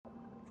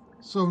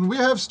So we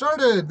have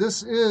started.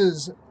 This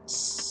is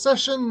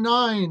session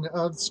 9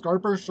 of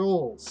Scarper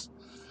Shoals.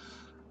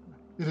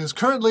 It is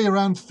currently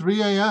around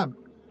 3 a.m.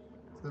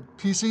 The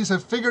PCs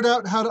have figured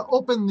out how to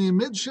open the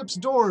midships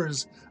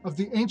doors of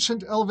the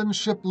ancient elven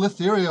ship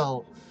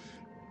Lithiriel,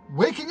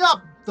 waking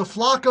up the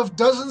flock of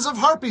dozens of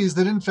harpies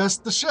that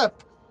infest the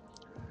ship.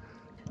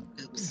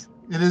 Oops.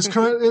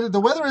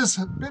 The weather is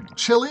a bit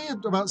chilly,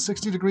 at about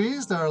 60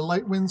 degrees. There are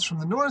light winds from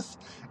the north,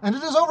 and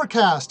it is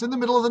overcast in the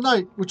middle of the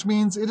night, which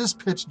means it is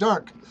pitch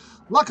dark.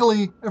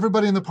 Luckily,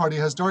 everybody in the party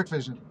has dark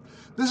vision.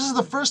 This is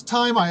the first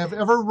time I have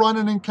ever run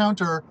an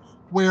encounter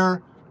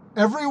where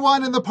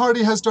everyone in the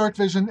party has dark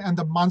vision and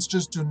the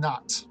monsters do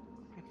not.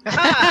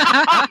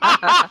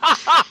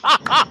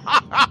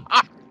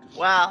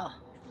 Wow.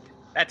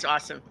 That's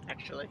awesome,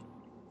 actually.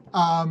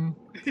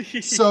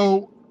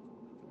 So,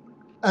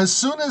 as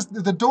soon as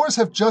the doors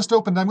have just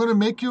opened, I'm going to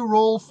make you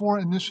roll for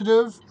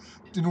initiative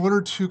in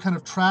order to kind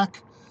of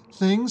track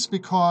things,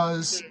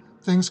 because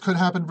things could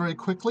happen very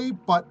quickly.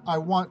 But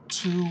but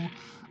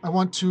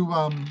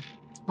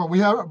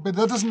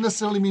that doesn't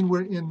necessarily mean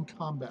we're in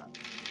combat.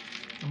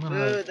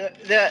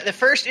 The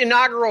first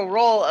inaugural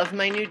roll of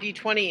my new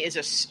D20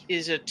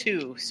 is a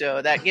 2,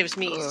 so that gives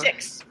me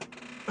 6.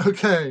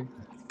 Okay.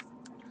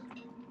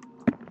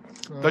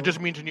 That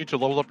just means you need to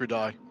level up your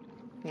die.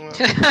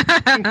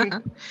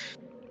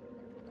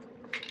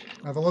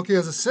 Avaloki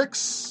has a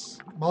 6.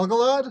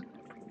 Malgalad?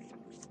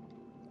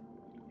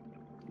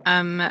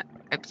 I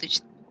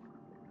believe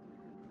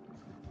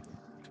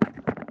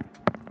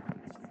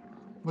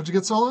What'd you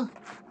get, Sola?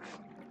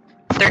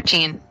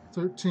 13.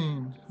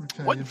 13.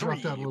 Okay, One you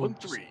dropped out a little,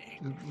 3.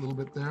 a little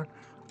bit there.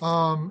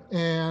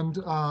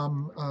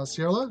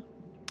 Sierra?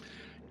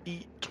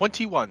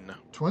 21.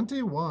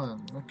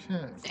 21.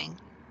 Okay. Dang.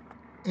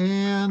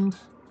 And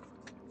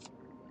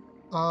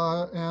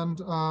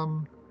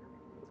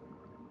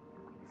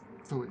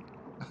Fui.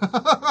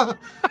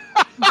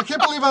 I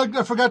can't believe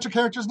I forgot your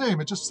character's name.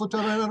 It just slipped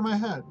right out of my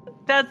head.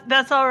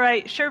 That's all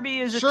right.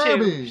 Sherby is a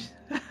Sherby.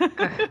 2.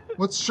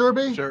 What's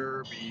Sherby?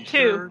 Sherby.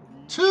 2.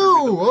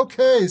 2.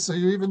 Okay, so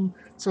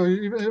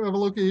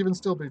Avaloki even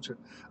still beat you.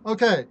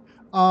 Okay.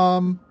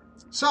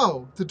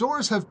 So the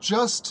doors have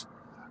just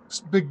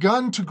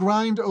begun to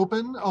grind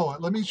open. Oh,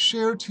 let me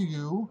share to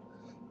you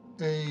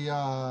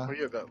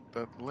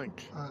that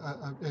link.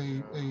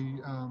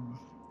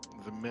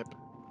 The map.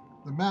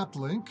 The map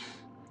link.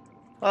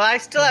 Well, I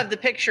still have the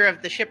picture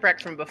of the shipwreck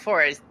from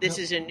before. This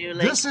is a new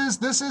link. This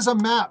is a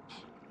map.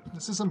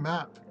 This is a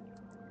map,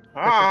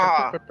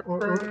 Ah,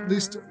 or at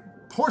least a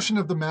portion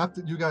of the map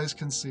that you guys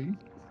can see.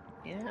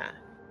 yeah.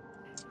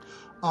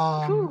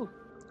 And,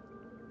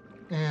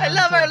 I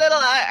love our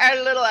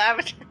little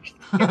avatars.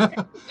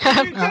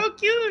 You're so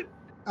cute.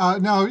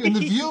 Now, in the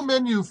view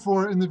menu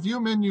for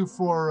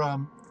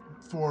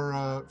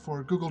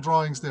Google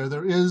Drawings,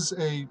 there is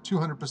a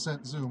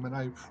 200% zoom, and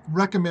I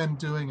recommend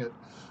doing it.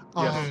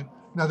 Yes.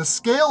 Now, the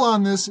scale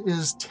on this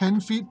is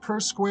 10 feet per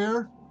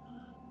square.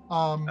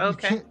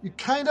 Okay. You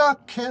kind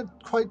of can't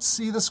quite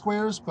see the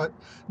squares, but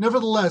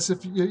nevertheless,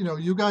 if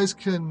you guys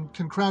can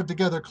crowd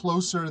together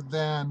closer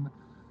than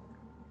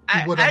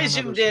you would on I another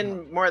zoomed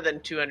scale. in more than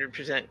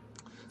 200%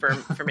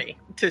 for me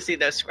to see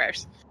those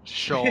squares.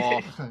 Show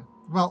off. Okay.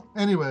 Well,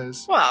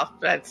 anyways. Well,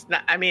 that's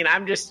not. I mean,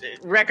 I'm just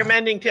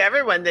recommending to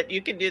everyone that you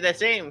can do the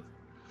same.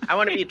 I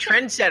want to be a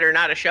trendsetter,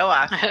 not a show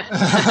off.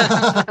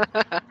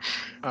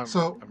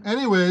 So,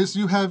 anyways,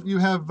 you have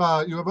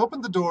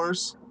opened the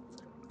doors,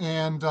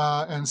 and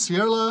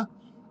Sierra,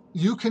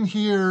 you can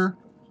hear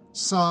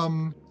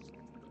some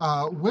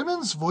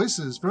women's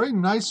voices, very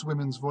nice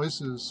women's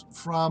voices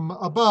from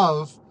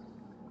above,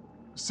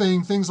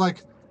 saying things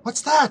like,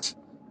 "What's that?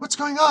 What's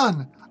going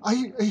on?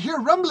 I hear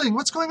rumbling.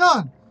 What's going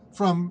on?"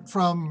 From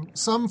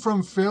some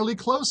from fairly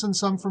close and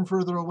some from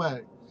further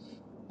away,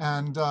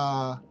 and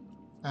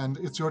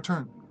it's your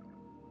turn.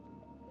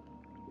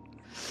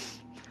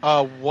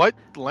 What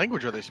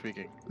language are they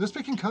speaking? They're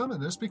speaking common.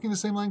 They're speaking the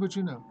same language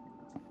you know.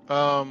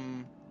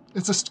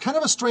 It's a kind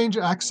of a strange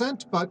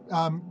accent, but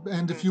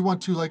and if you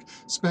want to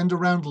spend a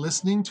round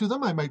listening to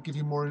them, I might give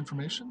you more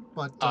information.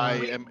 But I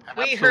am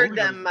we heard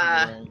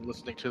absolutely them,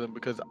 listening to them,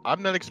 because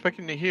I'm not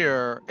expecting to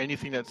hear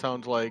anything that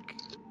sounds like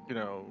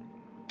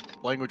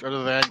language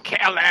other than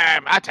 "kill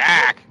them,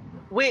 attack."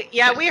 We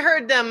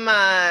heard them.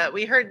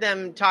 We heard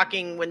them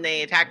talking when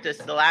they attacked us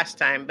the last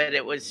time, but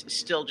it was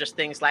still just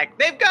things like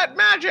 "they've got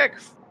magic."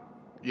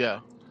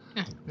 Yeah.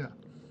 Yeah.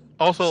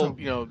 Also,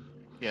 So-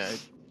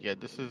 this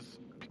is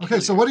okay.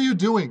 So what are you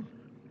doing?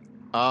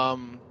 I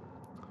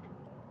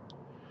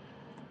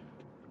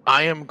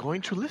am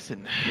going to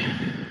listen.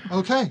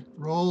 Okay,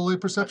 roll a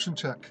perception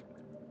check.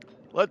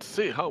 Let's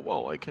see how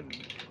well I can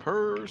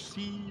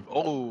perceive.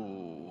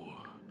 Oh,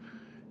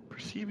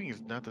 perceiving is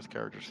not this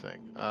character's thing.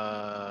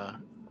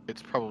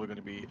 It's probably going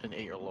to be an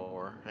 8 or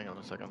lower. Hang on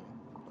a second.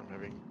 I'm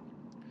having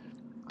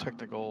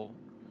technical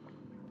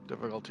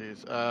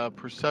difficulties.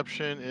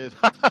 Perception is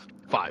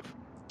 5.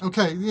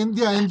 Okay.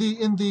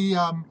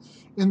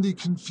 In the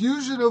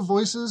confusion of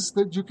voices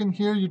that you can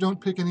hear, you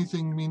don't pick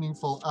anything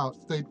meaningful out.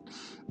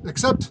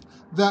 Except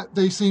that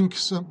they seem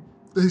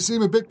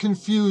a bit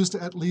confused,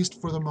 at least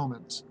for the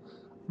moment.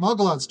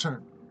 Malgalad's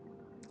turn.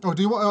 Oh,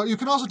 do you want? You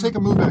can also take a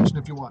move action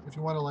if you want. If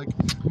you want to like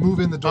move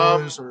in the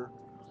doors or.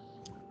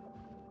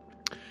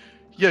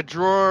 Yeah,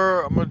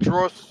 I'm gonna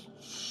draw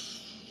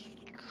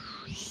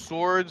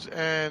swords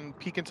and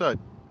peek inside.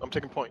 I'm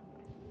taking point.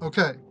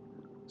 Okay.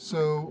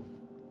 So,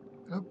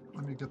 let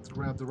me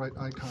grab the right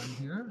icon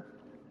here.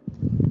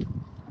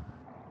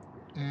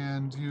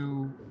 And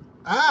you.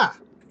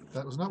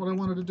 That was not what I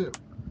wanted to do.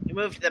 You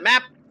moved the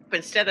map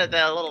instead of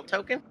the little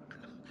token?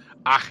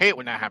 I hate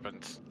when that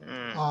happens.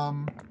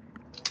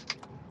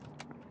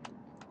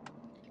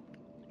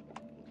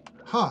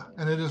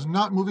 And it is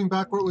not moving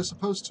back where it was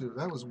supposed to.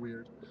 That was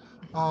weird.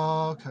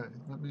 Okay,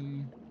 let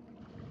me.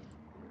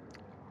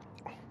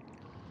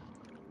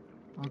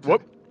 Okay.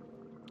 Whoop.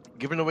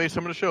 Giving away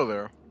some of the show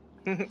there.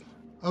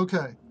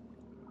 Okay.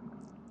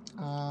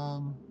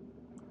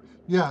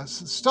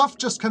 Stuff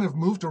just kind of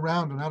moved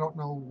around, and I don't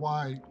know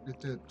why it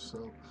did.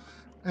 So,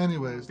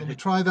 anyways, let me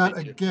try that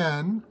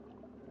again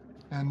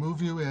and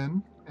move you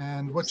in.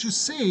 And what you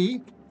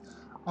see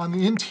on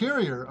the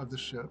interior of the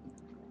ship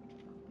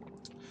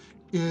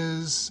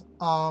is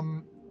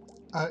that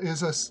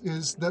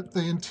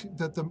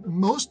the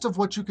most of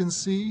what you can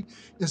see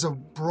is a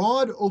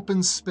broad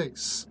open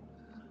space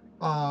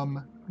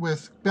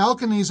with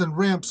balconies and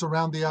ramps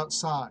around the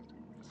outside.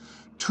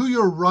 To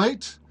your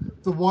right,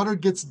 the water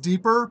gets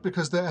deeper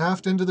because the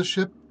aft end of the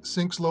ship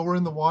sinks lower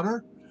in the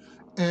water,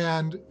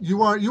 and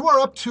you are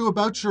up to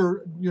about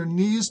your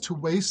knees to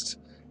waist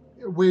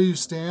where you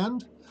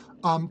stand.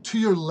 To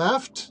your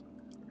left,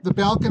 the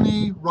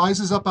balcony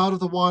rises up out of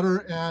the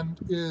water and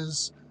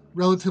is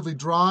relatively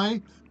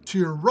dry. To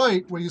your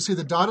right, where you see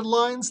the dotted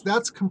lines,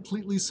 that's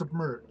completely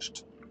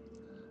submerged.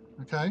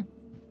 Okay?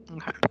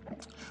 Okay.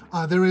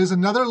 There is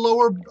another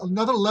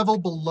level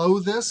below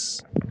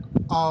this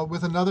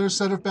with another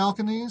set of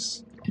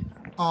balconies,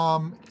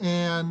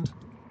 and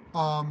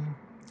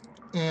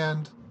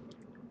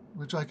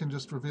which I can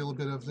just reveal a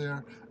bit of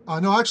there.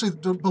 No, actually,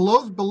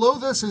 below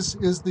this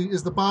is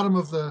the bottom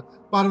of the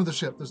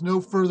ship. There's no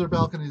further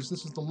balconies.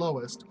 This is the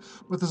lowest,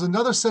 but there's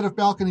another set of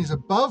balconies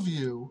above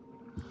you,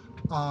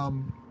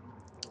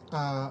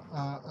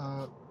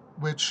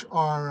 which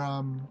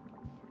are,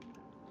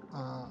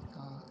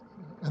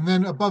 and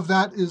then above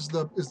that is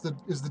the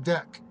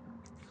deck,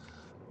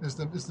 is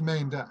the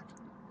main deck.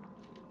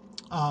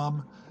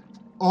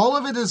 All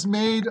of it is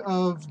made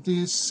of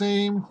the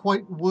same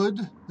white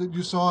wood that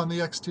you saw on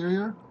the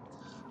exterior.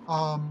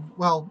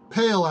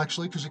 Pale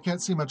actually, because you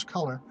can't see much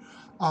color.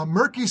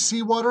 Murky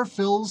seawater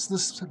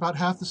fills about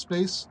half the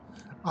space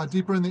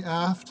deeper in the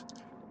aft,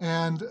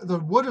 and the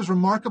wood is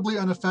remarkably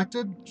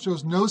unaffected,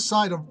 shows no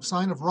sign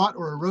of rot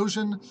or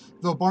erosion,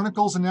 though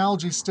barnacles and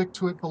algae stick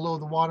to it below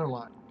the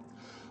waterline.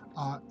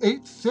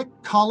 8 thick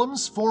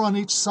columns, 4 on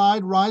each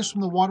side, rise from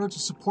the water to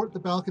support the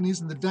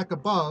balconies and the deck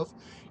above,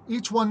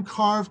 each one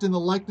carved in the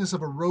likeness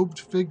of a robed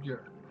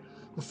figure.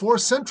 The 4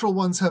 central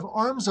ones have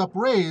arms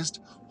upraised,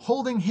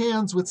 holding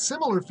hands with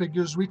similar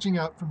figures reaching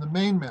out from the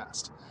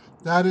mainmast.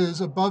 That is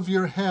above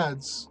your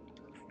heads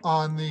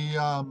on the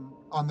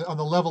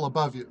level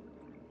above you.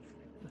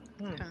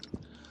 Okay.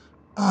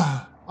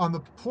 On the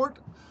port,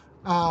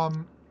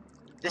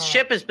 This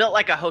ship is built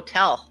like a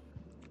hotel.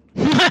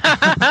 Hmm.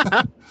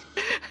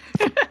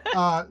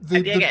 I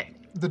dig it.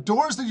 the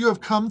doors that you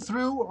have come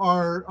through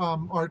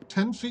are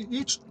 10 feet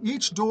each.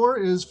 Each door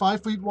is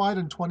 5 feet wide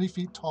and 20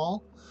 feet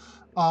tall,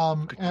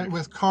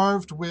 and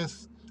carved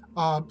with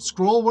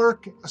scroll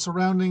work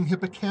surrounding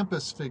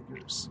hippocampus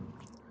figures.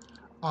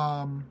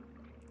 And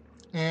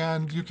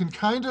you can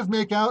kind of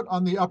make out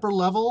on the upper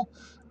level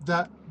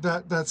that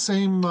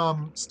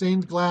same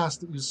stained glass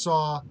that you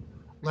saw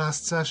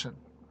last session.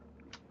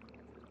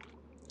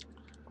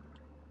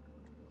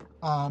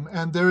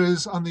 And there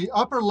is on the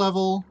upper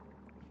level,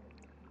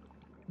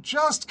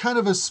 just kind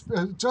of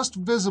just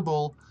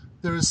visible,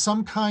 there is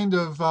some kind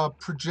of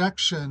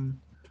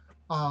projection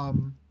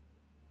of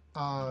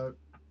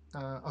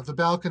the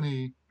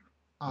balcony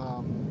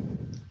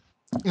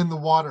in the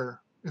water.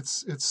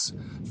 It's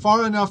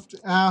far enough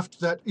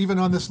aft that even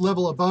on this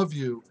level above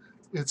you,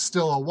 it's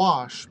still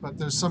awash. But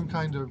there's some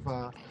kind of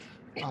the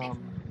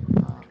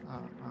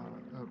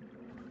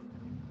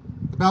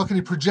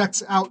balcony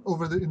projects out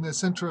in the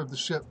center of the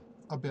ship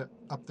a bit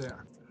up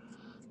there.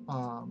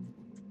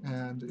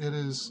 And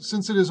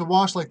since it is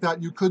awash like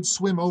that, you could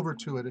swim over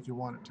to it if you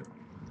wanted to.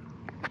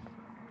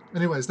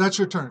 Anyways, that's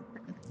your turn.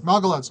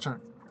 Malgalad's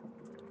turn.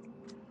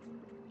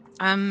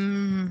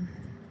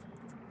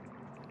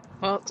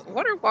 Well,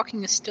 water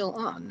walking is still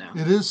on now.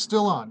 It is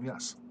still on,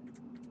 yes.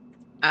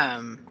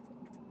 Can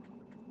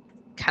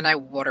I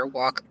water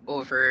walk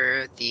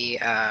over the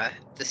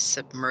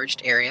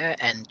submerged area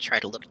and try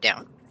to look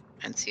down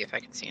and see if I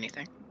can see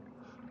anything?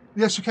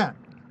 Yes, you can.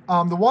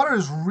 The water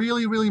is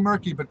really, really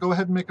murky, but go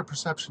ahead and make a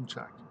perception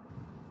check.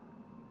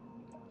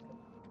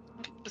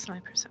 What's my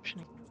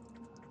perception?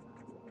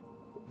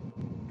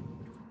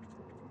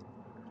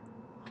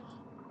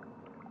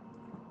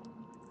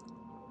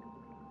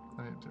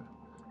 Right.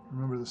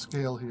 Remember the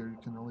scale here. You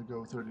can only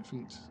go 30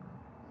 feet.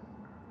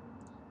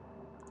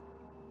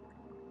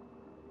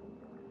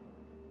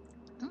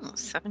 Oh,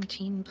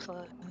 17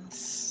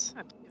 plus.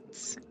 I've got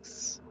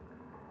 6.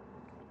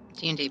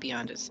 D&D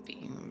Beyond is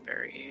being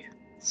very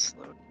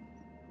slow.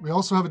 We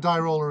also have a die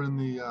roller in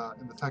the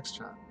text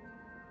chat.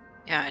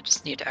 Yeah, I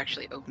just need to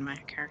actually open my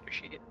character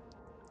sheet.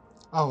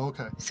 Oh,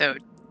 okay. So,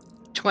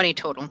 20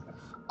 total.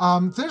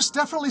 There's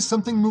definitely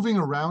something moving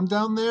around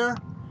down there.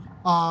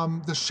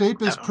 The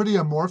shape is pretty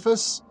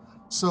amorphous,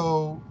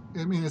 so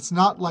I mean it's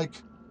not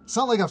like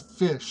a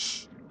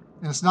fish,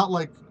 and it's not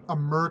like a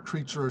mer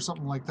creature or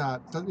something like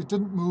that. It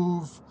didn't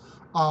move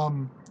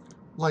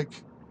like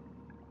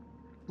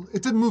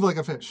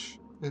a fish.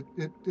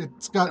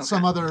 It's got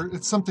some other.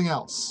 It's something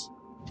else.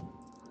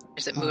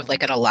 Does it move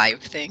like an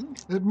alive thing?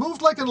 It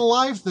moved like an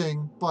alive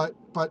thing, but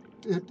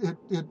you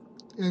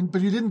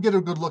didn't get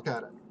a good look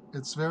at it.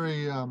 It's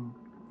very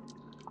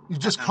you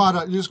just caught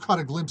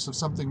a glimpse of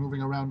something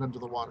moving around under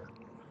the water.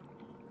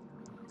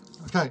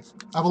 Okay,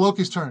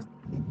 Avaloki's turn.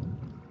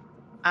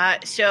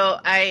 So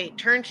I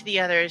turn to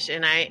the others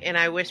and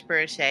I whisper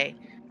and say,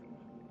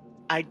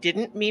 I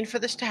didn't mean for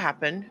this to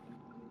happen,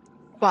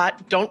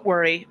 but don't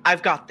worry,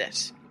 I've got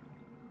this.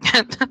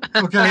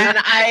 Okay. And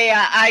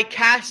I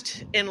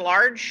cast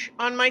Enlarge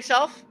on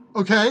myself.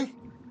 Okay.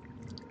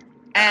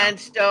 And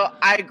so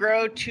I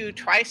grow to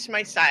twice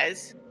my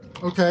size.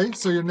 Okay,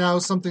 so you're now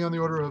something on the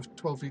order of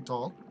 12 feet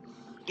tall.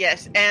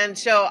 Yes, and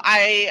so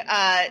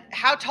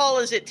how tall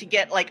is it to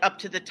get like up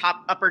to the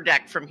upper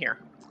deck from here?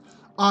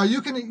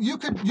 You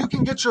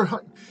can get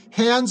your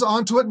hands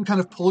onto it and kind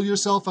of pull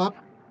yourself up.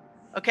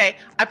 Okay,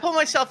 I pull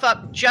myself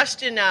up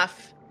just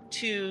enough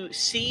to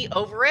see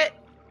over it,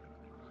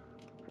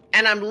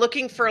 and I'm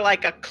looking for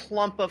like a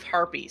clump of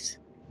harpies.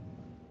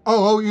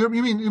 Oh, you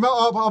mean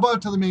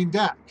about to the main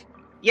deck?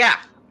 Yeah.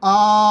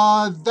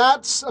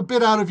 That's a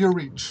bit out of your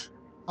reach.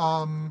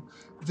 I'm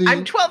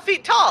 12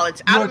 feet tall.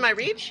 It's out of my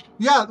reach?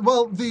 Yeah,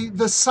 well,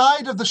 the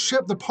side of the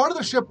ship, the part of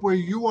the ship where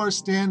you are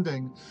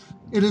standing,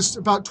 it is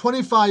about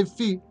 25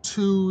 feet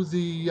to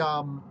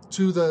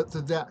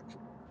the deck.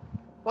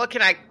 Well,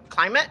 can I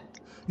climb it?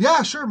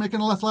 Yeah, sure. Make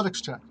an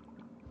athletics check.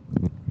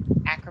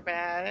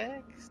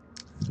 Acrobatics?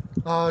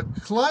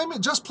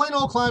 Climbing, just plain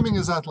old climbing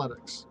is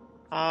athletics.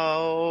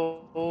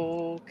 Oh,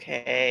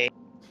 okay.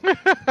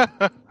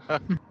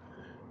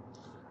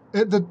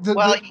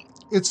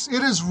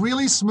 It is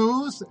really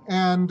smooth,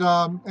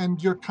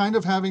 and you're kind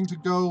of having to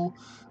go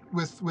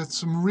with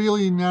some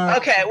really narrow.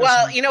 Okay,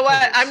 well, you know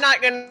what? I'm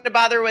not going to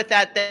bother with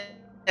that then.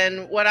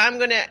 And what I'm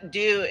going to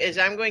do is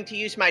I'm going to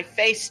use my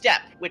face step,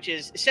 which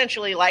is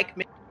essentially like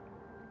me.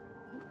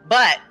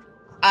 But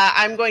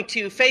I'm going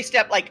to face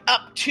step like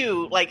up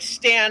to, like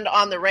stand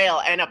on the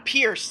rail and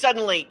appear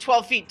suddenly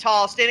 12 feet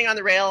tall, standing on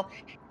the rail.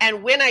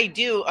 And when I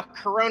do, a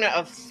corona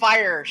of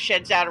fire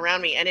sheds out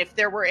around me. And if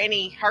there were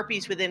any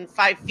harpies within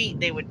 5 feet,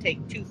 they would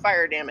take 2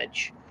 fire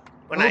damage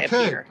when I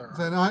appear.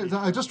 Then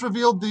I just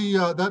revealed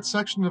the that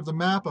section of the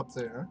map up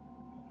there.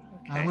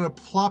 Okay. I'm going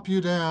to plop you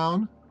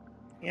down.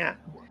 Yeah.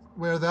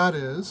 Where that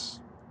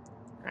is.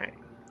 Right.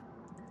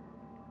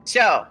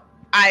 So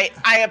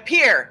I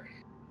appear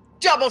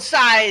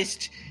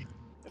double-sized,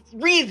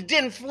 wreathed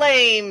in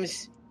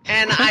flames,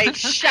 and I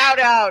shout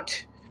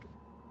out,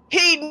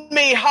 "Heed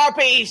me,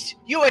 harpies!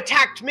 You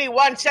attacked me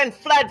once and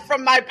fled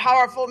from my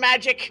powerful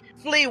magic.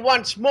 Flee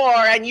once more,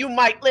 and you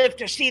might live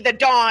to see the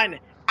dawn.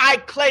 I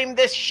claim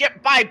this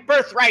ship by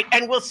birthright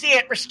and will see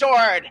it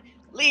restored.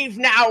 Leave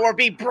now or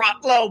be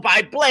brought low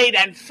by blade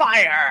and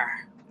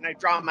fire." And I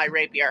draw my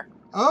rapier.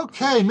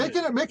 Okay, make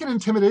an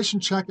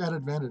intimidation check at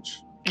advantage.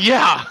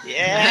 Yeah.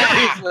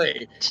 Yeah.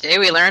 Today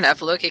we learned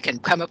Avaloki can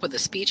come up with a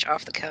speech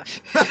off the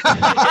cuff.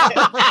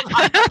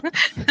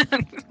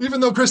 Even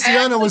though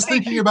Christiana was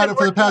thinking about it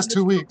for the past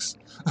 2 weeks.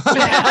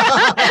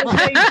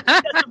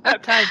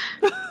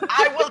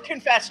 I will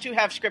confess to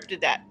have scripted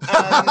that.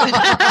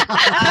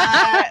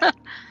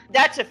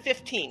 That's a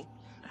 15.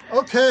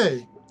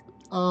 Okay.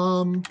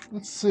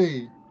 Let's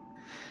see.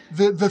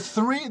 The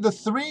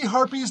three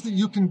harpies that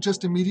you can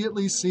just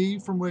immediately see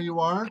from where you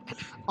are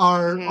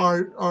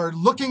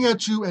looking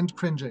at you and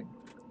cringing.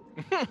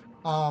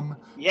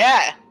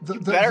 Yeah.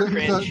 Better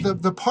cringe.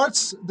 The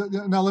parts.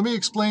 Now let me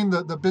explain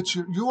the bits.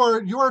 You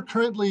are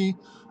currently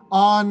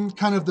on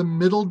kind of the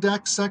middle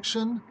deck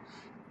section.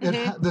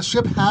 The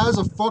ship has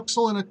a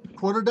forecastle and a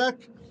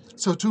quarterdeck,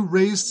 so 2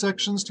 raised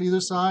sections to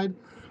either side,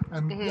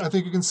 and I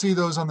think you can see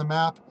those on the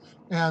map.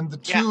 And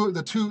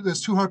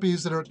there's 2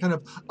 harpies that are kind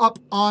of up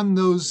on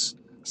those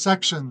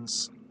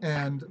sections,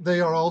 and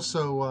they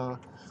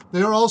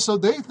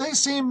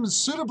seem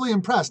suitably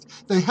impressed.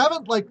 They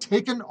haven't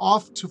taken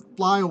off to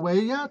fly away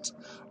yet,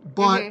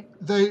 but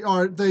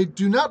they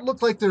do not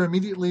look like they're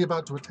immediately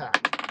about to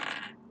attack.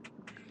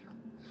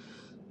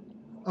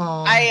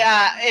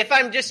 If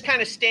I'm just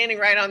kind of standing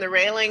right on the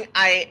railing,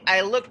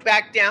 I look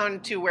back down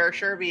to where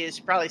Sherby is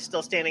probably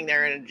still standing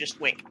there and just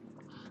wink.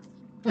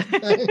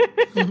 Okay.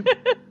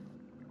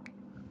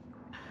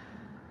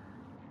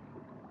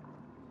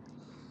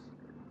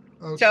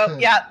 Okay. So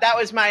yeah, that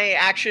was my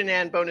action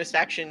and bonus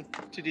action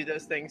to do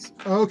those things.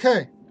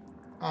 Okay.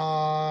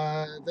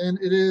 Then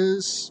it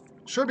is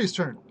Sherby's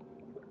turn.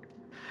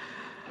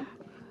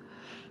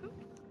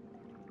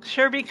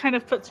 Sherby kind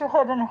of puts her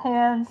head in her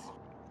hands.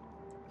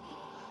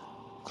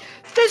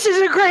 This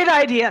is a great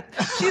idea.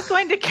 She's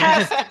going to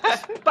cast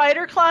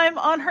spider climb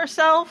on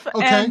herself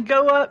and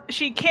go up.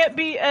 She can't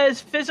be as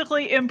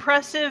physically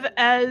impressive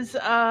as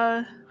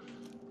Avaloki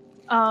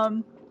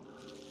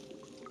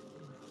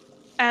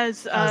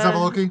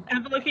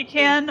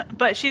can,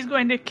 but she's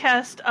going to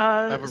cast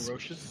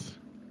Avarocious.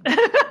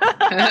 It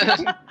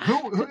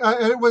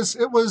was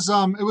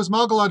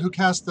Malgalad who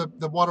cast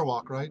the water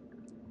walk, right?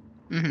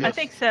 Mm-hmm. I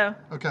think so.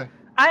 Okay.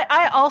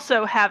 I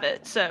also have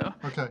it, so.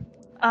 Okay.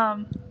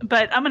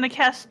 But I'm going to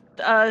cast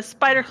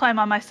spider climb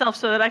on myself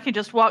so that I can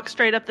just walk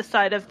straight up the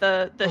side of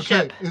the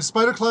ship. Is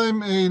spider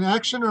climb an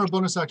action or a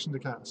bonus action to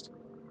cast?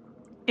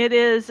 It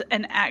is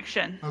an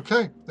action.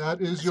 Okay,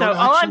 that is your so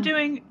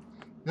action.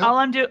 all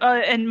I'm doing,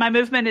 and my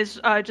movement is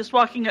just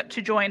walking up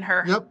to join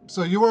her. Yep.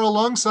 So you are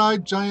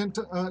alongside giant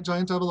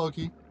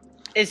Avaloki.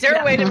 Is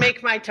there a way to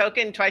make my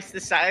token twice the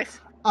size?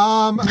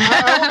 I will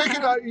make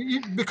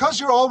it because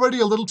you're already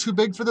a little too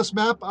big for this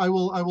map. I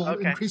will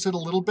increase it a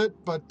little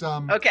bit, but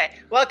okay.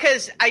 Well,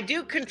 because I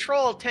do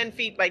control 10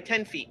 feet by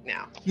 10 feet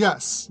now.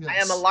 Yes. I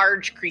am a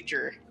large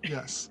creature.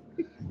 Yes.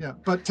 Yeah,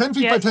 but 10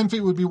 feet by 10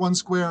 feet would be one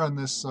square on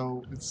this,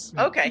 so it's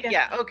okay.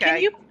 Yeah.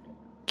 Okay.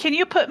 Can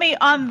you put me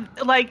on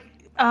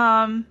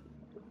on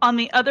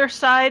the other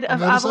side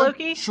of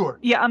Avaloki? Sure.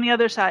 Yeah, on the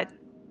other side.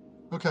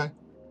 Okay.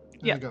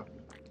 There you go.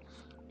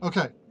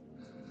 Okay.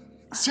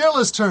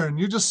 Sierra's turn.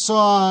 You just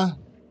saw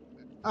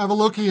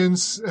Avaloki and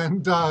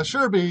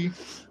Sherby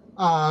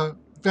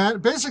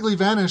basically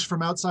vanish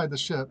from outside the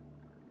ship.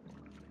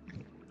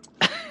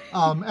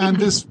 And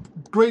this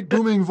great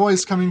booming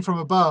voice coming from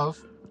above.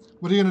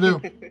 What are you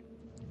going to do?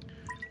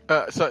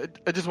 So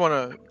I just want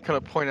to kind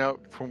of point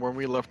out from where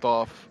we left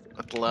off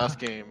at the last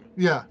game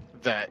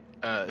that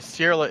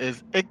Sierra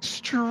is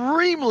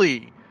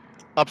extremely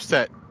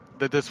upset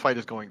that this fight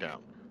is going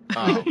down.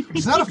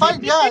 It's not a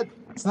fight yet.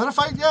 It's not a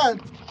fight yet.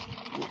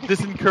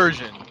 This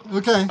incursion.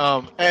 Okay.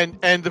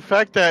 And the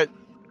fact that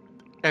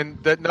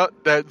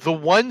the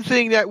one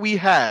thing that we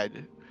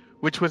had,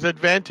 which was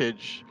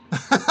advantage,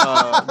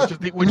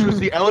 which was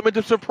the element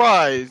of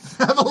surprise.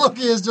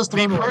 Avaloki is just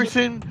the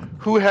person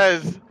who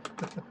has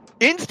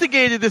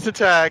instigated this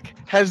attack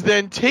has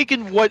then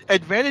taken what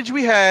advantage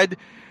we had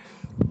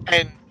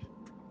and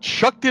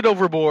chucked it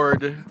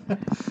overboard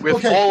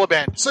with all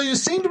abandon. So you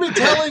seem to be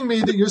telling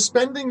me that you're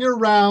spending your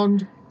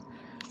round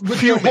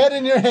with your head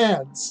in your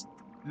hands.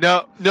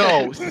 No,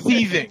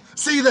 seething.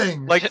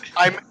 Seething. Like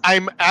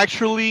I'm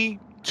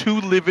actually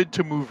too livid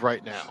to move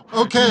right now.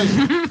 Okay.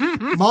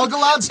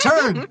 Malgalad's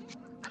turn.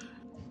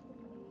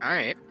 All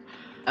right.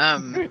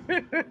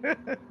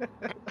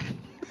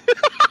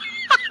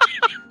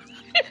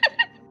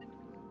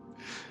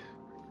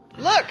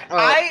 Look,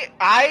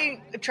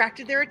 I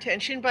attracted their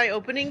attention by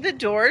opening the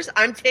doors.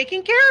 I'm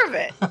taking care of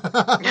it.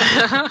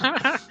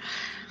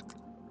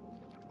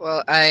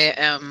 Well, I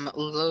am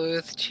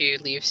loath to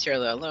leave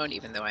Sierra alone,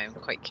 even though I am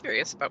quite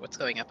curious about what's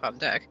going on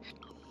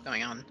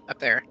up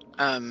there.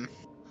 I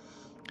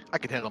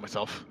can handle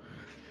myself.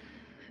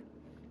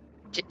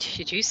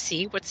 Did you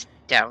see what's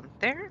down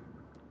there?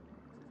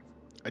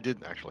 I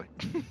didn't actually.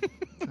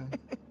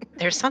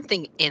 There's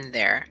something in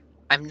there.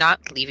 I'm not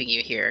leaving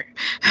you here.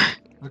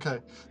 Okay,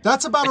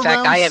 that's about in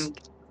fact,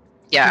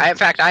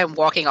 I am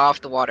walking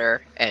off the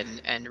water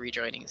and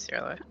rejoining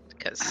Sierra.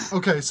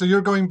 Okay, so you're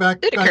going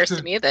back. It occurs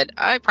to me that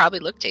I probably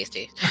look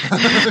tasty.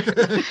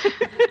 Okay.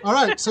 All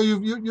right, so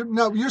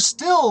you're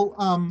still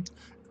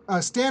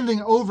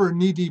standing over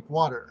knee-deep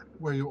water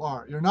where you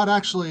are. You're not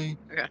actually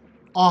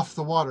off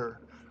the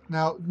water.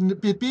 Now,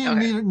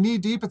 being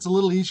knee-deep, it's a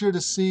little easier to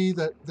see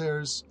that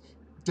there's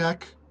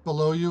deck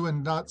below you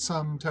and not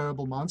some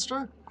terrible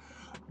monster.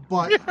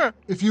 But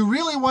if you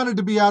really wanted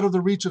to be out of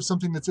the reach of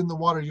something that's in the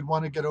water, you'd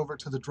want to get over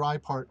to the dry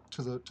part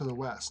to the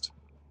west.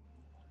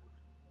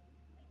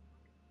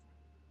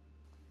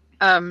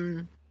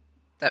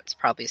 That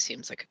probably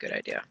seems like a good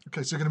idea.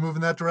 Okay, so you're going to move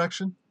in that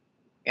direction?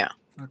 Yeah.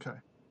 Okay.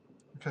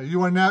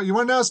 You are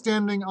now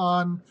standing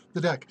on the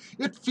deck.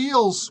 It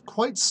feels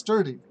quite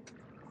sturdy.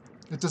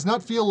 It does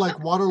not feel like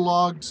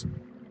waterlogged,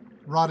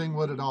 rotting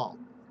wood at all.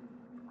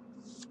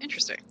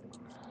 Interesting.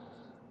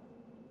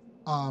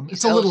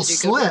 It's a little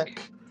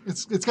slick.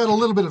 It's got a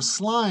little bit of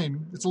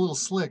slime. It's a little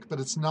slick, but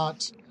it's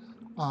not.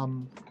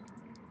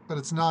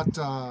 It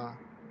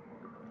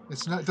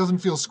doesn't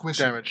feel squishy.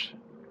 Damaged.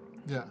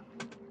 Yeah.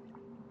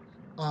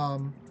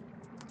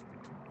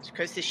 It's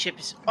because this ship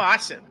is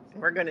awesome.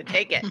 We're going to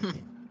take it.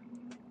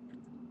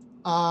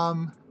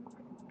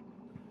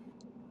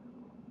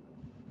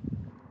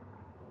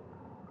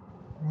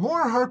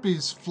 More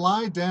harpies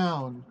fly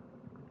down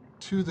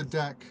to the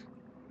deck.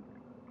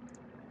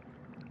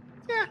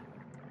 Yeah.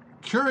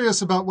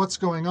 Curious about what's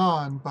going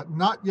on, but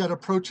not yet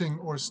approaching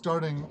or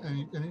starting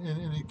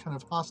any kind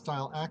of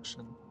hostile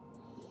action.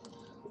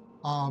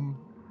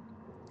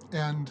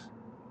 And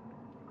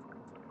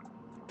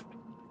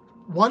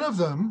One of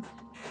them,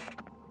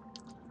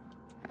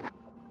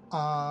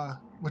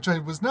 which I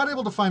was not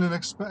able to find an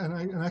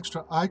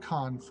extra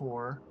icon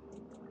for,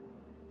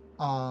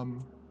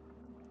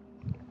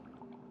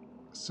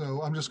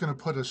 so I'm just going to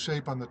put a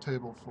shape on the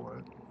table for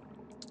it.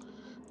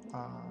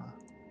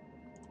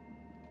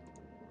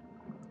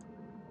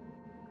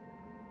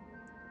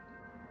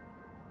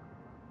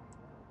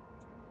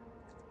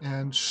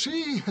 And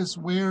she is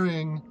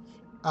wearing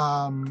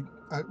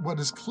what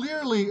is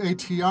clearly a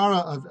tiara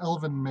of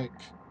elven make.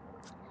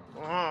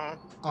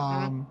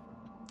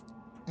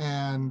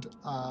 And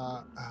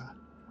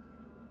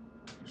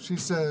she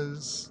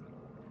says,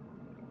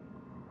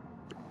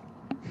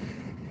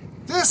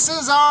 "This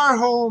is our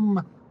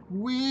home.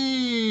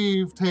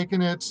 We've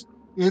taken it.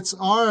 It's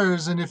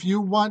ours. And if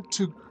you want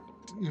to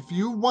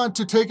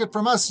take it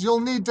from us, you'll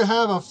need to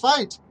have a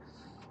fight."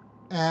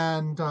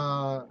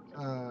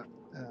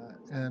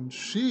 And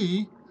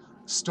she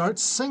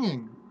starts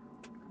singing.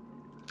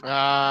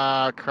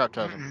 Crap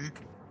doesn't.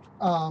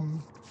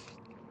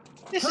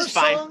 This is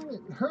fine.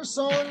 Her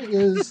song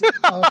is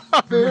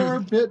a fair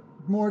bit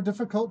more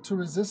difficult to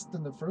resist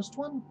than the first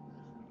one.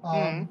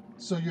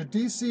 So your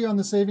DC on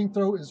the saving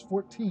throw is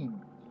 14.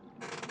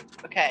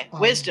 Okay,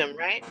 wisdom,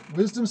 right?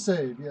 Wisdom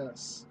save,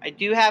 yes. I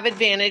do have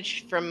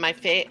advantage from my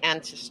Fey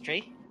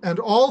ancestry. And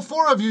all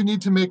 4 of you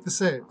need to make the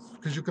save,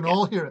 because you can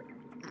all hear it.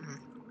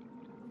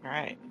 All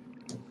right.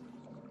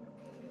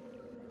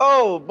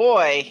 Oh,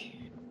 boy.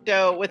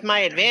 So with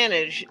my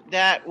advantage,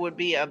 that would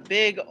be a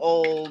big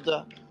old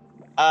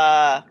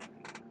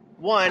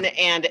 1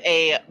 and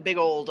a big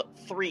old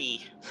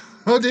 3.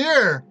 Oh,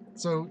 dear.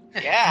 So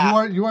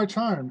yeah. you are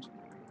charmed.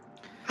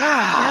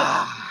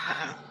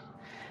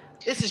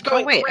 This is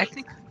going great. great. I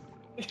think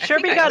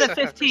Sherby got a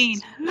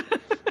 15.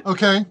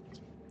 Okay.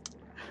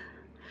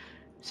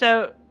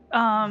 So,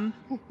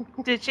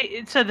 did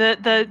she? So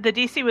the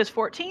DC was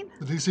 14.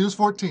 The DC was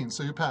 14,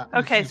 so you pass.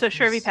 Okay, so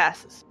Sherby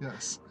passes.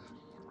 Yes.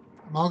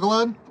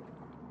 Malgalad?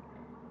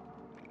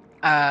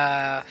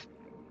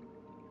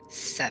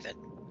 7.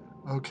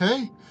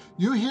 Okay.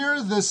 You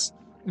hear this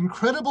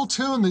incredible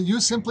tune that you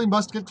simply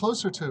must get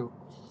closer to.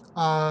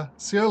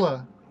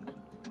 Sierra.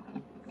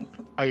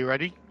 Are you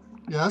ready?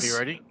 Yes. Are you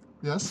ready?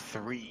 Yes.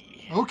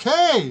 3.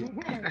 Okay.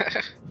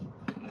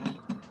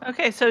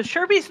 Okay, so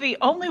Sherby's the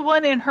only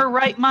one in her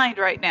right mind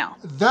right now.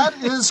 That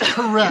is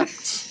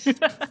correct.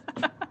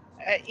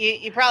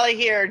 You probably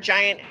hear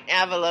giant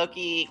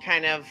Avaloki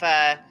kind of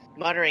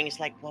muttering. He's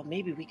like, well,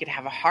 maybe we could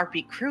have a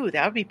Harpy crew.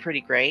 That would be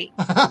pretty great.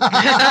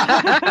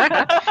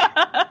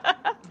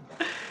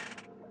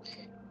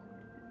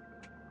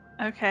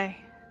 Okay.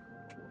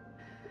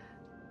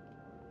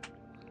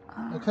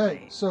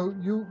 Okay, so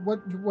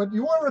what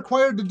you are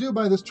required to do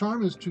by this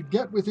charm is to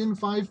get within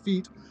 5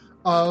 feet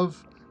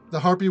of the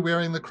harpy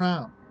wearing the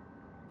crown.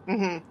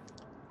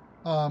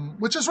 Mm-hmm.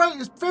 Which is right.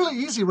 It's fairly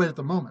easy right at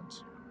the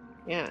moment.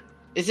 Yeah.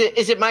 Is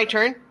it my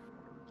turn?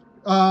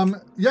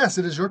 Yes,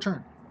 it is your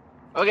turn.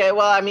 Okay.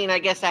 Well, I mean, I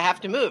guess I have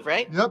to move,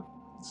 right? Yep.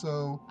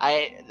 So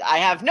I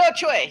have no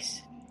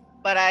choice,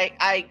 but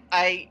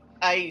I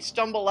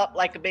stumble up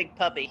like a big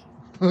puppy.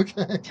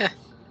 Okay.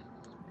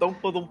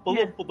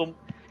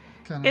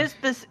 Is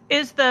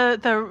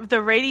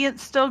the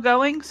radiance still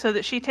going so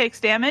that she takes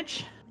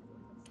damage?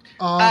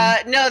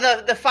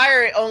 No, the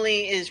fire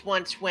only is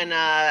once when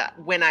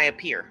I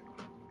appear.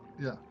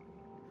 Yeah.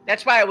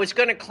 That's why I was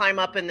going to climb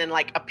up and then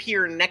like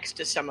appear next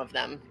to some of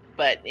them,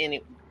 but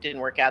it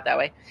didn't work out that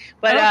way.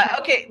 But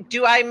okay,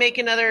 do I make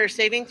another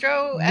saving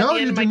throw? No,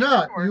 you do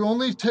not. You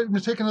only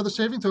take another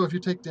saving throw if you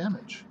take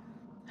damage.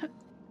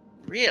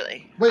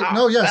 Really? Wait,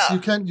 no. Yes,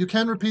 well. you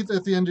can repeat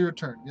at the end of your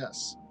turn.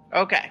 Yes.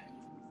 Okay.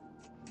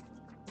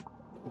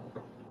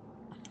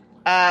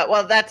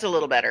 Well, that's a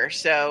little better.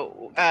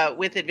 So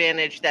with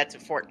advantage, that's a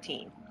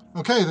 14.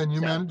 Okay, then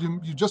you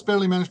just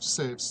barely managed to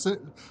save.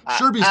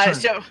 Sherby's turn.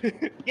 So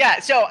yeah.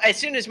 So as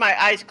soon as my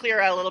eyes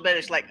clear out a little bit,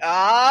 it's like,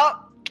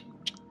 oh,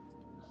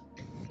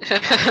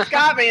 it's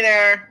got me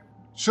there.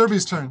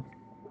 Sherby's turn.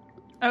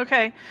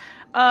 Okay.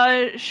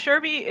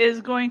 Sherby is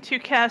going to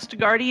cast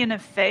Guardian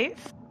of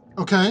Faith.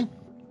 Okay.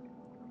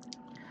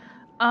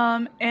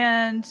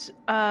 And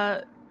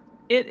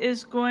it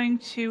is going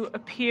to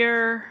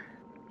appear.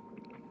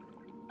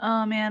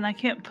 Oh man, I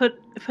can't put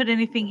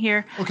anything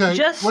here. Okay.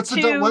 Just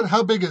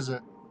how big is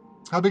it?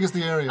 How big is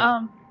the area?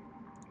 All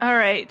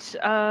right.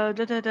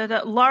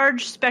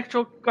 Large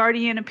spectral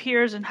guardian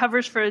appears and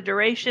hovers for a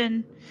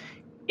duration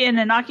in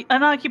an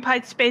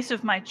unoccupied space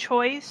of my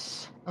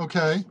choice.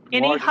 Okay.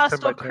 Any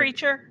hostile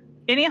creature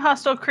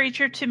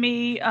to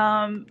me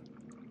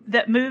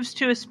that moves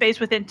to a space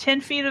within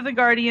 10 feet of the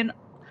guardian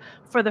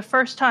for the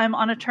first time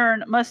on a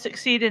turn must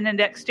succeed in a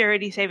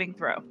dexterity saving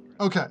throw.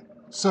 Okay.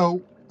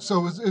 So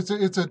it's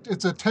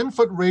a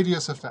 10-foot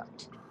radius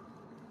effect.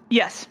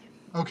 Yes.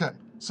 Okay.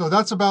 So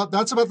that's about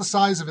the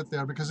size of it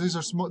there, because these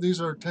are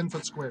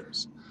 10-foot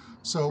squares.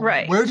 So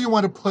right. Where do you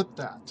want to put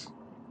that?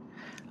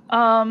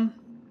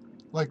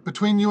 Like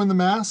between you and the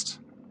mast?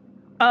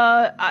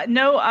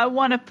 No, I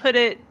want to put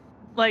it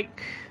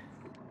like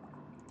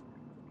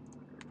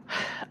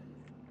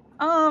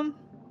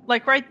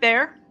Like right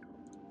there?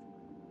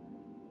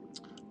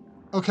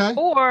 Okay.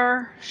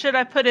 Or should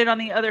I put it on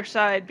the other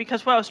side?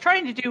 Because what I was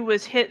trying to do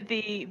was hit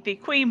the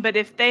queen, but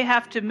if they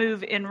have to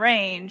move in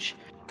range,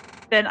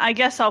 then I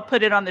guess I'll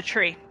put it on the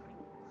tree.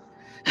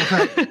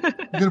 Okay. You're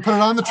going to put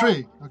it on the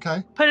tree.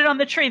 Okay. Put it on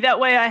the tree. That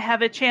way I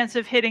have a chance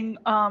of hitting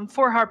 4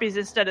 harpies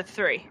instead of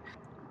 3.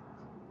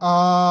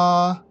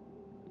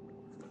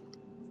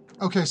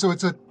 Okay, so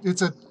it's a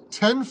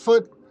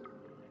 10-foot.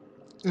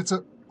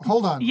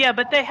 Hold on. Yeah,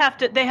 but they have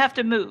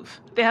to move.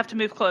 They have to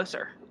move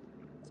closer.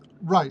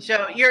 Right.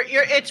 So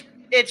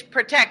it's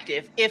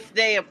protective. If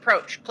they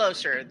approach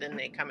closer, then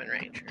they come in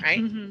range, right?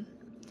 Mm-hmm.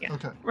 Yeah.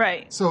 Okay.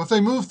 Right. So if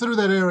they move through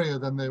that area,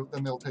 then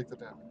they'll take the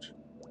damage.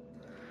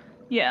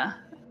 Yeah.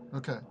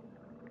 Okay.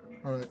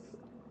 All right.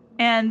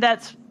 And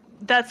that's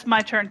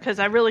my turn because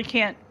I really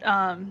can't.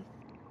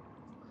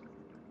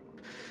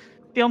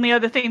 The only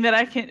other thing that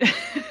I can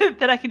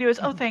do is,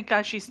 oh, thank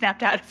God she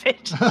snapped out of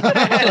it.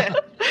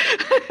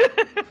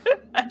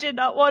 I did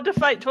not want to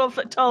fight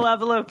 12-foot tall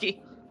Avaloki.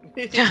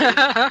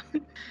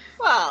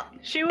 Well,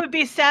 She would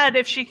be sad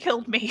if she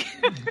killed me.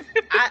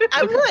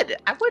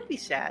 I would be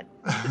sad.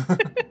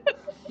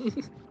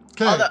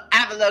 Okay. Although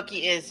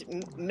Avaloki is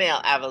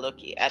male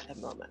Avaloki at the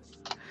moment.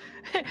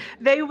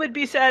 They would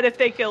be sad if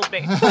they killed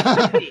me.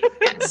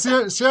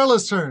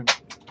 Sierra's turn.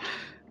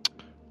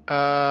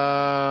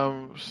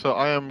 So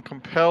I am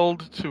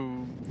compelled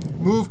to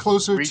Move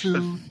closer reach to.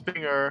 the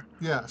stinger.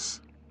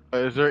 Yes.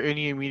 Is there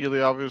any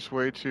immediately obvious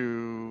way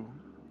to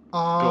go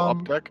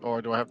up deck,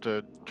 or do I have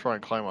to try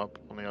and climb up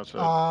on the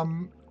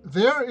outside?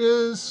 There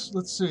is,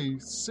 let's see,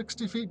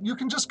 60 feet. You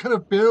can just kind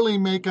of barely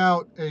make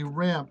out a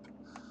ramp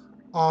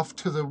off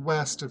to the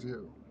west of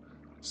you.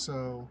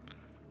 So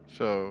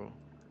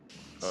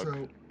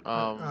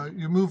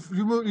you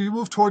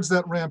move towards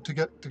that ramp to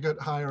get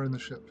higher in the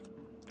ship.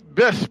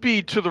 Best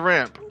speed to the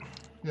ramp.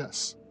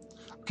 Yes.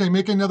 Okay,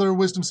 make another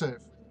wisdom save.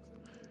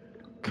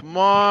 Come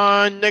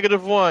on,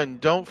 -1.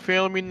 Don't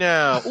fail me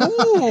now.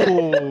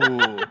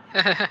 Ooh.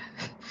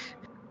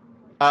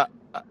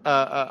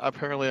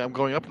 Apparently, I'm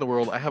going up in the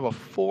world. I have a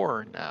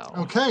 4 now.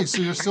 Okay,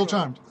 so you're still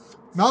charmed.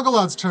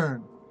 Malgalad's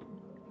turn.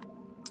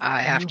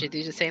 I have to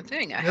do the same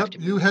thing. I have to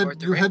you move head toward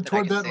the you ramp head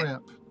toward I can that see.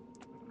 ramp.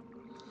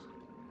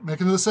 Make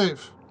another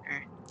save.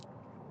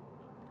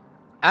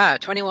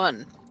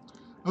 21.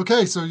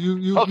 Okay, so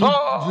you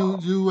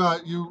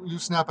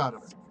snap out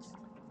of it.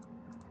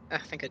 Oh,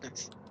 thank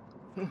goodness.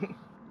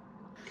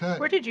 Okay.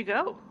 Where did you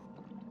go?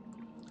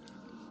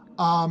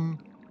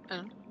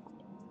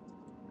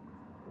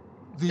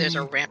 There's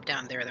a ramp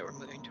down there that we're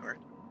moving toward.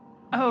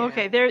 Oh, Yeah.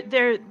 okay. There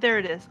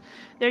it is.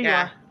 There you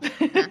Yeah. are.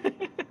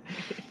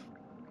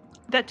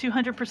 That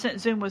 200%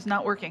 zoom was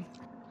not working.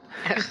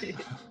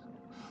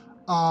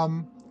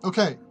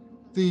 Okay.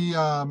 The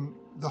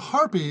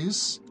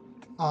harpies,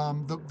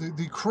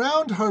 the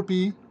crowned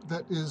harpy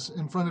that is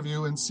in front of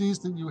you and sees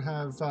that you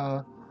have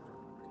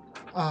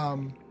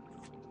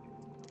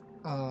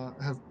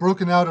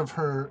broken out of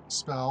her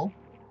spell.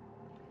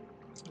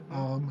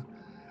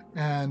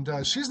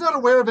 And she's not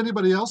aware of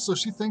anybody else, so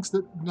she thinks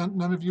that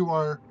none of you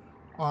are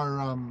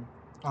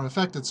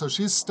affected. So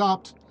she's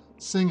stopped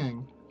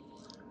singing.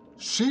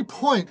 She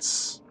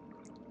points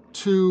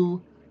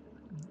to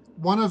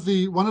one of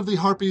the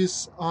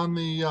harpies on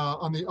the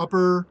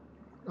upper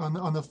on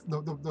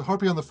the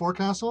harpy on the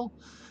forecastle,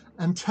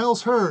 and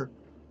tells her,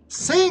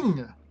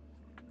 "Sing,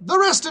 the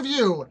rest of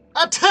you,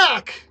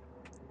 attack!"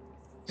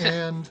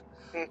 And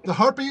the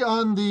harpy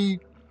on the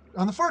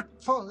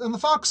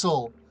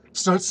forecastle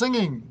starts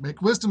singing.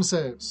 Make wisdom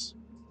saves.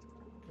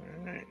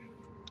 Alright.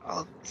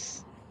 Oh,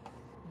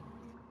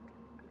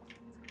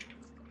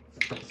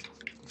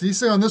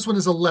 DC on this one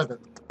is 11.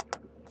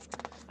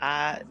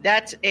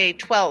 That's a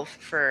 12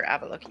 for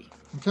Avaloki.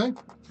 Okay.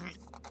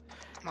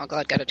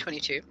 Malgalad got a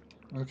 22.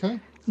 Okay.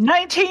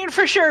 19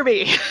 for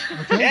Sherby.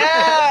 Okay.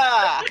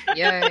 Yeah!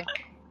 Yay.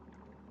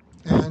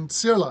 And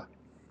Sirla.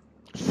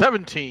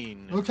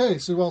 17. Okay,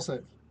 so well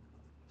saved.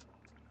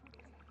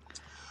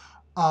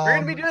 We're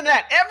going to be doing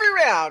that every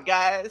round,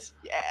 guys.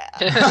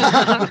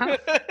 Yeah.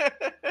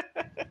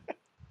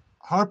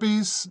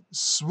 Harpies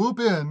swoop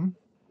in,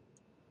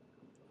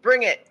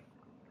 Bring it.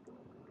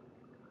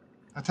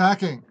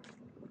 attacking.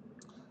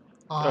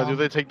 Do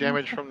they take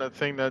damage from that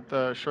thing that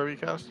Sherby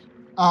cast?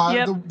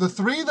 Yep. The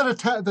three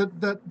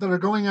that are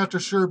going after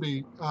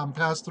Sherby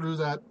pass through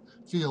that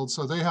field.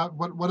 So they have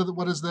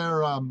what is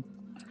their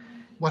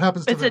what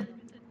happens to them?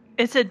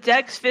 It's a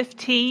Dex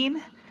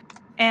 15,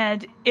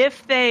 and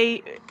if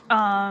they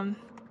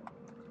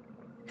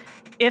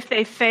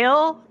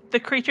fail, the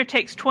creature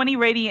takes 20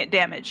 radiant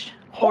damage,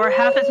 or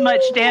half as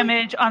much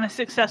damage on a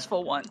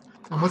successful one.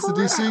 And what's the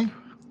DC?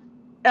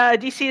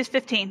 DC is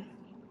 15.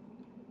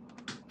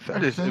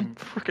 That is Okay.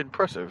 freaking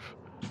impressive.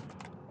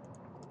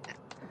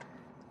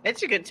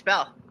 It's a good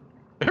spell.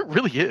 It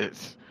really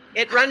is.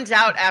 It runs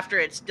out after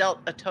it's dealt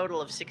a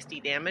total of 60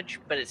 damage,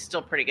 but it's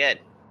still pretty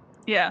good.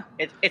 Yeah.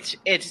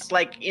 It's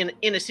like in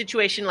a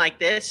situation like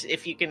this,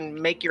 if you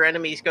can make your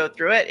enemies go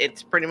through it,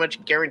 it's pretty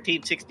much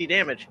guaranteed 60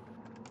 damage.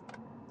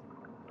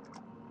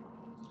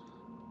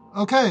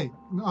 Okay.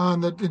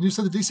 And you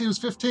said the DC was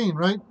 15,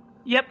 right?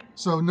 Yep.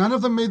 So none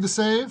of them made the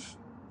save.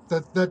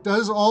 That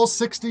does all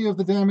 60 of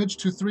the damage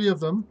to 3 of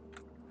them.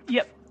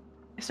 Yep.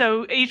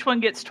 So each one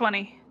gets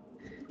 20.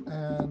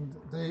 And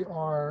they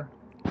are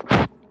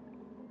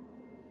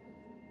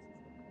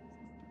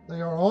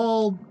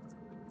all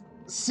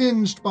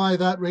singed by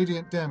that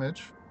radiant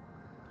damage.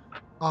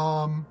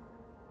 And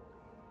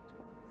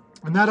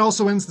that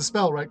also ends the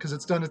spell, right? Because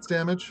it's done its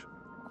damage.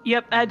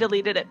 Yep, I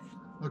deleted it.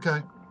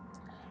 Okay.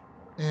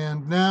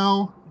 And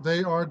now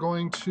they are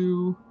going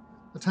to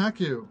attack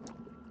you.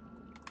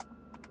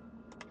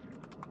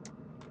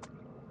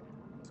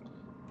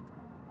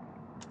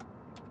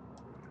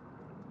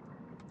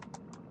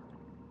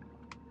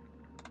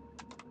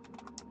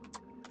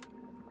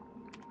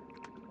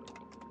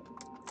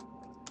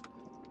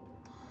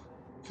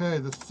 Okay,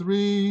 the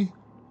 3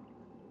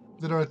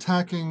 that are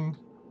attacking,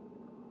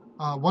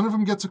 one of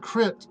them gets a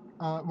crit.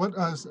 What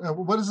is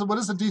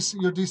the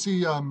DC? Your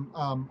DC?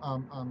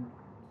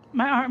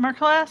 My armor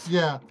class?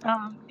 Yeah.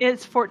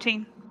 It's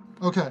 14.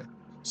 Okay,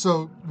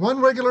 so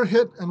 1 regular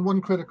hit and 1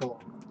 critical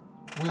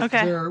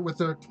with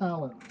their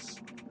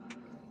talons.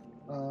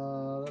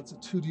 That's a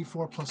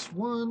 2d4 plus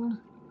 1.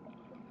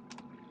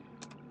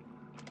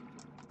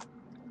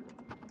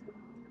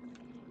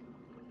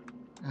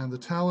 And the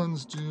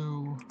talons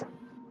do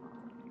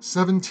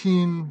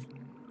 17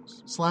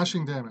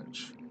 slashing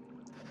damage.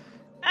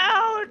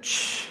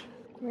 Ouch!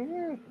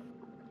 And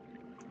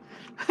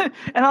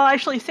I'll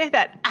actually say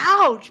that.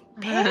 Ouch,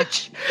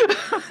 bitch!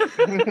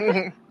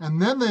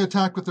 And then they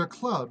attack with their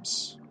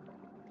clubs.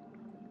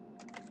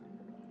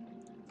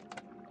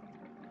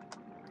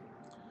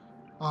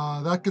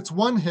 That gets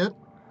 1 hit,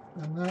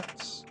 and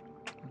that's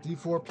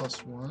d4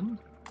 plus 1.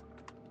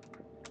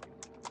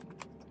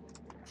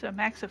 So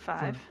max of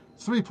 5.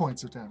 3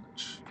 points of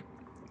damage.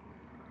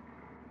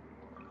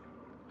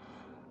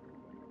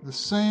 The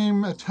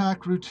same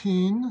attack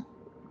routine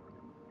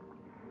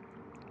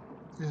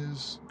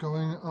is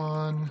going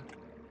on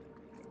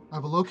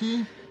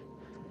Avaloki.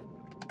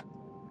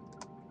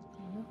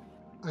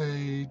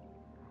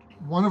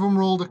 One of them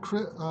rolled a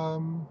crit.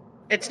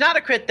 It's not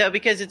a crit though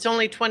because it's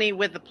only 20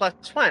 with the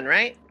 +1,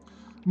 right?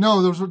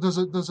 No, if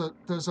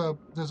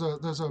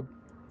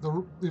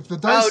the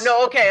dice. Oh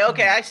no, okay,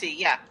 I see.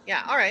 Yeah,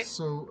 all right.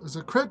 So there's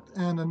a crit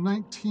and a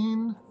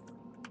 19.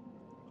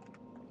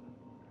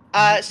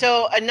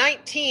 So a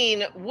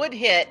 19 would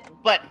hit,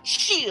 but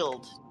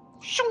shield.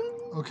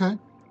 Okay.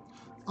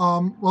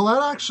 Well,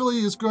 that actually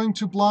is going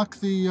to block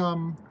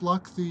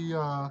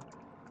the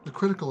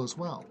critical as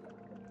well.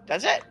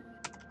 Does it?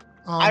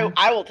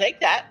 I will take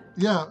that.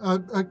 Yeah.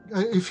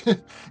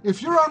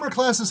 If your armor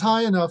class is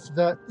high enough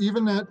that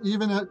even at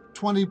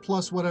 20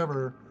 plus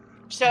whatever.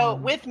 So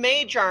with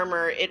mage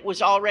armor, it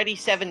was already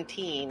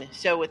 17.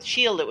 So with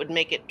shield, it would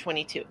make it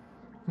 22.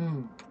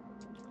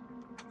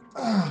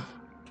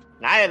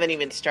 I haven't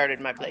even started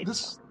my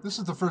blades. This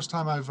is the first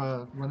time I've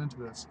run into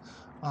this.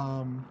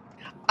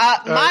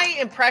 My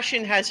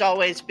impression has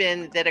always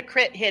been that a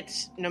crit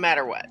hits no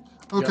matter what.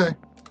 Okay. Yep.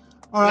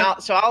 All right.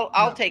 So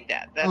I'll take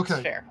that.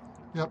 That's fair.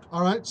 Yep.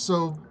 All right.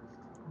 So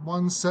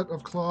 1 set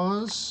of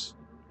claws.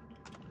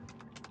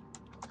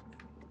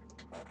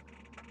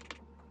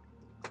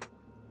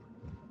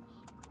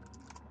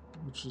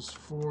 Which is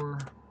 4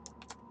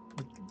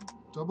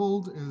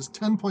 doubled is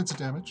 10 points of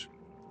damage.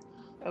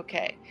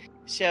 Okay.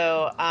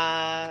 So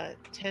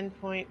 10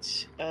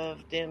 points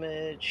of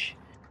damage.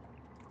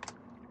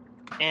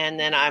 And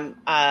then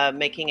I'm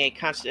making a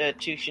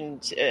concentration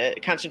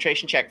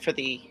check for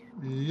the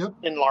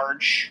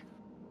enlarge,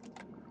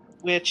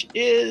 which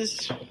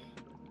is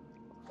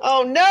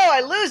oh no,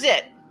 I lose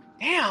it.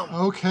 Damn.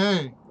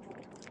 Okay.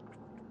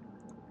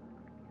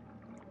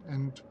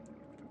 And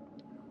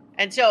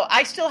so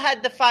I still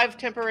had the 5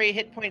 temporary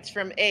hit points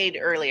from aid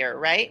earlier,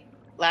 right?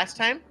 Last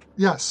time?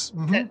 Yes.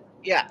 Mm-hmm.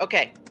 Yeah.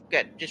 Okay.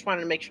 Good. Just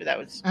wanted to make sure that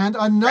was. And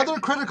another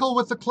critical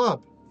with the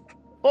club.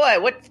 Boy,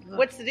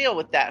 what's the deal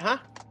with that, huh?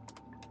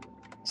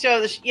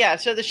 So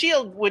the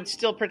shield would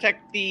still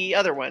protect the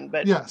other one,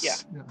 but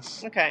yes.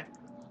 Okay.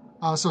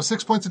 So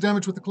 6 points of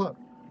damage with the club.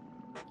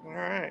 All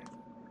right.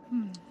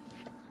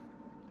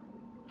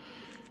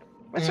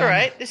 That's all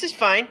right. This is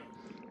fine.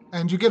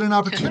 And you get an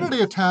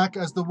opportunity attack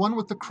as the one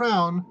with the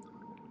crown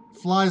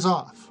flies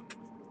off.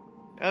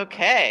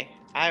 Okay,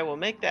 I will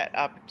make that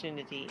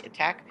opportunity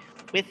attack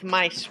with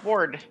my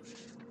sword.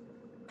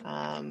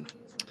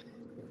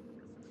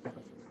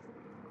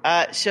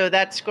 So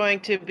that's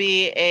going to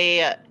be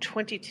a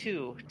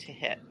 22 to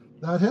hit.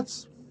 That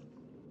hits.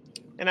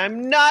 And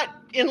I'm not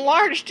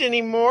enlarged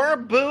anymore.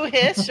 Boo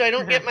hiss, so I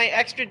don't get my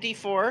extra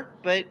d4,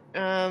 but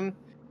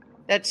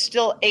that's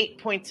still 8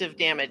 points of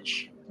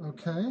damage.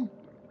 Okay.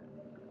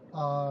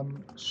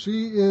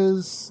 She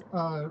is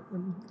that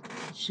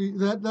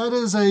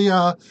is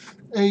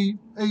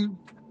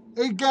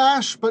a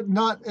gash, but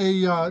not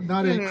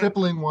a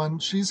crippling one.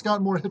 She's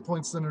got more hit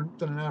points than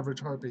an average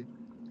harpy.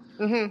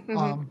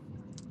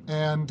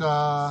 And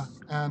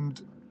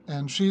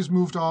she's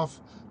moved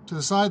off to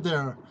the side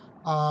there.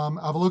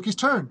 Avaloki's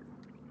turn.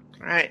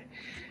 All right.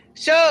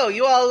 So,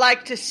 you all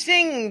like to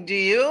sing, do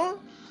you?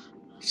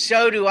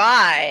 So do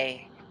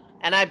I.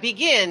 And I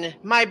begin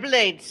my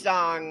blade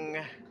song.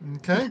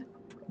 Okay.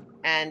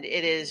 And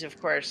it is,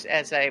 of course,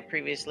 as I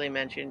previously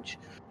mentioned,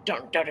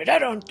 dun dun dun dun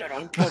dun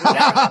dun dun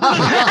dun.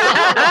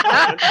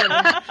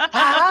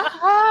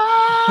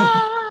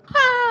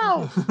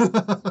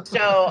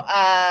 So,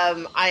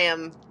 I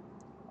am.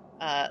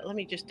 Let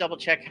me just double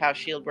check how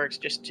shield works,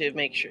 just to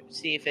make sure,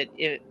 see if it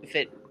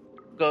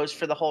goes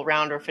for the whole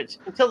round, or if it's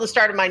until the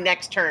start of my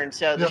next turn.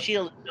 So the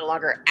shield is no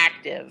longer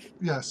active.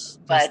 Yes.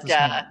 But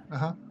yeah,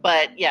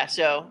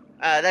 so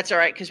that's all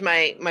right, because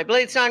my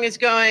blade song is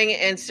going,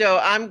 and so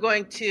I'm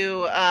going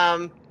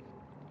to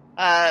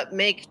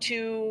make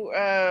 2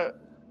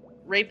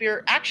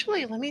 rapier.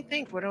 Actually, let me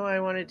think. What do I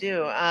want to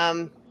do?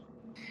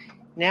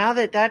 Now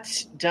that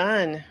that's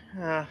done,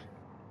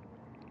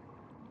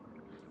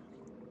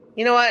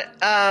 you know what?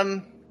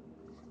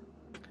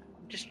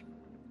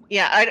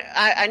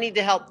 I need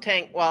to help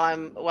tank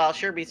while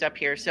Sherby's up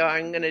here, so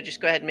I'm gonna just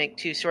go ahead and make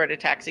 2 sword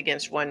attacks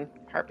against 1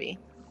 harpy.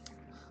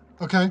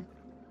 Okay.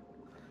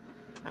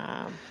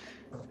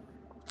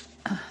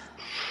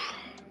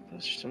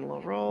 Those are some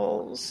low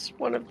rolls.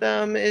 One of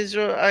them is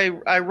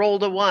I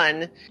rolled a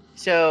 1,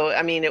 so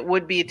I mean it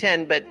would be a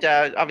 10, but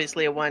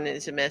obviously a 1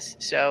 is a miss.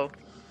 So,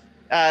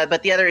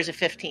 but the other is a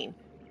 15.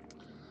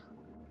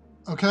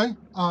 Okay.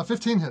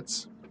 15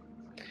 hits.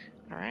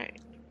 All right.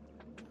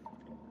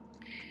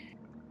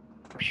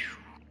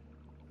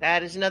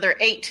 That is another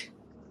 8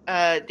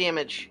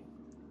 damage.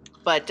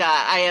 But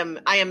I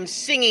am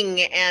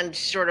singing, and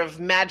sort of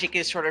magic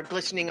is sort of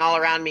glistening all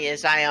around me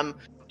as I am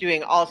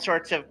doing all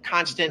sorts of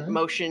constant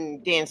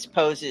motion dance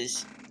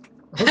poses.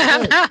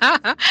 Okay.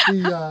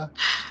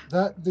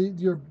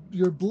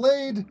 Your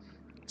blade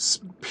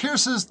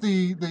pierces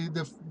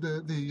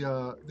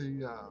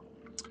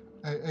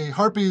a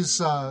harpy's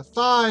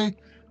thigh,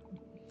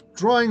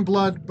 drawing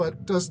blood, but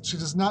she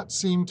does not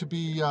seem to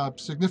be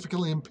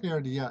significantly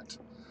impaired yet.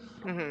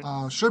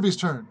 Mm-hmm. Sherby's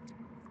turn.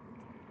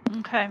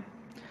 Okay.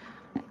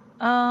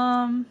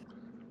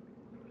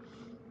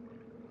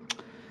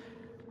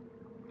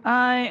 I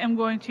am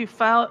going to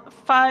fall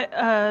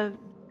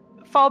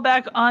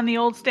back on the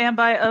old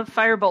standby of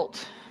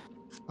Firebolt.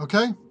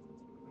 Okay.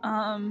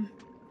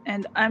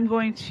 And I'm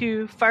going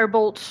to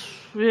Firebolt.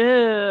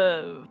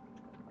 They're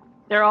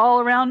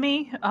all around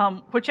me.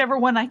 Whichever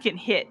one I can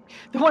hit.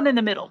 The one in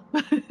the middle.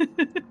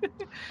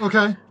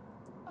 Okay.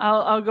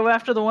 I'll go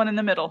after the one in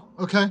the middle.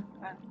 Okay.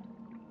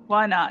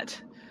 Why not?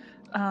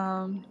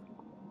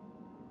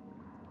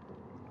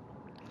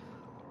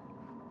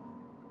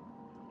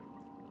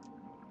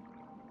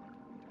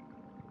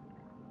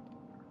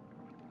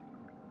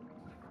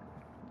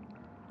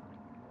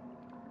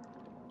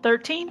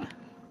 13?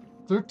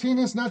 13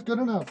 is not good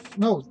enough.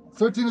 No,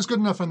 13 is good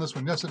enough on this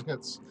one. Yes, it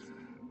hits.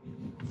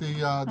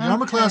 The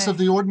armor class of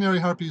the ordinary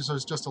harpies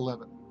is just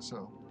 11,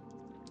 so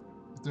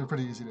they're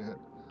pretty easy to hit.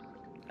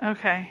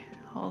 Okay,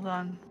 hold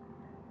on.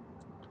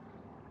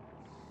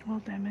 Roll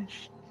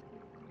damage.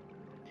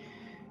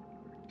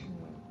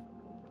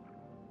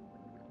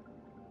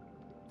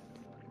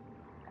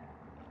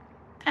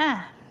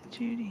 Ah,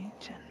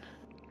 2d10.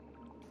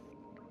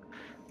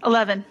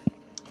 11.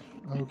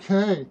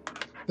 Okay.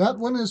 That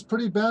one is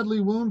pretty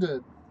badly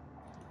wounded.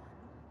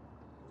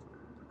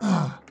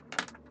 All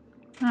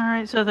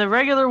right, so the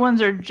regular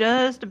ones are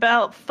just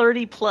about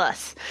 30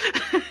 plus.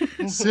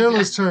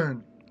 Sierra's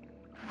turn.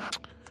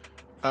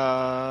 You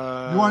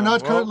are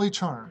not currently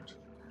charmed.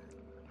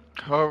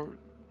 However,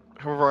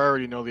 I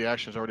already know the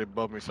action is already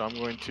above me, so I'm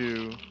going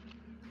to.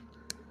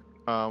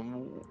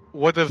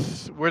 Where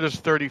does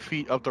 30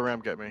 feet up the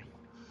ramp get me?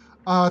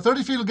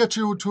 30 feet will get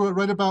you to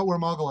right about where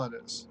Mogolad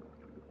is.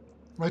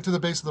 Right to the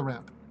base of the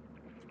ramp.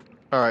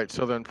 All right,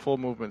 so then full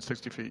movement,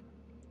 60 feet.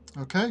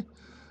 Okay.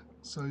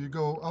 So you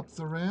go up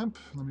the ramp.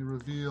 Let me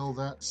reveal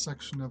that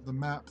section of the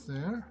map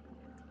there.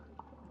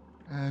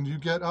 And you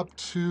get up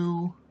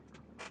to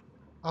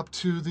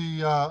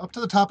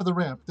the top of the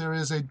ramp. There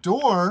is a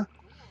door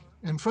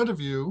in front of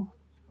you,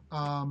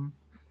 and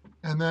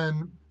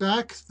then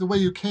back the way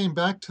you came,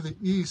 back to the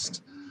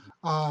east.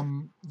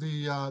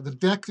 The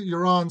deck that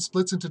you're on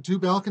splits into 2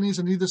 balconies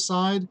on either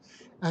side,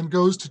 and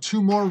goes to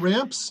 2 more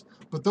ramps.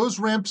 But those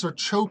ramps are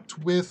choked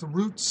with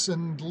roots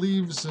and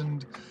leaves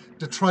and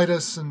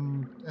detritus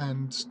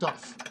and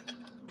stuff.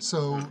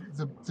 So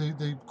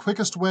the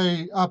quickest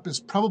way up is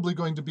probably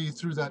going to be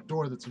through that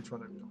door that's in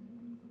front of you.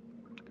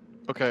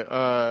 Okay.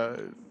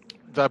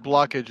 That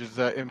blockage, is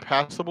that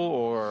impassable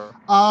or?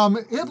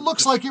 It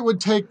looks like it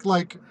would take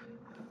like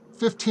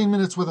 15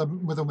 minutes with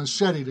a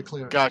machete to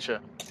clear it.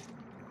 Gotcha.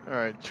 All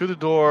right, to the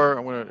door.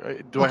 I'm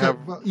gonna. Do I have?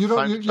 Well, you don't.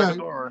 time to check the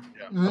door?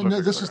 Yeah. No,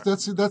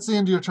 that's the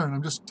end of your turn.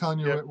 I'm just telling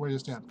you where you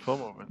stand. Full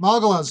movement.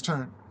 Malgalad's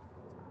turn.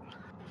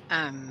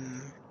 I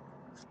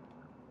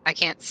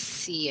can't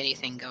see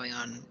anything going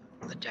on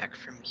the deck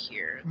from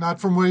here.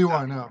 Not from where you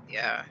are, no.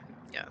 Yeah.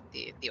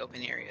 The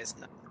open area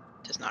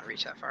does not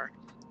reach that far.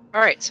 All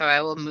right, so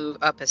I will move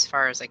up as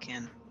far as I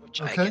can.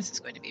 which Okay. I guess is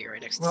going to be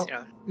right next Well, to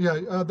Sarah.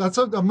 Yeah, that's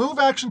a move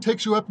action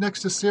takes you up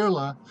next to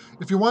Sirla.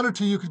 If you wanted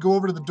to, you could go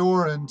over to the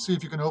door and see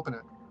if you can open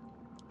it.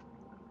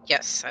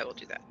 Yes, I will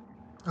do that.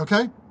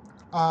 Okay.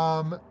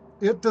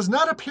 It does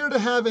not appear to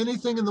have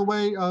anything in the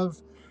way of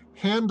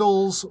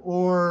handles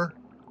or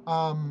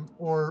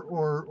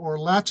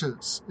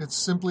latches. It's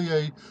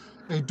simply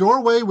a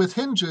doorway with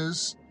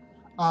hinges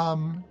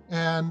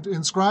and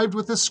inscribed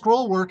with this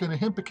scroll work and a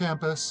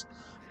hippocampus,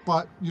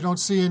 but you don't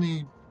see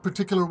any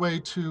particular way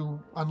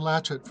to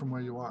unlatch it from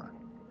where you are.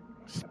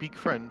 Speak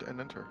friend and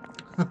enter.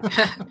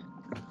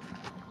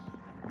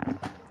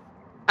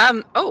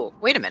 Oh,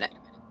 wait a minute.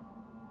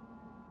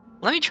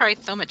 Let me try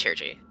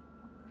thaumaturgy.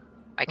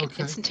 I can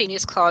Okay.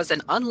 instantaneous cause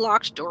an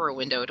unlocked door or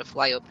window to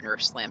fly open or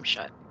slam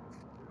shut.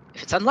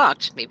 If it's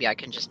unlocked, maybe I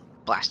can just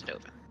blast it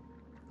open.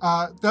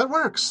 That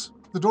works.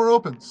 The door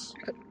opens.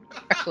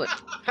 Excellent.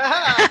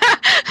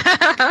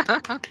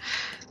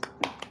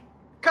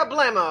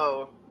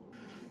 Kablamo!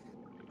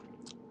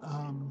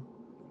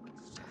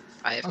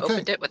 I have Okay.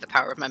 opened it with the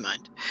power of my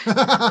mind.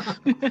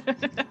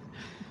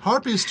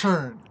 Harpy's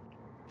turn.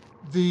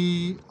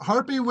 The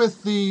harpy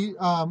with the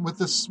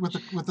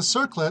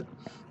circlet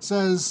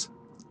says,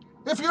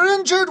 "If you're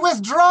injured,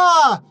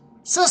 withdraw.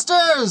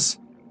 Sisters,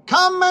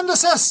 come and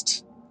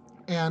assist."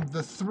 And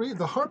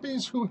the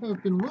harpies who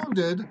have been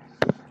wounded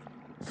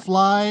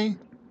fly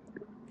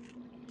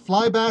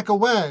back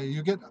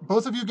away.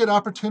 Both of you get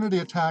opportunity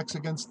attacks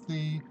against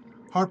the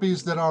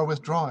harpies that are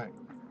withdrawing.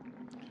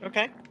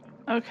 Okay.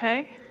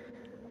 Okay.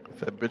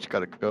 That bitch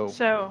gotta go.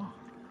 So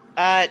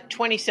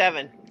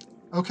 27.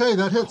 Okay,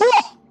 that hits.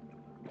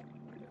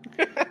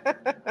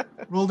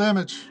 Roll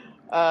damage.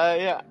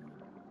 Yeah.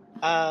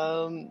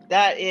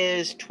 That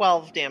is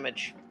 12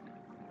 damage.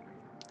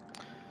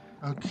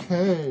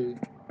 Okay.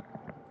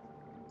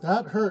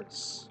 That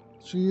hurts.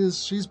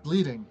 She's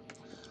bleeding.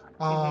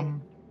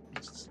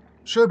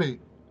 Sherby.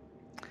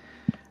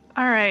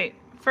 all right.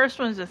 First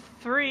one's a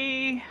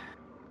 3,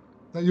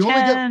 Now you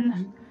 10,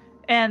 only get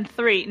and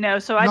 3. No,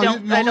 so I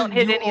don't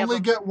hit any of You only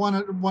them. get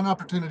one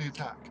opportunity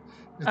attack.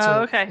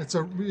 Okay. It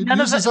None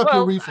of uses it- up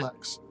your well,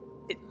 reflex.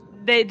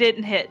 They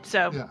didn't hit,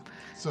 so Yeah.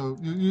 So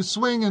you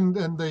swing and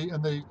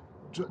they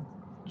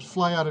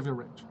fly out of your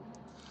range.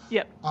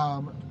 yep.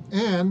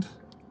 And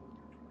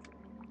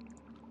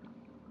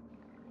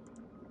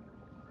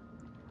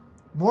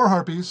more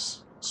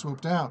harpies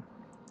swoop down.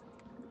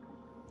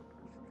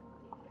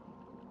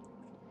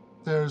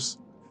 There's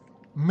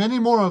many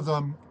more of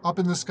them up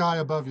in the sky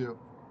above you.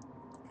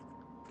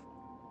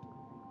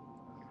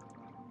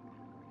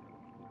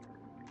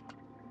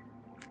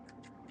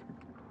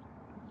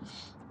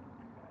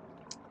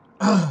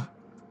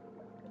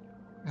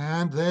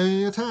 And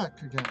they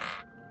attack again.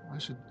 I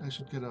should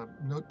get a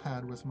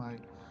notepad with my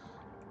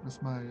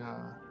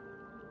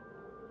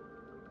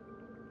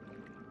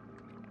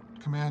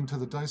command to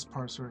the dice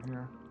parser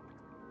here.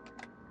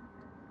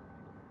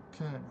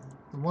 Okay.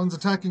 The ones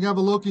attacking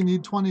Avaloki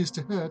need 20s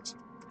to hit.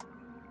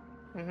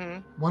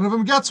 Mm-hmm. One of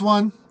them gets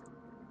one.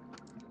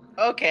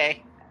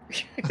 Okay.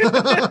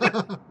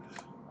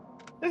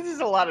 This is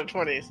a lot of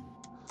 20s.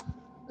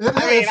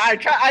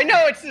 I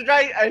know it's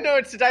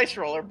the dice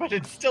roller, but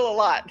it's still a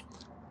lot.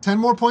 10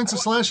 more points of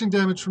slashing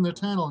damage from their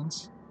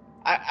talons.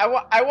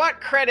 I want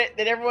credit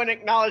that everyone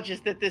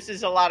acknowledges that this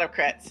is a lot of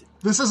crits.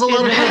 This is a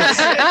lot of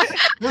crits.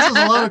 This is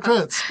a lot of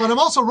crits. But I'm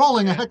also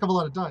rolling a heck of a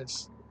lot of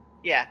dice.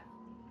 Yeah.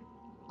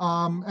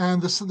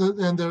 And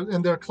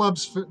their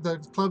clubs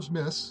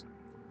miss.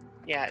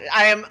 Yeah,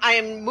 I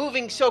am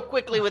moving so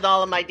quickly with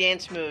all of my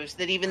dance moves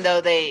that even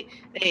though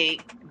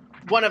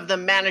one of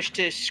them managed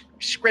to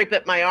scrape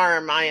at my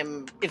arm, I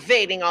am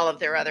evading all of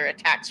their other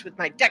attacks with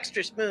my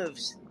dexterous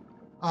moves.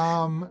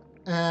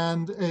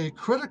 And a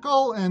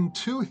critical and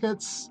 2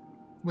 hits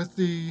with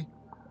the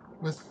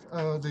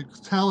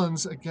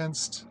talons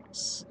against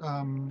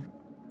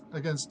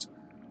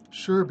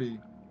Sherby.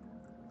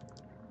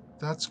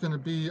 That's going to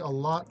be a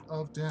lot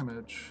of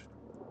damage.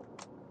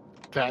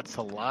 That's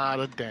a lot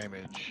of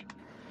damage.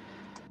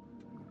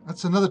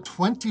 That's another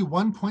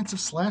 21 points of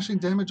slashing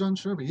damage on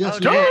Sherby. Yes, Oh,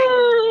 you dang.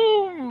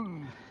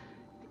 roll.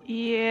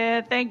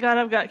 Yeah, thank God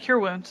I've got cure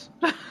wounds.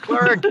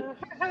 Clerk!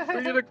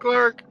 Bring in a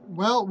clerk!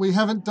 Well, we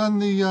haven't done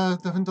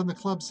the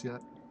clubs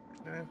yet.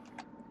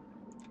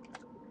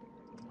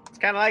 It's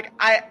kind of like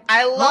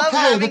I love Okay,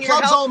 having the your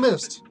clubs help. all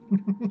missed.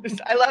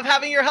 I love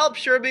having your help,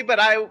 Sherby, but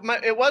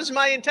it was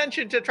my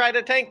intention to try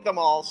to tank them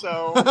all.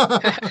 So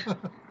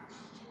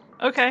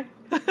Okay.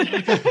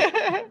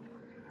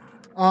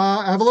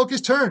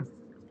 Avaloki's turn.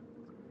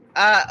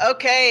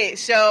 Okay,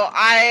 so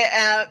I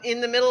am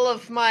in the middle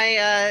of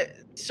my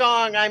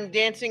song. I'm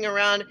dancing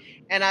around,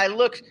 and I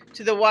look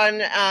to the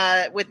one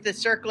with the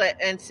circlet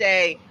and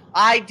say,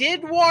 "I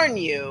did warn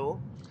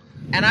you,"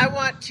 and I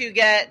want to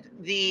get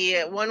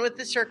the one with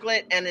the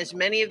circlet and as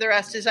many of the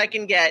rest as I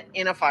can get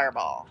in a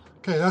fireball.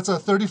 Okay, that's a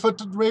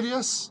 30-foot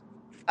radius.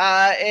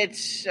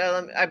 It's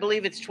I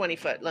believe it's 20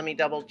 foot. Let me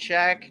double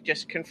check.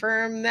 Just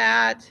confirm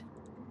that.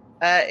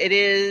 It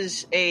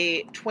is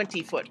a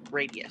 20-foot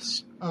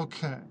radius.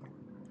 Okay.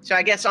 So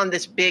I guess on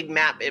this big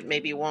map, it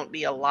maybe won't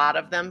be a lot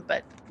of them,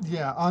 but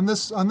Yeah, on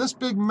this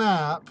big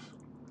map,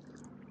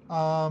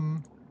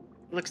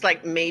 looks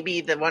like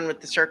maybe the one with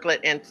the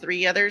circlet and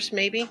 3 others,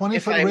 maybe.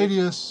 20-foot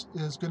radius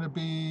is going to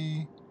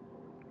be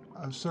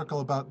a circle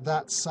about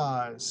that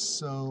size.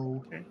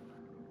 So, Okay.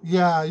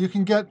 yeah, you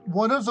can get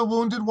one of the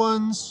wounded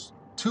ones,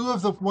 2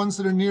 of the ones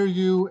that are near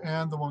you,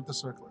 and the one with the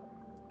circlet.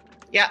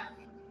 Yeah.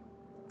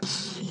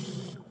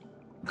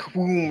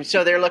 Boom.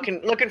 So they're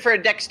looking for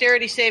a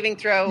dexterity saving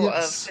throw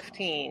of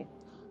 15.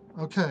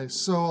 Okay,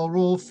 so I'll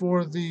roll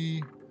for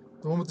the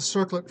one with the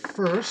circlet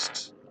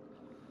first.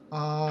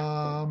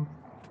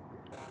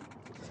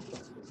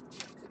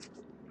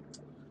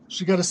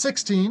 She got a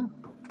 16.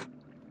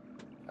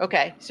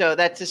 Okay, so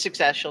that's a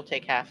success. She'll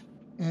take half.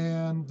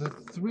 And the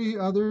 3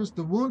 others,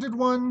 the wounded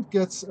one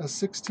gets a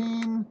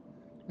 16,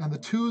 and the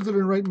 2 that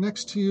are right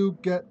next to you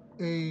get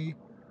a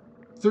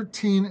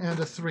 13 and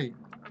a 3.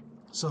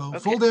 So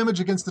full damage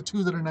against the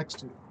 2 that are next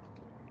to you.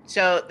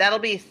 So that'll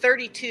be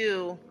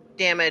 32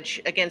 damage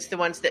against the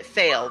ones that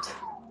failed.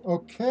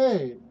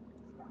 Okay.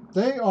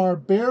 They are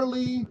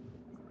barely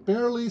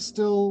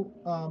still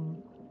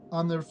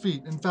on their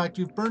feet. In fact,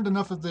 you've burned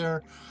enough of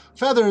their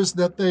feathers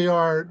that they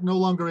are no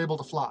longer able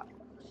to fly.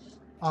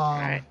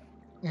 Right.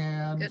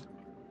 And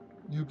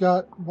you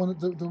got one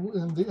of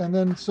and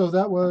then so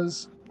that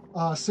was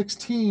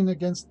 16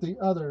 against the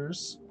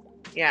others.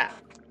 Yeah.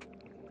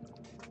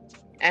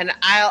 And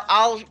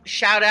I'll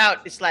shout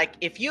out, it's like,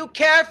 if you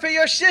care for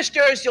your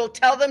sisters, you'll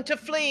tell them to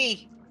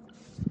flee.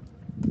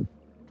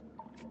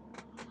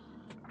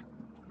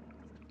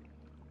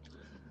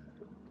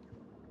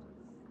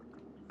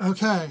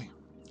 Okay.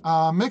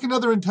 Make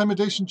another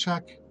intimidation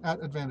check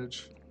at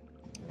advantage.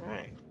 All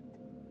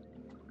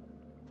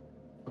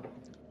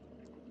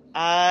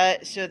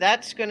right. So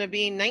that's going to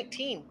be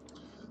 19.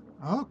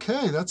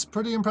 Okay, that's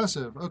pretty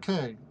impressive.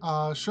 Okay.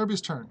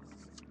 Sherby's turn.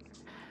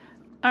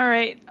 All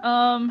right.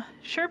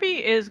 Sherby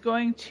is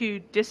going to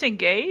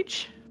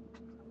disengage.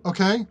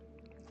 Okay.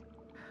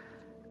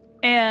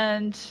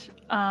 And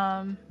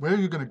where are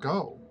you going to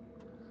go?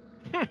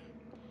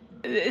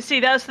 See,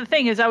 that's the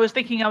thing, is I was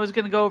thinking I was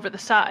going to go over the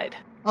side.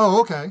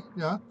 Oh, okay.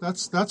 Yeah,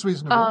 that's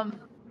reasonable.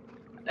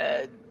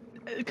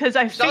 Because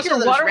I figure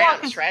also water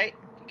ramps, walk is right?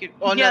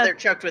 No, they're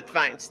choked with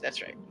vines.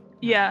 That's right.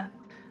 Yeah.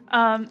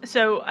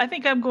 So I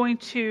think I'm going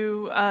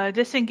to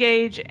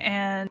disengage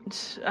and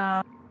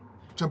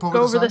jump over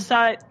go over the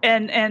side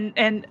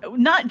and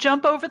not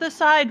jump over the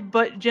side,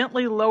 but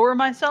gently lower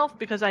myself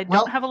because I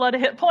don't have a lot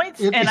of hit points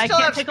and I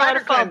can't take a lot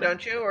of fall.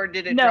 Don't you, or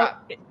did it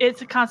drop? No,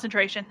 it's a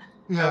concentration.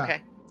 Yeah.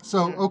 Okay.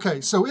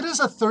 So it is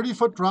a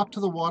 30-foot drop to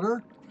the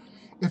water.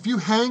 If you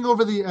hang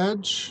over the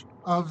edge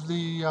of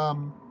the,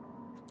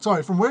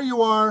 from where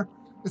you are,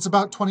 it's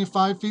about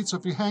 25 feet. So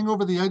if you hang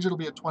over the edge, it'll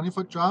be a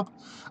 20-foot drop.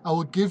 I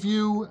will give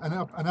you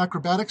an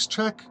acrobatics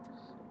check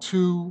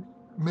to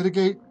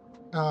mitigate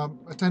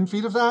 10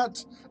 feet of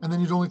that, and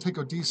then you'd only take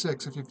a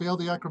d6. If you fail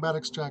the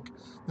acrobatics check,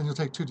 then you'll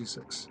take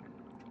 2d6.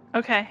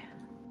 Okay.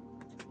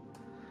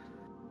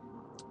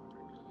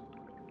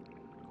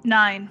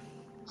 9.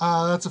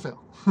 That's a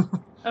fail.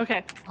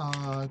 Okay.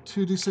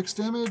 2d6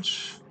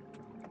 damage.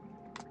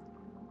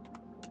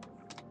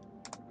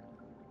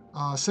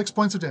 6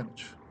 points of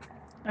damage.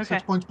 Okay.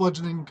 6 points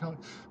bludgeoning,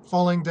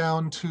 falling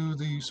down to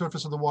the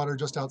surface of the water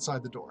just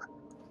outside the door.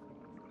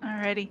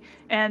 Alrighty.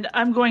 And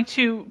I'm going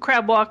to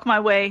crab walk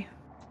my way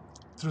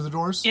through the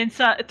doors?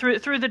 Inside, through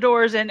the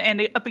doors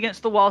and up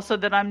against the wall so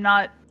that I'm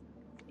not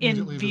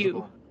in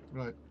view. Visible.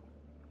 Right.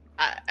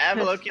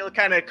 Avaloki will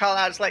kind of call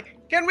out, it's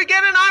like, can we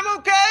get an I'm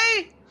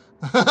okay?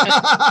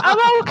 I'm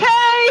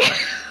okay!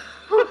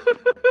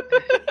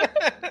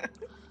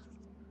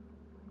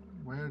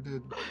 Where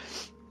did...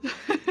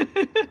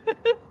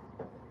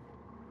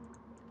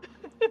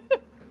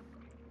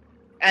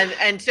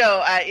 And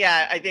so,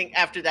 I think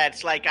after that,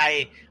 it's like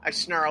I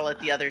snarl at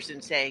the others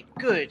and say,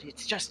 good,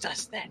 it's just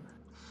us then.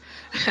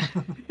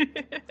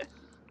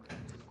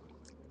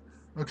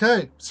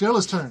 Okay,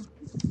 Sierra's turn.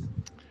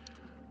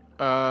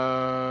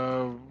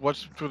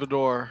 What's through the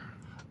door?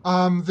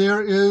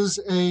 There is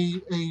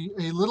a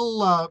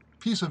little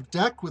piece of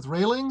deck with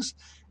railings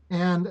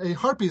and a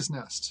harpy's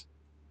nest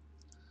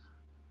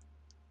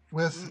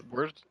with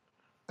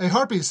a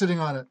harpy sitting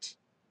on it.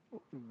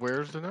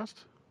 Where's the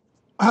nest?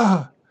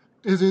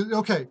 Is it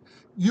okay?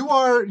 You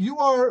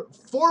are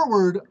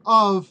forward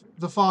of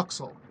the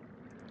forecastle.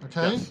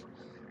 Okay, yes.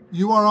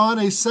 You are on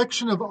a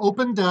section of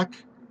open deck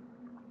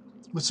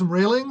with some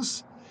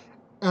railings,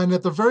 and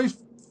at the very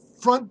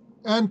front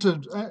end,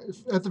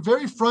 at the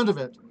very front of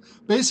it,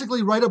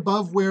 basically right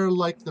above where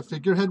like the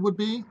figurehead would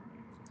be,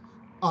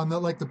 on the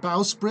like the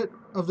bowsprit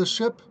of the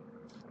ship,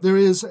 there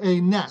is a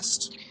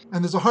nest,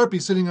 and there's a harpy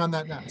sitting on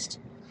that nest,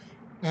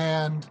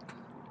 and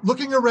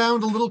looking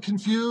around a little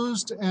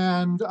confused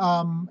and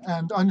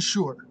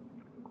unsure.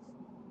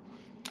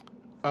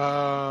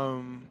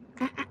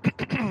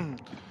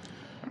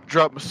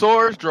 Drop my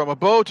swords, draw my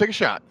bow, take a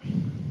shot.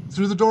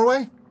 Through the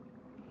doorway?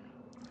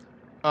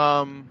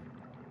 You're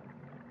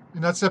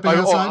not stepping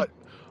outside?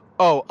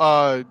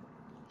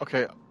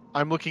 Okay.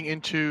 I'm looking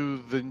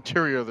into the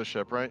interior of the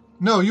ship, right?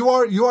 No, you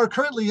are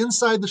currently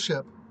inside the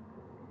ship,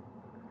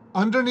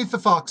 underneath the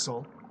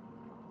forecastle,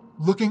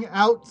 looking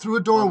out through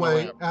a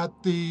doorway ramp.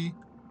 at the.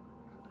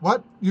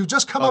 What? You've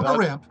just come Oh, up a that-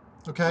 ramp.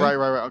 Okay. Right.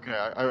 Okay.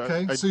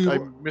 Okay, I, so I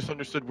you-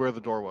 misunderstood where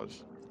the door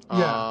was.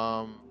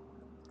 Yeah.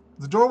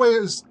 The doorway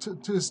is to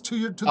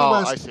the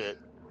west. I see it.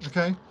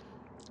 Okay.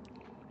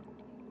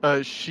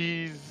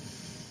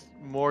 She's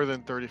more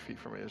than 30 feet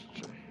from me, isn't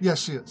she?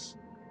 Yes, she is.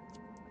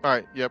 All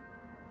right. Yep.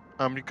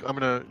 I'm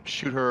gonna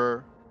shoot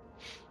her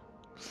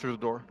through the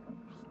door.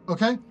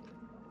 Okay.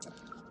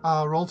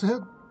 Roll to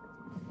hit.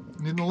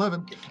 Need an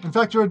 11. In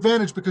fact, you're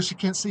advantaged because she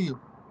can't see you.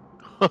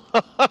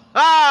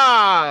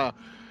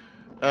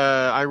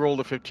 I rolled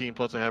a 15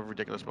 plus I have a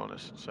ridiculous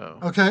bonus. So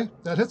Okay,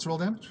 that hits. Roll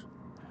damage.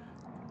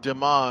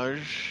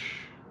 damage.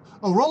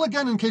 Oh, roll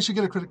again in case you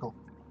get a critical.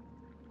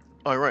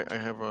 Oh, right. I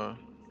have a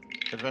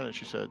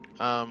advantage. You said.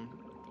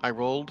 I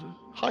rolled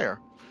higher.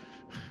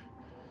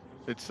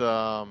 It's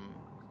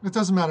It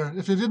doesn't matter.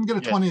 If you didn't get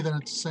a Yes. 20, then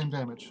it's the same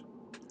damage.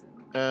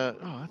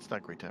 that's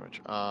not great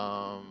damage.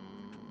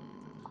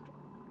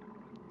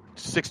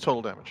 6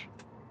 total damage.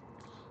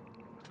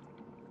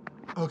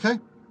 Okay.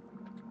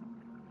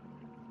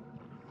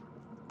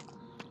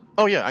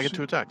 Oh yeah, I get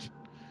 2 attacks.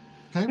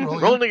 Okay, roll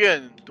again. Rolling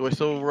again. Do I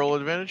still roll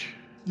advantage?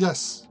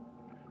 Yes.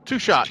 2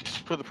 shots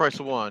for the price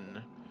of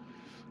 1.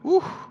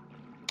 Woo.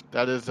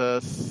 That is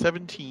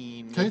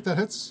 17. Okay, that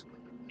hits.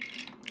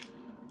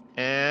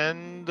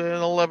 And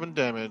an 11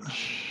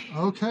 damage.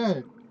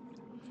 Okay.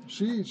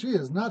 She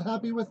is not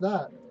happy with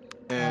that.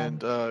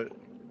 And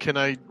can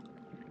I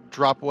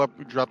drop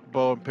the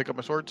bow and pick up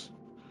my swords?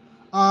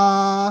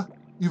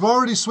 You've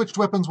already switched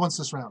weapons once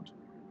this round,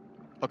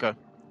 Okay.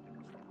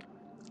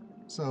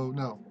 so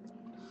no.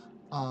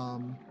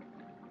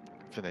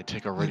 Then I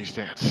take a ready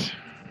stance.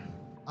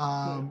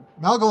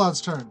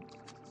 Malgalad's turn.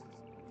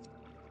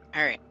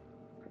 All right.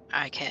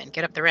 I can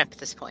get up the ramp at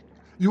this point.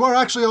 You are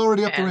actually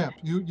already up the And- ramp.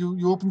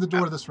 You opened the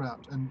door this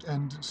round,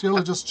 and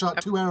Sheila just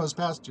shot 2 arrows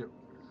past you.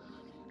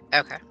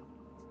 Okay.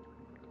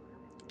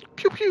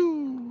 Pew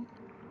pew.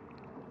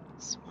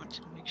 Just want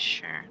to make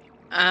sure.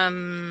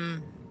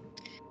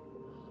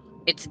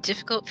 It's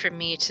difficult for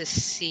me to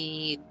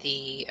see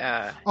the.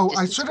 Oh,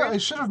 distance I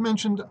grid. should have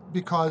mentioned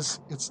because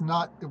it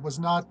was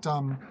not.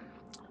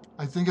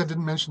 I think I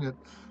didn't mention it.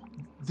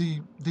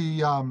 The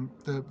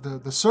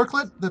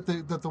circlet that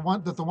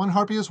the one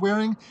harpy is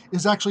wearing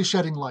is actually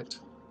shedding light.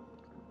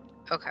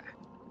 Okay.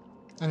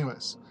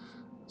 Anyways,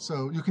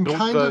 so you can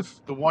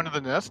The one in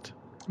the nest.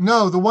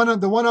 No, the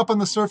one up on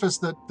the surface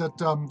that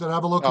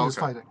Avaloki is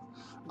fighting.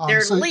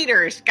 Their so-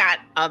 leader's got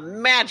a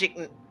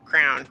magic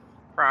crown,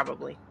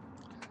 probably.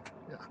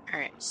 All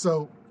right.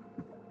 So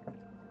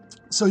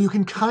you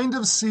can kind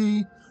of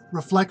see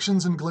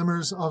reflections and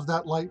glimmers of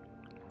that light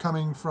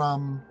coming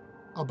from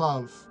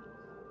above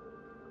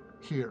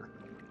here.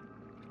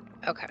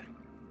 Okay.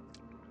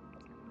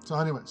 So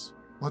anyways,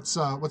 what's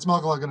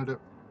Malgalad going to do?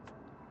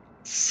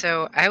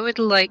 So I would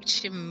like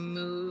to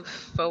move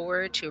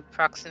forward to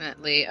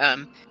approximately.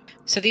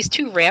 So these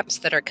 2 ramps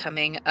that are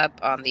coming up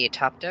on the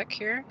top deck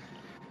here.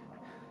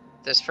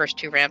 Those first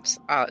 2 ramps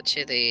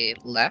to the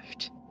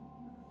left.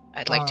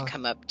 I'd like to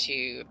come up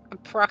to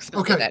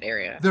approximately that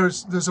area.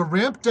 There's a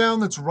ramp down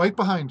that's right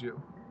behind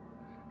you.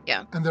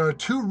 Yeah. And there are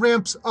 2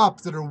 ramps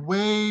up that are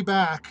way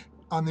back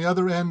on the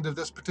other end of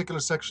this particular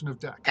section of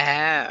deck.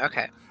 Ah,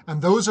 okay.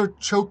 And those are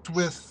choked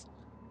with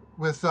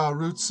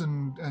roots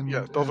and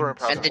Yeah, those are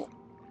impassable.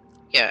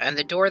 And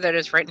the door that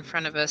is right in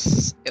front of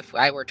us, if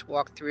I were to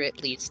walk through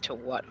it, leads to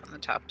what on the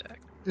top deck?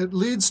 It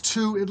leads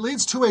to a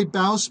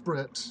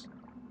bowsprit,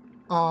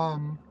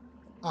 an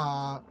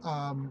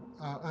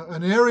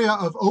area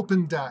of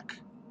open deck,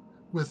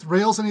 with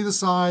rails on either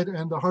side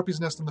and the harpy's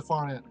nest on the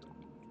far end.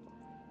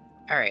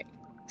 All right.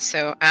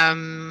 So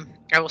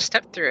I will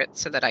step through it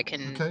so that I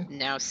can Okay.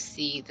 now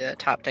see the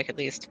top deck at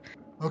least.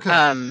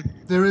 Okay.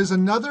 There's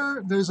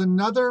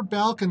another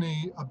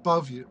balcony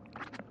above you.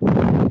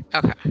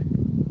 Okay.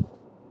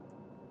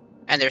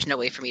 And there's no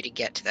way for me to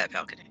get to that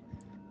balcony.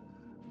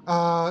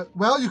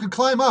 Well, you could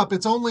climb up.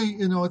 It's only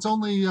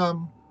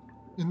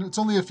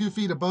a few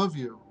feet above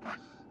you,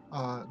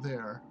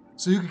 there.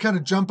 So you can kind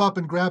of jump up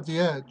and grab the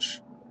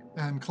edge,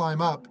 and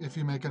climb up if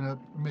you make a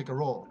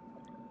roll.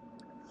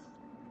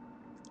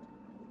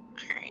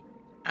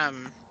 All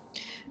right.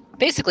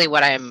 Basically,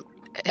 what I'm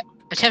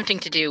attempting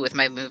to do with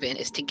my move-in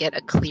is to get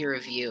a clearer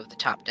view of the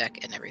top deck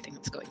and everything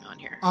that's going on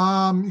here.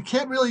 You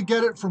can't really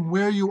get it from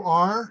where you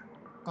are.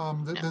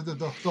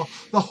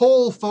 The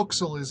whole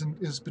forecastle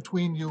is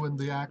between you and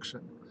the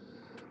action.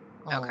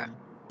 Okay.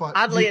 But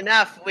Oddly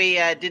enough, we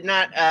did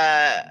not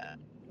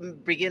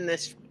begin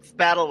this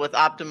battle with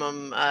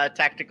optimum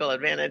tactical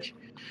advantage.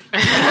 Gee,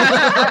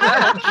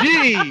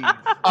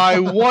 I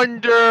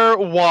wonder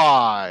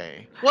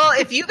why. Well,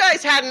 if you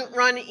guys hadn't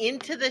run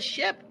into the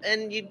ship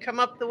and you'd come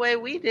up the way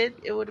we did,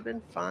 it would have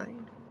been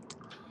fine.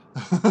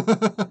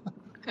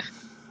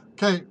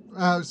 Okay,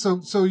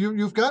 so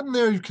you've gotten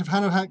there. You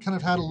kind of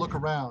had a look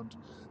around.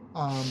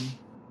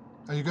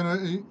 Are you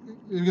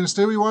gonna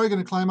stay where you are? Are you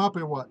gonna climb up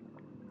or what?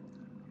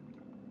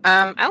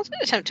 I'll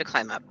attempt to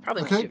climb up.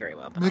 Probably Okay. won't do very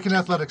well. But Make an I'll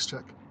attempt. athletics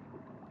check.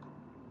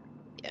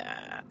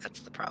 Yeah, that's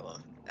the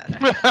problem.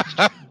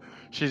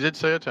 She did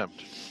say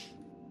attempt.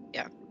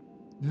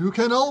 You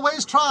can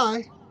always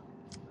try.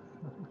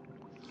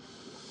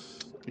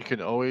 You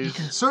can always. You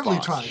can certainly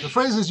try. The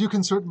phrase is, "You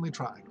can certainly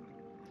try."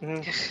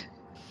 Mhm.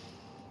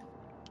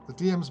 The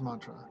DM's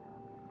mantra.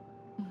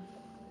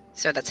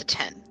 So that's a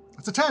 10.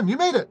 That's a 10. You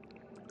made it.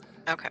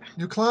 Okay.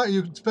 You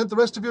spent the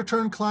rest of your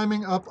turn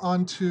climbing up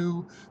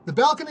onto the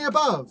balcony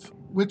above,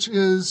 which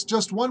is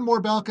just one more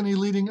balcony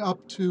leading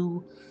up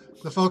to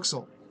the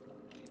forecastle.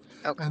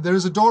 Okay. And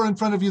there's a door in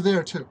front of you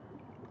there too.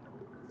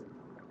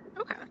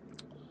 Okay.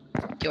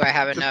 Do I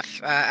have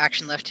enough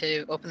action left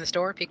to open this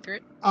door, peek through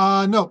it?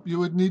 No, you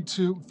would need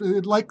to.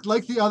 Like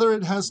the other,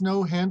 it has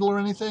no handle or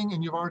anything,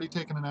 and you've already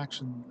taken an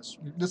action.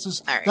 This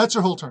is All right. That's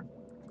your whole turn.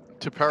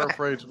 To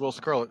paraphrase Will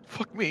Scarlet,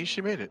 fuck me,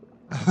 she made it.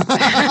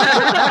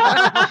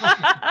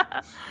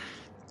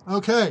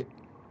 Okay.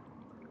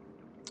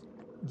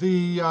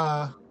 The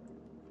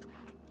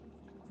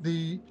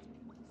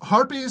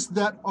harpies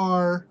that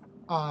are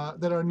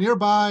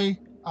nearby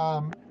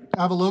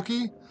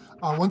Avaloki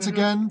once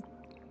again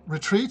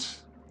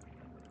retreat.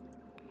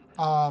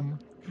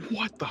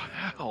 What the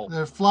hell?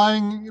 They're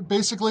flying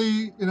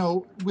basically,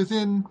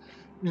 within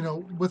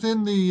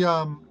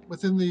the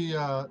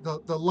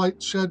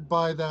light shed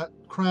by that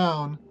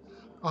crown.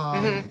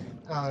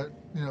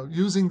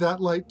 Using that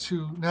light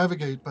to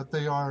navigate, but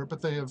they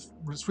have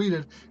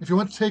retreated. If you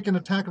want to take an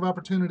attack of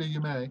opportunity, you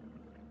may.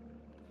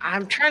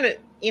 I'm trying to.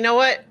 You know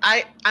what?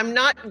 I'm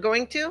not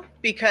going to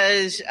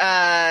because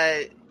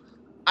I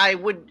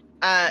would.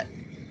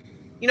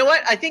 You know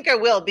what? I think I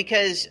will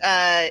because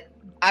I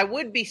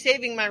would be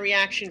saving my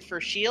reaction for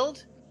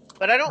shield,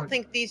 but I don't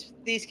think these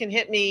can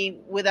hit me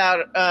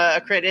without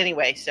a crit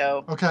anyway.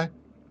 So okay.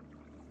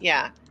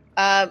 Yeah.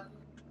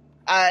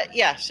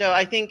 So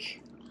I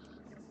think.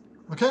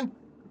 Okay.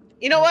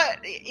 You know what?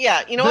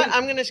 Yeah. You know what?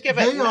 I'm going to skip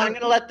it. I'm going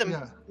to let them.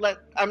 Yeah.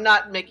 I'm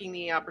not making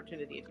the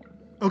opportunity.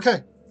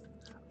 Okay.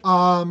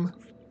 The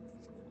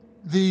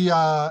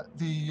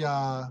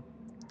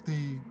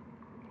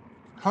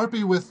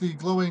harpy with the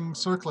glowing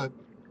circlet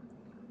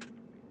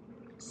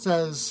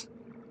says,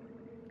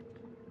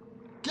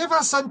 "Give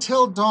us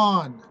until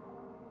dawn."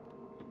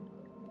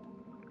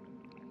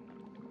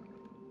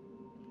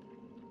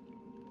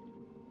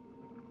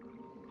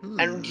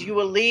 And you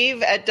will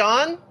leave at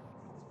dawn?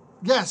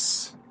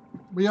 Yes.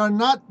 We are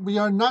not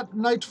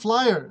night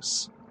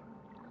flyers.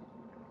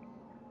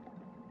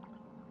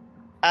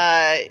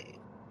 Can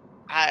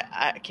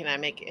I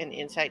make an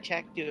insight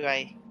check? Do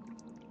I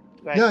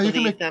Yeah,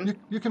 believe them?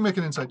 you can make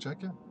an insight check,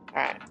 yeah. All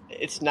right.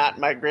 It's not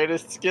my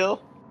greatest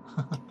skill.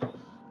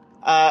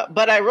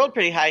 But I rolled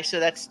pretty high, so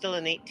that's still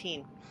an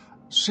 18.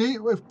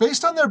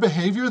 Based on their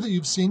behavior that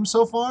you've seen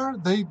so far,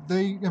 they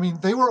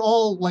were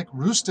all like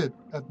roosted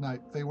at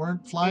night. They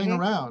weren't flying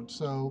around.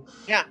 So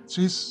yeah,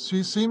 she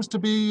seems to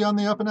be on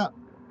the up and up.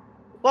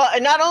 Well,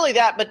 and not only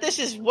that, but this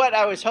is what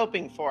I was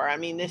hoping for. I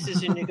mean, this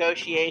is a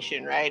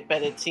negotiation, right?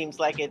 But it seems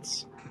like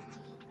it's,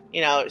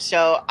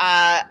 so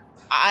I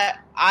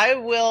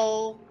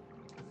will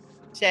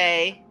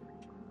say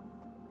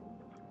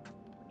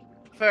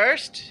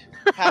first,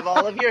 have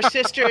all of your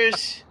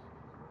sisters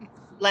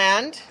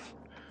land,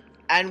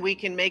 and we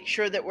can make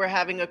sure that we're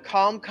having a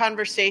calm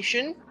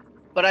conversation,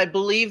 but I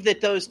believe that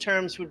those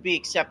terms would be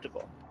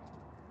acceptable.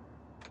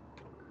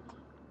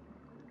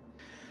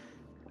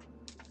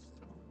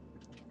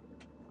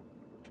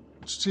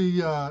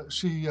 She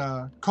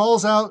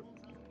calls out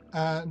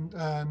and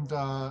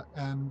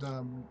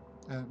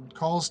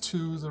calls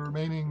to the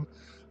remaining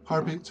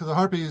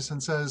harpies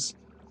and says,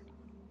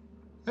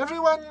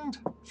 "Everyone,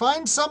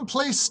 find some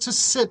place to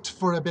sit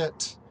for a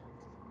bit."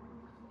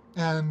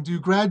 And you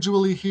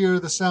gradually hear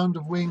the sound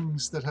of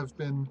wings that have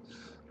been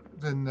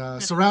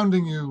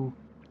surrounding you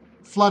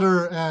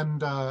flutter and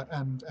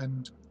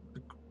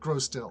grow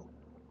still.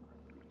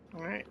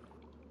 All right.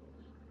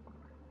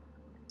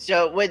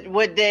 So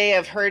would they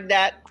have heard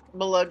that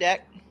below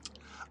deck?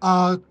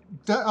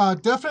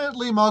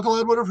 Definitely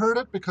Moggled would have heard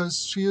it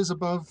because she is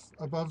above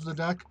the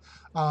deck.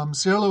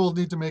 Sierra will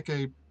need to make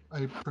Sierra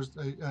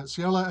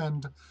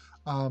and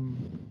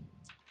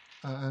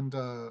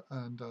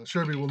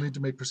Sherby will need to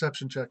make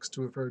perception checks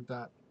to have heard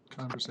that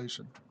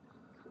conversation.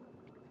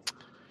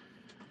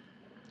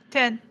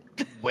 10.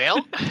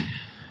 Well,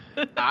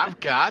 I've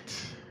got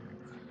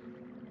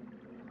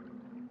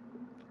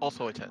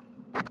also a 10.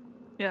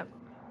 Yeah.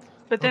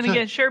 But then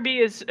again, Sherby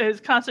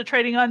is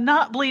concentrating on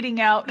not bleeding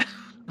out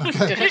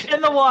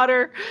in the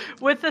water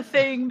with the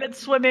thing that's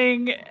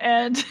swimming,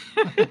 and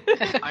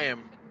I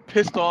am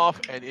pissed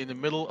off and in the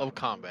middle of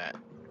combat.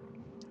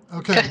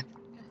 Okay.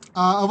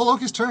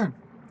 Avaloki's turn.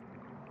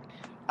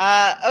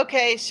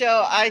 Okay,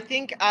 so I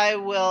think I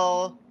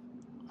will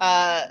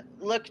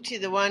look to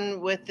the one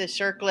with the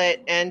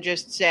circlet and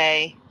just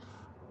say...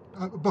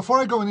 Before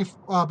I go any...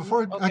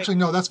 actually,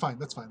 no, that's fine.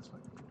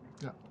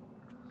 Yeah.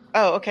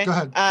 Oh, okay. Go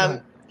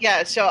ahead.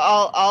 Yeah, so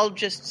I'll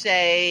just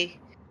say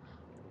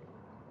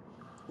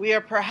we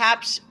are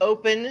perhaps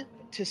open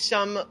to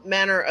some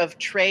manner of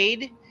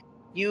trade.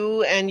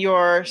 You and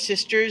your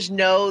sisters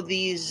know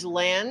these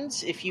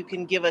lands. If you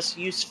can give us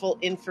useful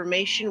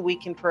information, we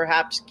can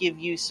perhaps give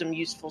you some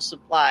useful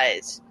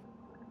supplies.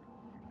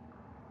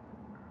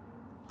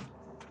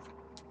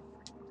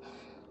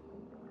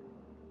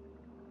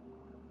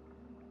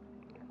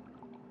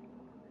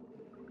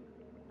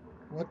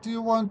 What do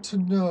you want to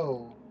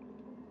know?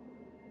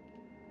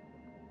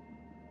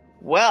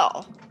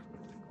 Well,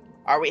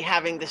 are we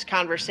having this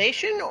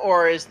conversation,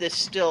 or is this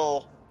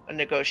still a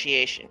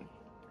negotiation?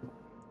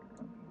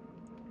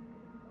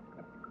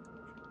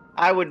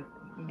 I would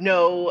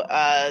know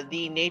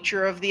the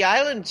nature of the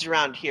islands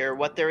around here,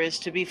 what there is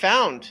to be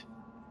found.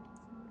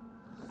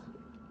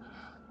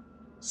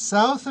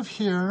 South of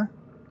here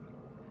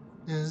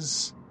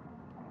is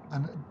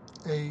an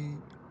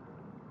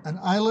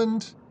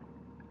island.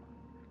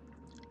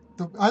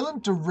 The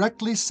island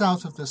directly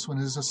south of this one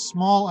is a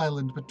small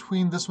island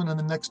between this one and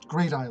the next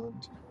great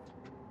island.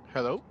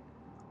 Hello?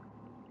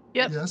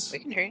 Yep. Yes. We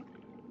can hear you.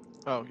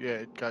 Oh, yeah,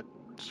 it got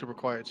super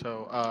quiet.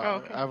 So,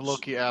 okay. I've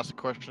Loki asked a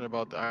question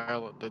about the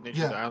island, the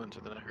nature of the islands,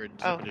 and then I heard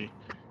somebody.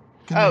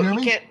 Can you hear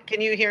me?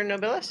 Can you hear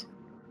Nobilis?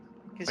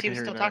 Because he was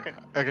still talking.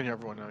 I can hear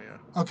everyone now, yeah.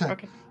 Okay.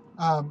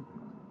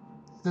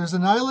 There's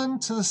an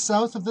island to the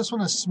south of this one,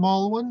 a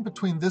small one,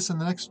 between this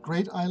and the next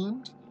great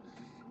island.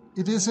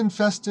 It is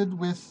infested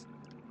with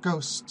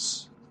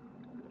ghosts.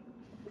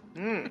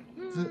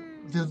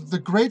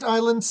 The great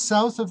island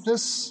south of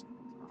this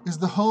is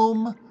the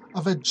home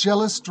of a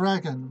jealous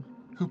dragon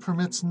who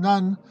permits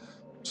none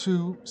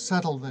to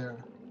settle there.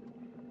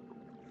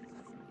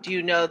 Do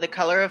you know the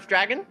color of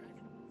dragon?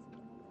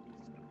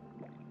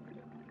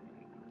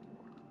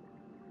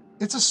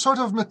 It's a sort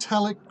of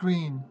metallic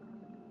green.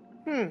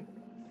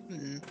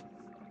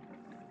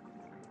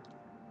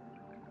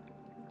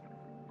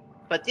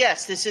 But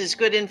yes, this is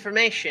good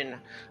information.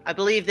 I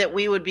believe that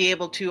we would be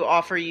able to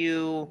offer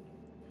you...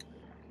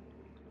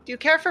 Do you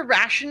care for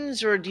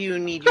rations, or do you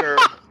need your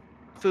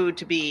food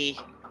to be,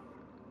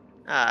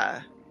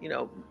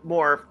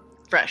 more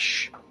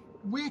fresh?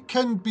 We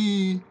can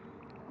be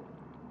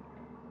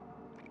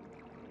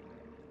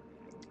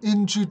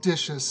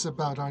injudicious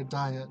about our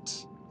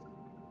diet.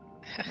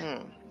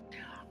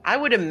 I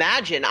would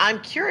imagine.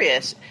 I'm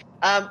curious.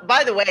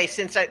 By the way,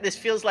 since this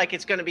feels like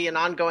it's going to be an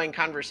ongoing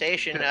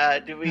conversation,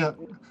 do we? Yeah. Are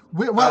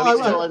we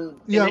still in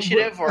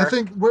initiative? I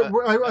think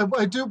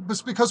I do,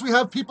 because we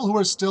have people who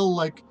are still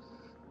like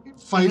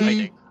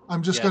fighting.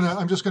 I'm just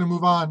gonna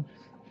move on.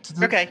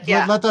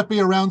 Let that be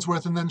a round's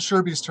worth, and then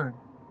Sherby's turn.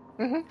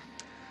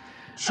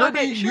 Sherby,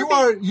 Okay,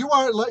 you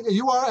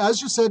are,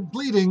 as you said,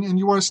 bleeding, and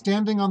you are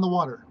standing on the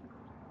water.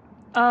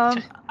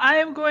 I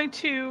am going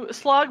to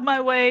slog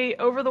my way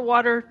over the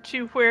water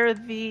to where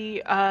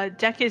the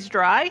deck is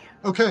dry.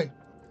 Okay,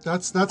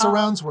 that's a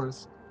round's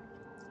worth.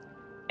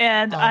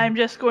 And I'm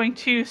just going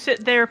to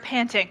sit there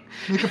panting.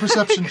 Make a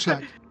perception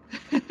check.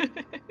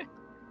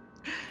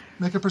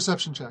 Make a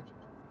perception check.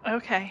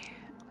 Okay.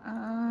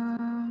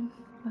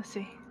 Let's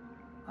see.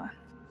 Hold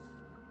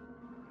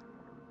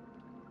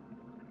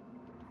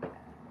on.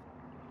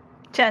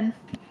 10.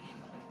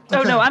 Okay.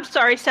 Oh, no, I'm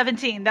sorry,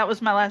 17. That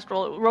was my last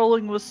roll.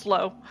 Rolling was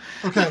slow.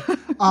 Okay.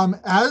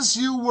 As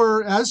you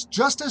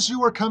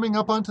were coming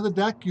up onto the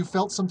deck, you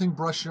felt something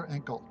brush your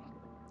ankle.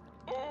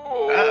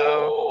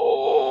 Uh-oh.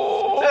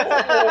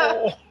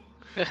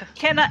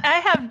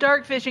 I have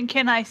dark vision.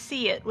 Can I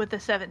see it with the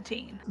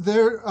 17?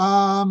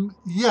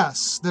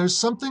 Yes, there's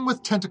something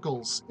with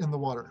tentacles in the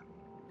water.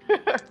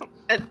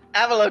 And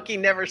Avaloki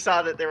never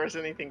saw that there was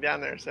anything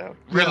down there, so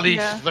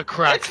Release the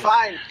Kraken. it's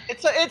fine.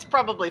 It's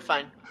probably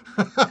fine.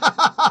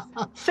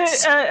 So,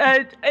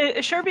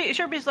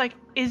 Sherby's like,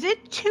 is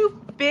it too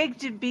big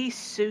to be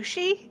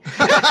sushi?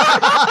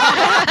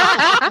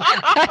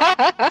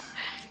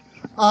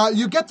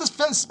 You get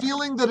this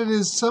feeling that it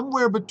is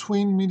somewhere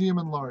between medium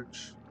and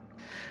large.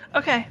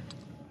 Okay.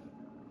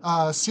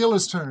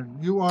 Sealer's turn.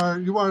 You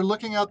are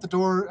looking out the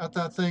door at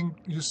that thing.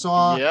 You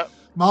saw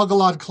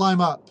Malgalad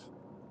climb up.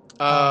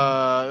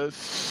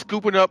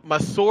 Scooping up my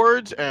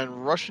swords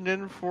and rushing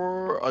in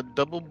for a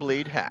double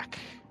blade hack.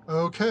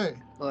 Okay.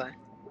 What?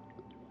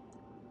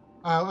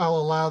 I'll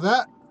allow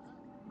that.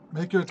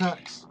 Make your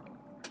attacks.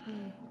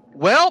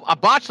 Well, I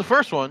botched the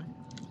first one.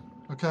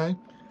 Okay.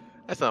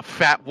 That's a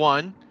fat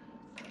one.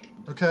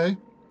 Okay.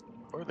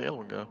 Where'd the other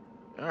one go?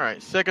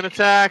 Alright, second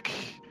attack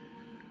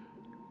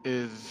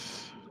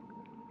is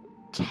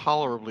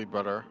tolerably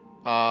better.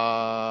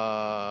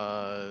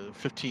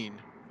 15.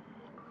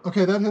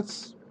 Okay, that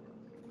hits.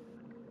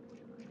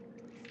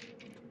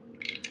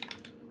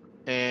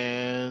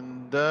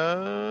 And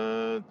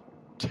 10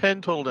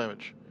 total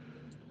damage.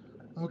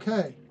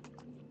 Okay.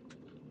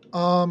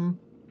 I'll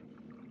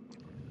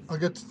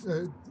get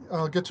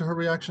to her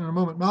reaction in a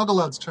moment.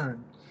 Malgalad's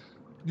turn.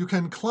 You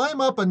can climb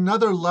up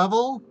another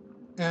level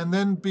and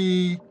then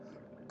be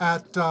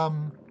at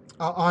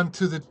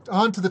onto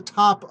the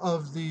top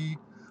of the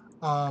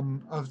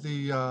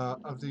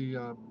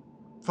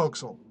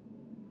forecastle.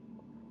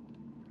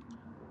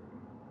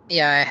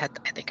 Yeah,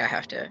 I think I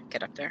have to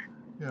get up there.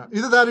 Yeah,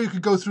 either that or you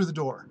could go through the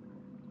door.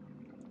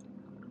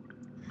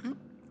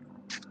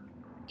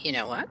 You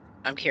know what?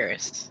 I'm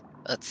curious.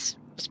 Let's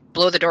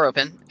blow the door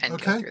open and go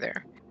Okay. through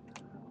there.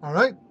 All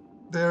right.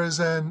 There is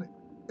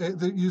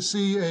you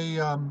see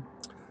a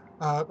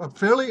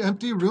fairly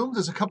empty room.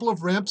 There's a couple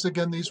of ramps.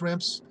 Again, these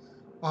ramps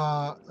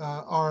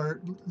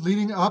are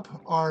leading up,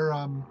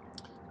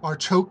 are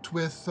choked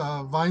with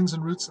vines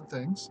and roots and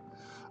things.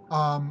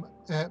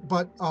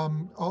 But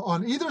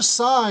on either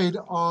side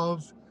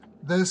of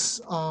this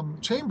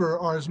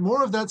chamber is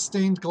more of that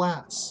stained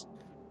glass.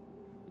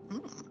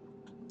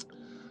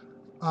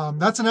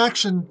 That's an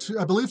action.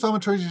 I believe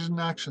thaumaturgy is an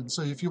action.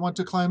 So if you want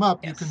to climb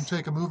up, you can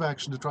take a move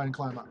action to try and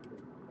climb up.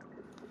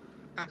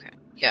 Okay.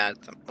 Yeah.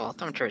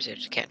 Thaumaturgy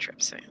is a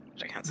cantrip, so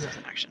that counts as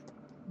an action.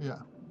 Yeah.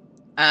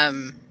 All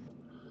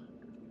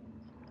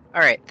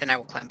right, then I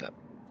will climb up.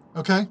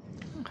 Okay.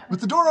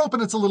 With the door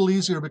open, it's a little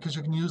easier because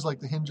you can use like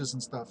the hinges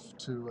and stuff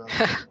to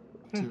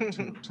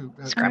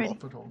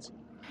footholds.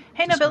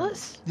 Hey,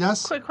 Nobilis.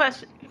 Yes. Quick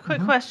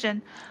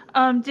question.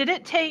 Did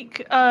it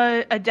take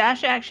a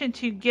dash action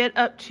to get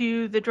up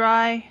to the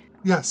dry?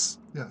 Yes.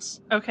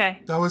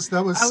 Okay. That was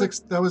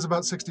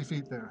about 60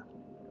 feet there.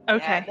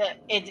 Okay.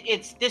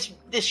 It's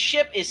this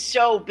ship is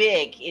so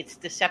big, it's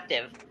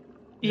deceptive.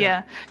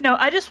 Yeah. No,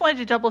 I just wanted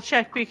to double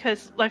check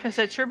because, like I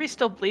said, Sherby's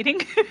still bleeding.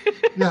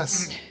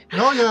 Yes.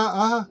 Oh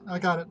yeah. I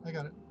got it.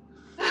 Yeah.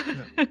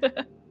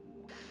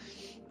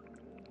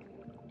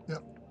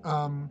 Yep.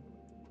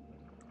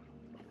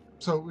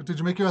 So, did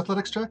you make your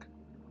athletics check,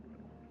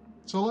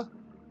 Sola?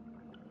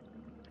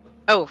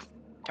 Oh,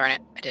 darn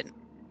it! I didn't.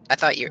 I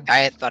thought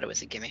it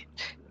was a gimme.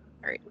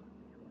 All right.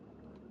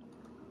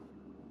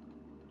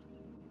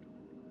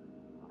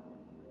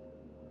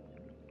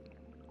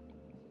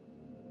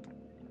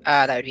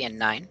 That would be a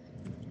 9.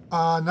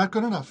 Not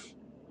good enough.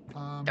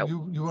 Nope.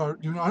 You are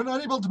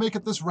unable to make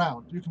it this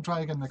round. You can try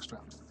again next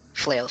round.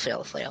 Flail,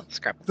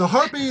 scrap. The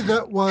harpy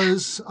that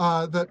was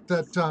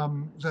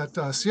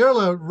that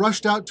Sierra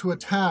rushed out to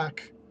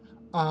attack,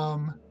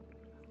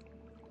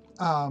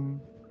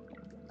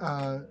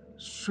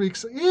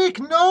 shrieks, "Eek,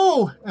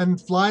 no!" and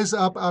flies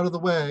up out of the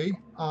way.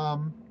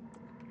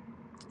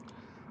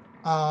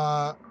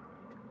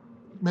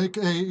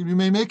 You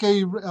may make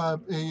a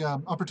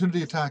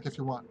opportunity attack if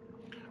you want.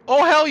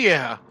 Oh, hell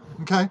yeah!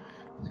 Okay.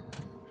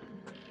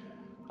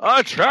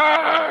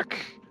 Attack!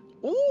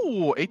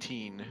 Ooh,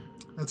 18.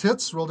 That's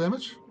hits. Roll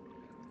damage.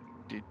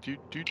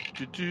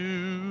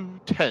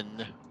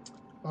 10.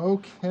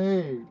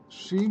 Okay.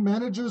 She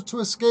manages to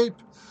escape,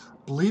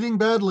 bleeding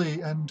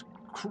badly, and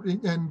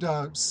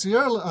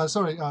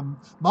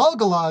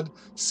Malgalad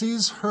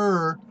sees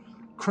her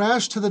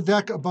crash to the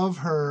deck above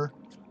her,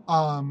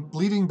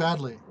 bleeding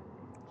badly.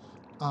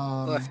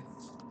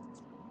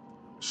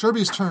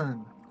 Sherby's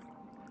turn.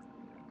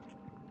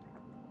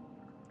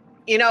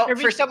 You know,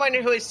 for someone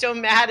who is so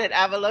mad at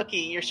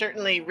Avaloki, you're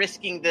certainly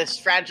risking this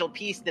fragile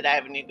piece that I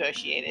have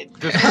negotiated.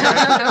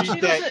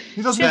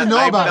 He doesn't even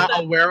know about it. I'm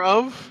not aware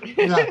of.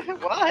 Yeah.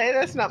 Well, hey,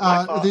 that's not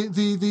my fault.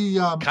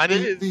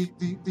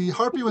 The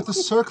harpy with the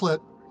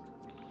circlet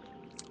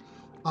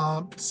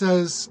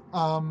says,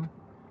 let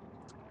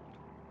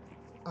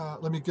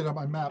me get on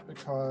my map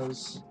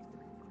because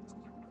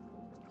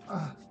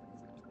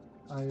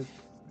I've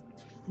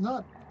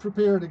not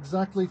prepared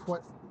exactly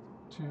what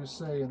to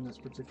say in this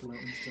particular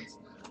instance.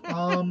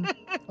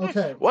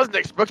 Okay. Wasn't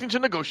expecting to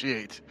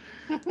negotiate.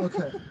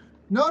 Okay.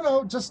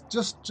 No,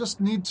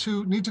 just need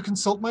to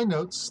consult my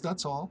notes,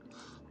 that's all.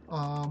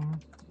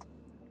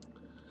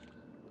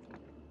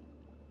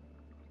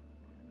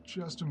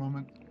 Just a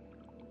moment.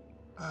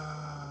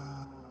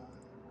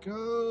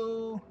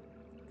 Go.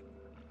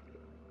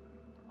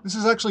 This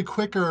is actually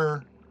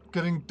quicker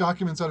getting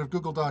documents out of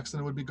Google Docs than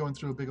it would be going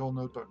through a big old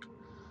notebook.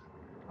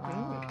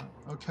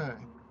 Okay.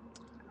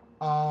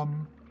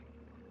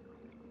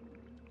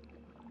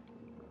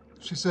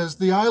 She says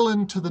the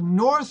island to the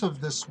north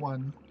of this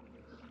one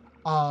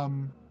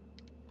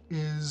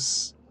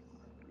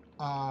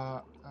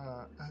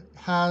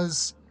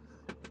has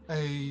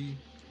a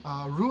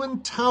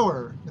ruined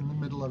tower in the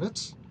middle of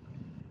it,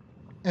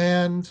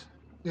 and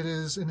it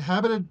is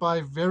inhabited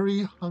by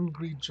very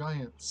hungry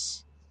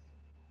giants.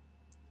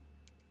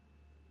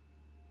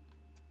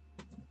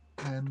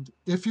 And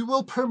if you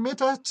will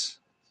permit it,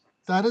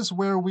 that is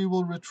where we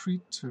will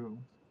retreat to.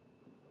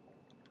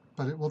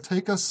 But it will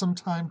take us some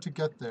time to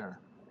get there.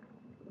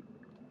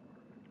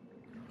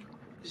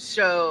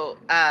 So,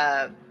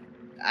 I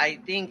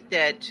think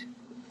that...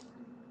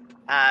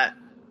 the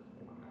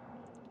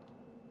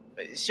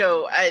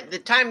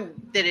time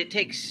that it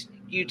takes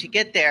you to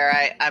get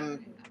there,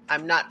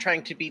 I'm not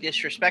trying to be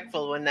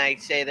disrespectful when I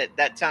say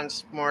that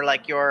sounds more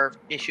like your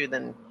issue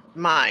than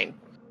mine.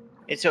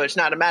 And so it's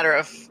not a matter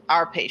of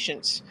our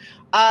patience.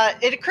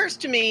 It occurs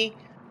to me,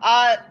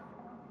 everyone,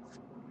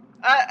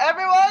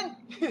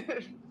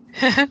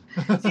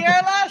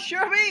 Sierra,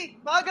 Sherby,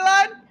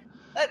 Magalan,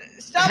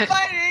 Stop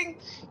fighting!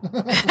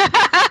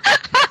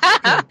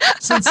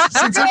 Since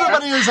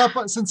everybody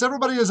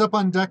is up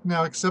on deck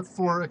now, except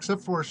for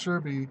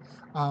Sherby,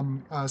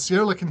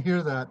 Sierra can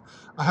hear that.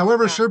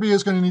 However, Sherby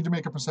is going to need to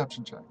make a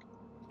perception check.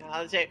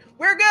 I'll say,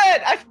 we're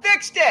good! I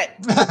fixed it!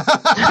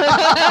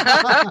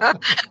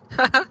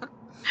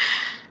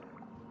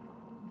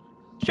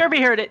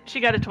 Sherby heard it. She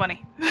got a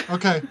 20.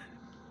 Okay.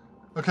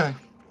 All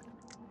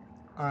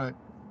right.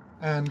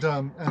 And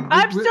I'm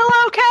still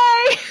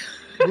okay.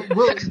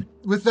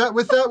 with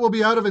that, we'll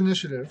be out of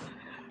initiative.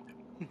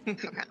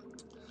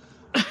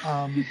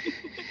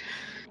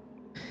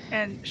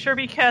 And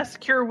Sherby casts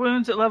Cure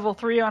Wounds at level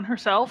 3 on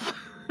herself.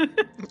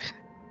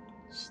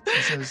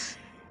 She says,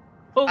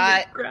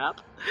 "Holy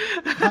crap!"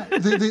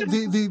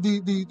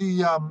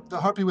 the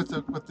harpy with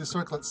the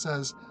circlet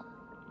says,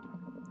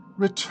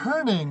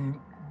 returning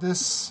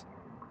this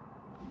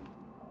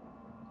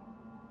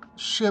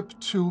ship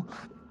to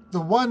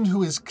the one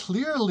who is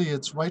clearly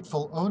its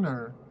rightful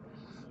owner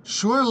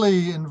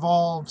surely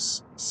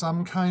involves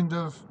some kind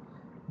of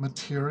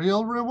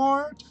material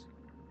reward?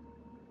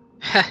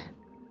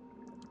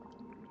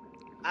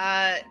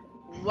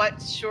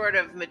 What sort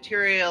of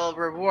material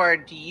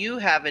reward do you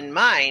have in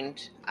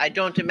mind? I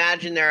don't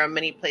imagine there are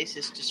many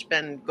places to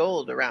spend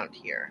gold around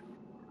here.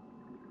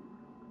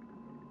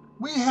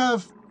 We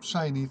have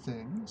shiny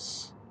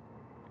things.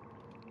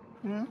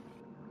 A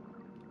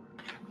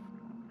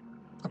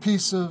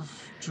piece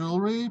of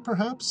jewelry,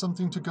 perhaps?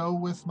 Something to go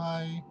with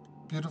my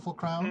beautiful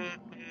crown?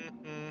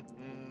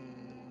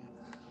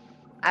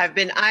 I've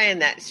been eyeing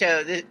that.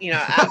 So,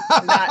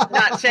 I'm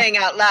not saying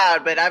out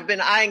loud, but I've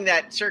been eyeing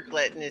that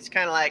circlet, and it's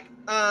kind of like,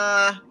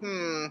 I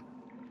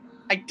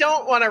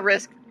don't want to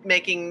risk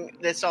making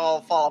this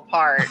all fall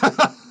apart.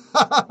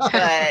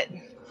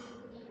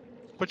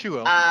 But you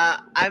will.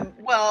 I'm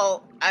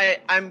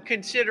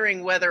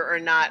considering whether or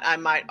not I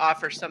might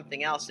offer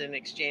something else in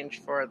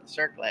exchange for the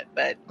circlet,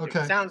 but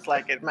okay. It sounds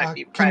like it might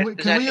be prized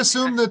possession. Can we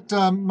assume that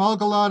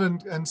Malgalad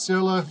and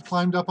Sirla have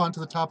climbed up onto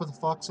the top of the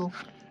forecastle?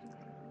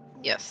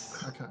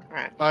 Yes. Okay.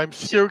 Right. I'm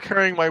still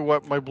carrying my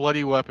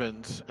bloody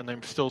weapons, and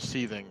I'm still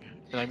seething,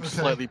 and I'm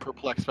slightly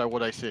perplexed by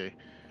what I see.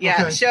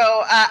 Yeah, okay.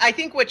 So I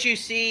think what you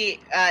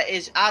see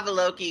is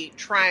Avaloki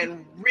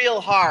trying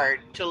real hard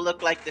to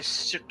look like the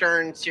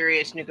stern,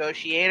 serious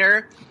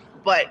negotiator,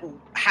 but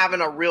having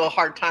a real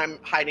hard time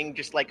hiding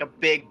just like a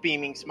big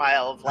beaming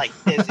smile of like,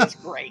 this is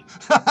great.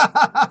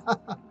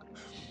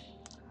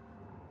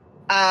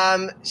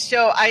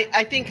 So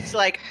I think it's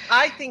like,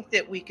 I think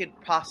that we could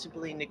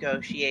possibly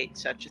negotiate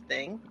such a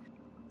thing.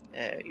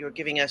 You're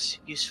giving us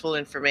useful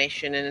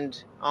information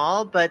and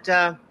all, but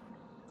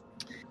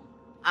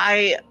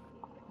I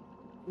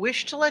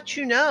wish to let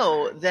you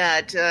know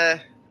that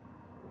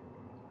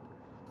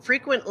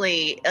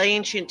frequently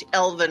ancient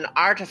elven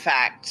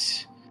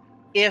artifacts,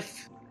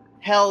 if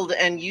held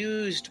and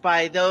used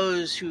by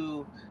those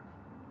who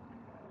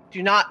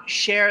do not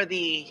share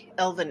the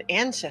elven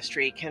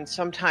ancestry, can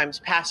sometimes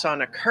pass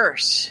on a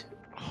curse.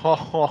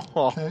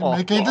 Okay,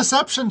 make a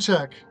deception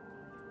check.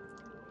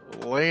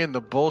 Laying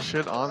the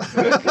bullshit on.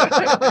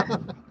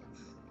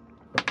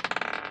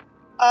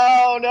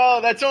 Oh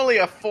no, that's only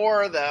a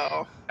 4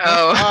 though.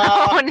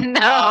 Oh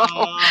no.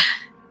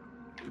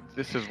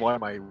 This is why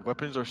my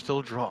weapons are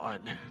still drawn.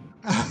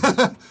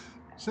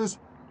 Says,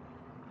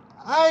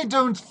 I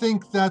don't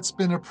think that's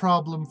been a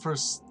problem for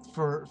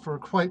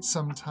quite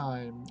some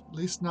time, at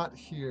least not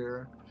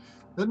here.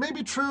 That may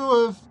be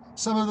true of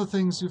some of the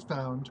things you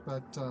found,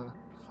 but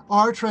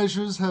our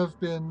treasures have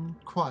been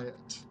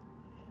quiet.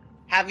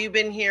 Have you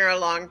been here a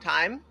long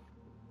time?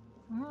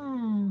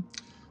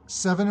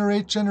 7 or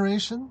 8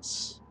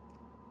 generations.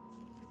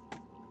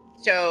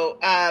 So,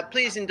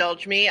 please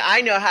indulge me.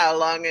 I know how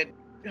long a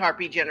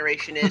Harpy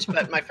generation is,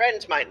 but my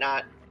friends might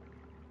not.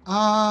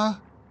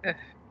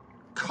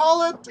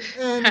 Call it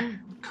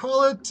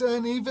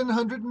an even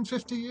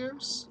 150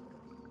 years.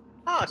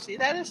 Oh, see,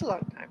 that is a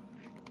long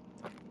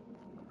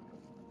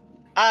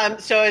time.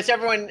 So is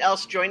everyone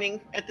else joining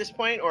at this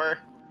point, or?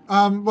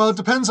 Well, it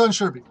depends on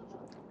Sherby.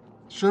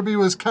 Sherby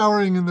was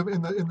cowering in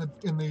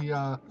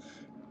the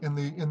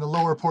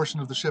lower portion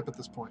of the ship at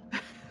this point.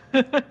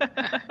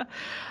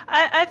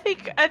 I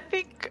think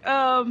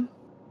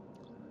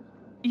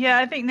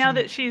now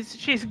that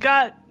she's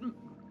got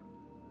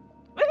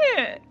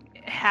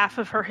half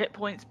of her hit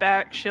points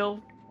back,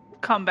 she'll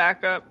come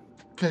back up.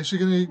 Okay, is she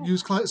gonna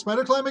use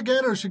spider climb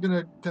again, or is she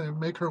gonna kind of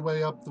make her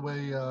way up the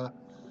way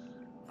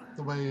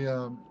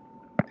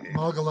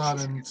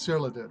Malgalad and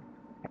Sirla did?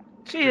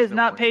 She is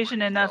not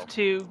patient enough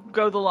to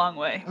go the long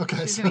way.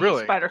 Okay, she's gonna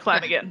use spider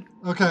climb again.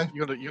 Okay,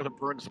 You gonna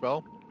burn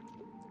spell?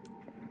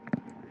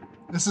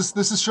 This is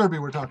Sherby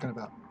we're talking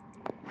about.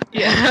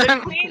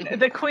 Yeah,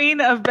 the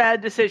queen of bad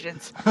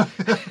decisions.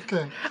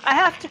 Okay.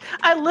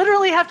 I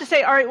literally have to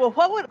say, all right, well,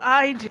 what would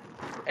I do?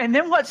 And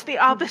then what's the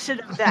opposite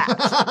of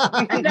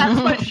that? And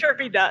that's what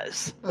Sherby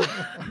does.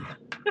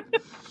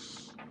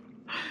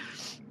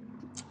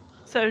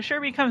 So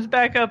Sherby comes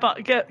back up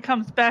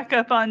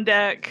on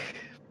deck.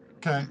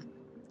 Okay.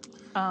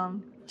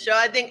 So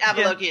I think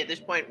Avaloki at this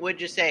point would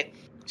just say,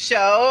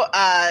 so,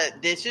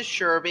 this is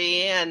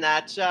Sherby, and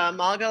that's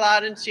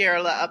Malgalad and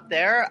Sierra up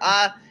there.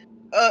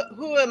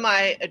 Who am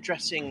I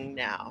addressing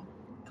now?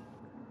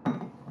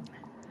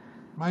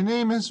 My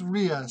name is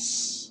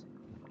Rias,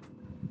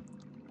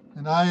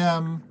 and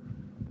I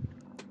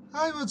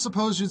would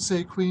suppose you'd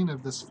say queen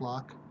of this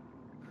flock.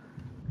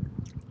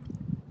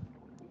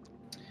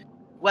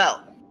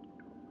 Well,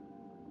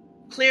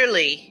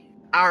 clearly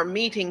our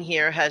meeting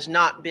here has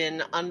not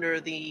been under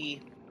the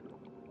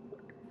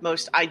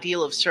most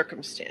ideal of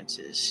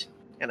circumstances.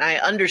 And I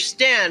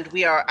understand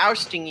we are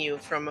ousting you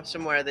from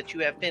somewhere that you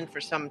have been for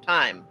some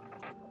time.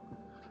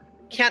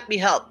 Can't be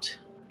helped,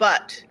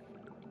 but...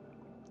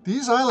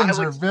 These islands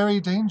are very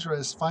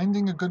dangerous.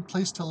 Finding a good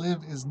place to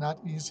live is not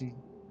easy.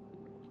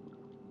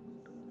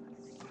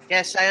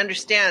 Yes, I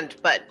understand,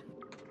 but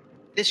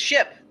this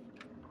ship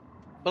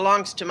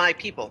belongs to my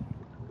people.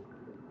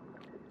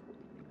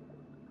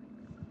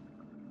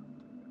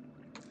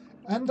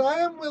 And I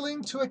am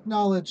willing to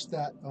acknowledge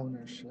that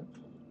ownership.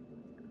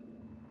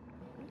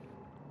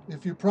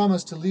 If you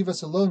promise to leave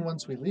us alone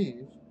once we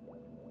leave.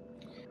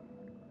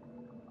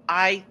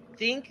 I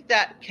think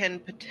that can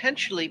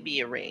potentially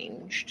be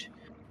arranged.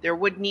 There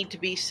would need to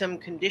be some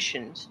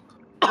conditions.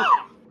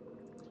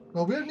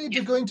 Well, we're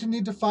going to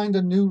need to find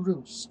a new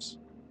roost.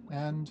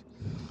 And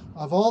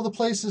of all the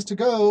places to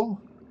go,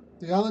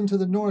 the island to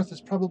the north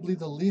is probably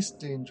the least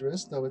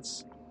dangerous, though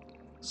it's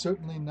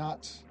certainly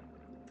not...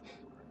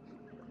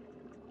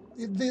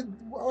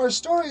 Our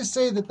stories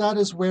say that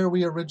is where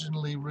we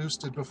originally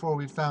roosted before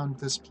we found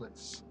this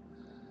place.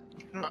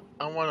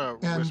 I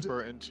want to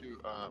whisper into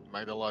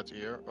Magdalad's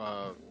ear.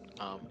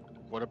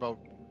 What about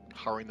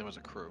hiring them as a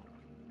crew?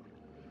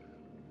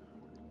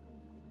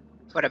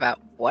 What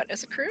about what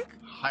as a crew?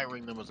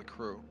 Hiring them as a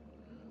crew.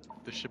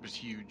 The ship is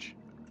huge.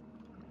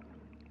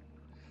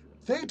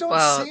 They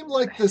don't seem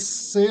like the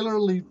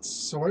sailorly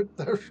sort.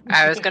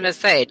 I was going to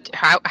say,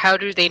 how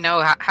do they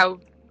know?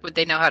 How would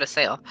they know how to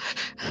sail?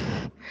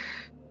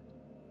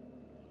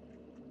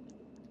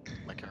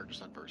 My character's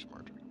not very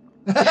smart.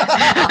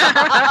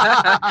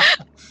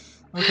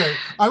 Okay,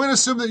 I'm going to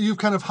assume that you've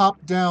kind of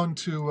hopped down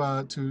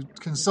to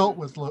consult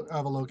with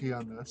Avaloki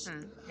on this.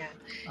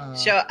 Yeah.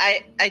 So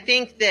I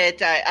think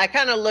that I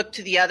kind of look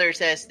to the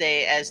others as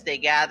they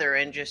gather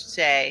and just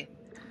say,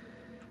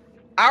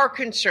 our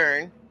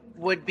concern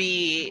would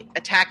be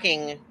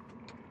attacking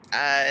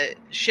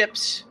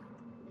ships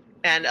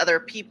and other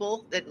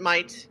people that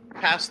might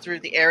pass through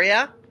the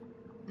area.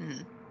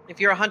 Mm. If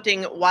you're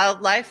hunting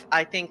wildlife,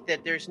 I think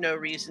that there's no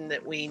reason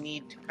that we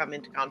need to come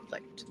into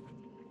conflict.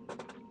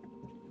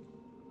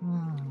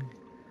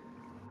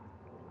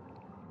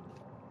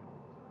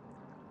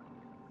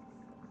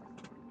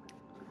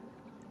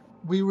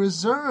 We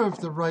reserve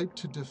the right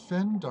to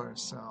defend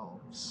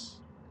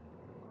ourselves.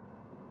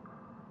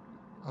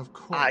 Of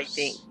course. I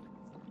think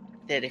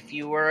that if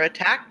you were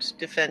attacked,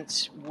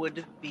 defense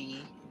would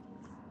be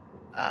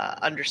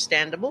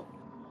understandable.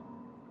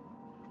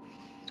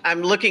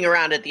 I'm looking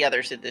around at the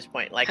others at this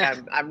point. Like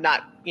I'm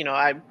not,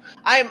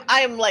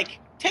 I'm like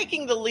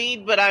taking the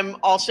lead, but I'm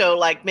also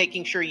like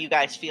making sure you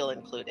guys feel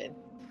included.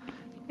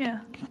 Yeah.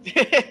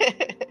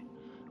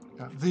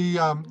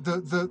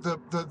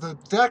 The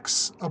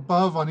decks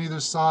above on either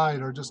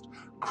side are just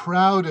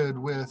crowded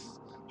with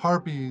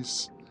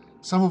harpies,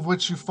 some of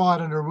which you fought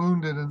and are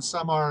wounded, and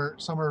some are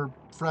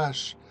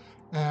fresh,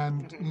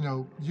 and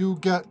you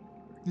get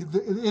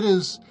it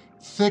is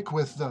thick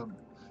with them.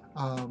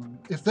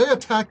 If they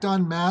attacked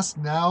en masse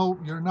now,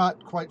 you're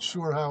not quite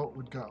sure how it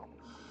would go.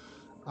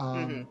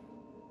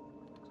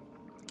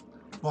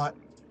 But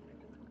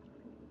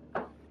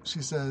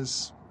she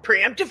says,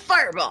 preemptive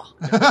fireball.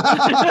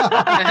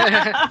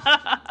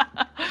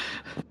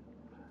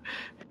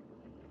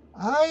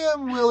 I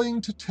am willing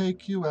to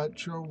take you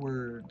at your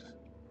word,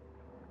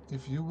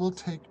 if you will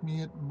take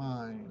me at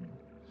mine.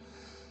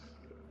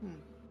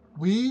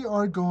 We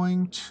are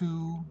going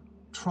to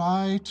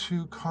try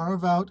to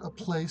carve out a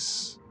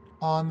place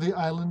on the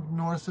island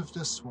north of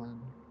this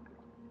one.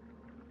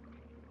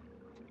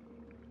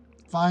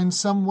 Find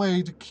some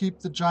way to keep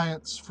the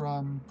giants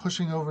from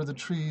pushing over the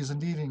trees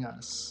and eating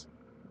us.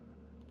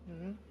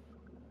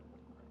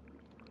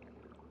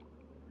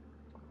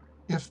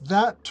 If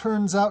that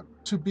turns out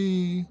to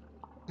be,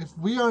 if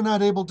we are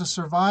not able to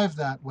survive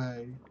that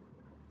way,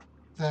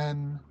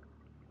 then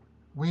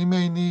we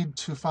may need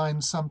to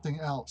find something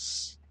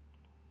else.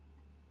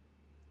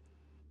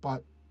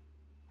 But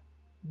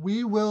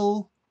we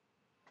will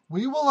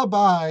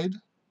abide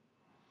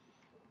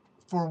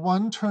for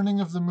one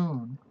turning of the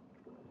moon.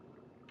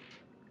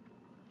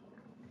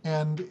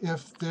 And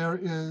if there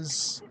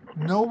is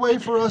no way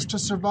for us to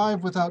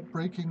survive without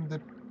breaking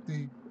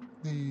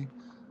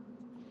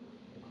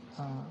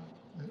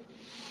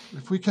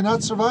if we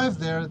cannot survive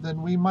there,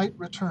 then we might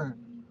return.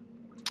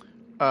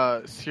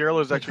 Sierra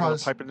is actually going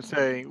to pipe in and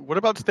say, what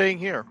about staying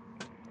here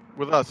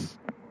with us?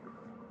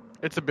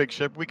 It's a big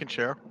ship. We can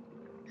share.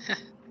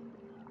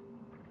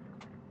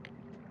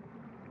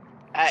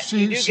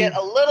 You do get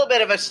a little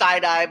bit of a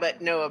side eye,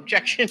 but no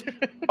objection.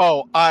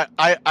 Oh, I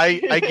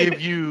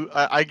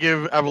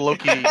give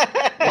Avaloki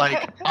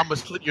like I'm gonna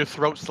slit your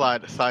throat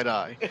side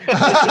eye.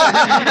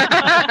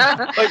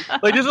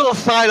 like there's a little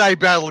side eye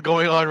battle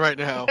going on right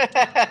now.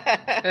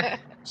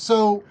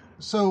 So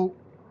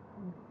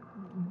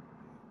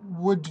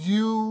would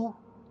you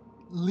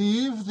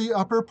leave the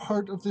upper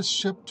part of this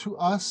ship to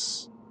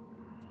us,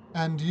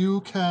 and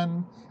you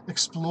can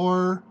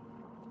explore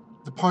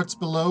the parts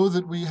below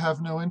that we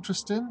have no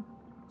interest in?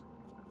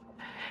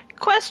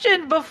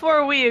 Question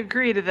before we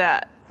agree to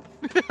that.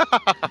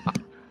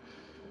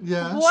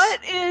 Yes.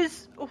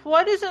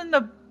 What is in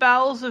the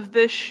bowels of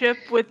this ship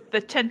with the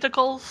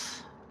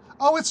tentacles?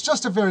 Oh, it's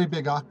just a very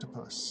big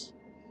octopus.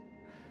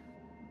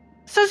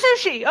 So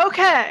sushi,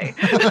 okay.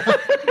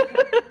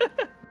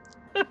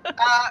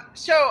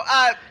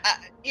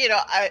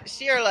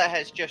 Sierra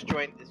has just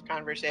joined this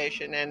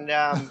conversation and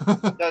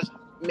does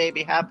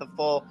maybe have the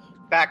full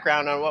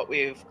background on what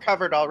we've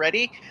covered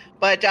already.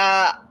 But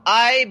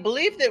I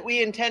believe that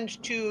we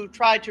intend to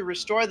try to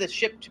restore the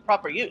ship to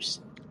proper use.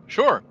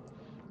 Sure.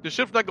 The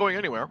ship's not going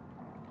anywhere.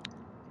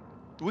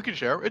 We can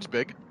share. It's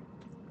big.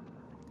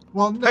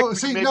 Well, no.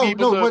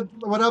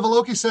 What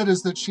Avaloki said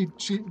is that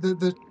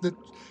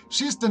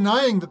she's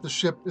denying that the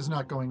ship is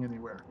not going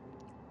anywhere.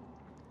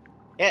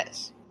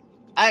 Yes,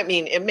 I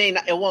mean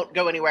it won't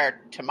go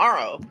anywhere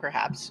tomorrow,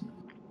 perhaps,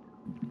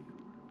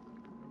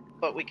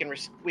 but we can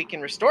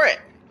restore it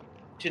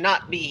to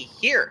not be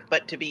here,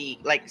 but to be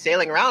like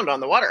sailing around on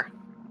the water.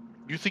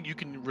 You think you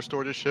can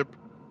restore this ship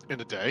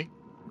in a day?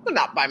 Well,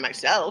 not by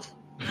myself.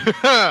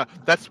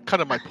 That's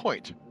kind of my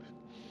point.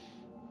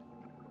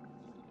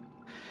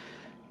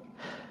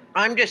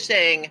 I'm just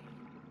saying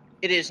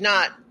it is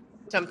not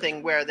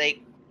something where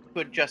they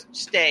could just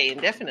stay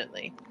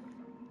indefinitely.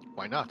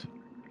 Why not?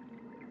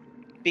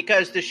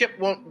 Because the ship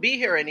won't be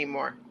here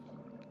anymore,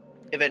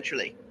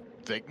 eventually.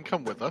 They can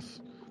come with us.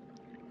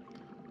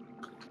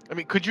 I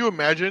mean, could you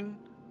imagine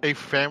a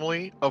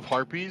family of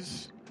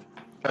Harpies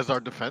as our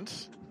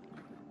defense?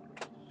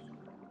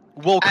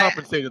 Well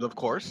compensated, of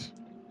course.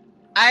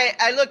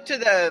 I look to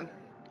the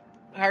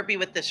Harpy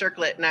with the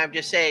circlet and I would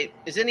just say,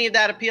 does any of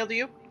that appeal to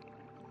you?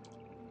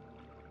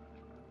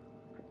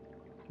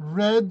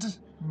 Red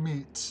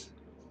meat.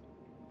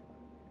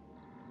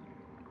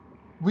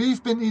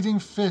 We've been eating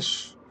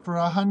fish for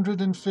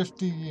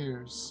 150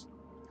 years.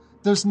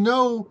 There's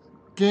no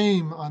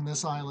game on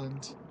this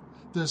island.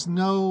 There's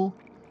nothing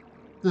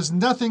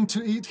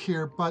to eat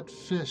here but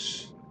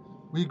fish.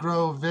 We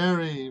grow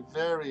very,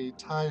 very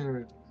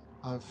tired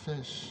of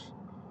fish.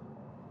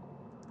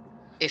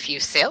 If you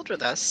sailed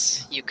with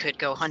us, you could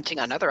go hunting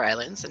on other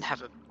islands and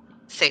have a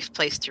safe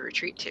place to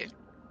retreat to.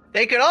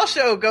 They could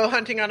also go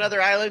hunting on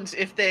other islands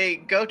if they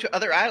go to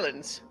other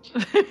islands.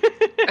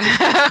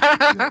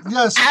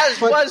 Yes,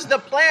 was the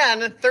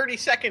plan 30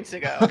 seconds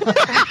ago.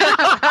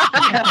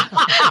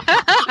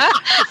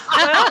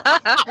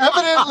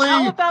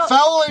 Evidently,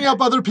 fouling up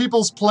other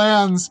people's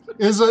plans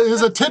is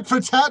a tit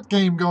for tat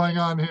game going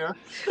on here.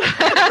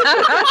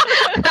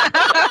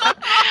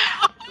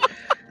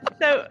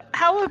 So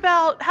how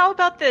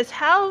about this?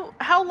 How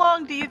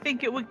long do you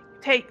think it would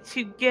take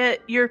to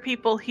get your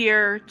people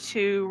here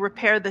to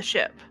repair the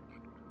ship?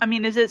 I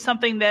mean, is it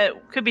something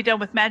that could be done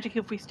with magic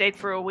if we stayed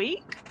for a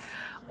week?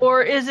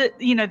 Or is it,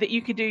 that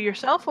you could do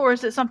yourself, or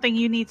is it something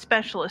you need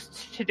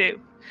specialists to do?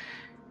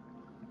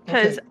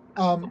 Because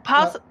do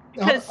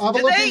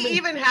they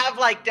even have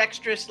like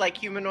dexterous, like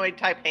humanoid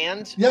type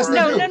hands? Yes, or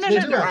they do. They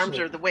do, their arms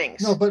or the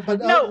wings? No, but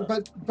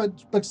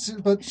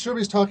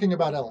Shirley's talking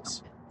about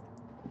elves.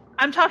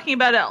 I'm talking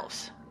about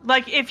elves.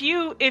 Like if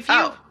you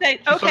say,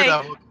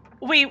 okay,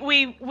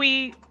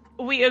 we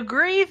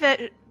agree that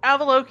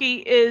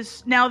Avaloki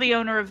is now the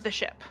owner of the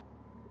ship.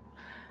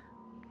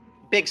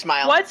 Big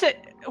smile. This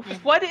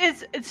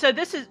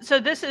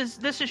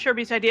is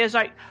Sherby's idea, is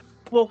like,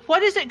 well,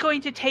 what is it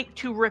going to take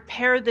to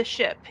repair the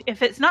ship?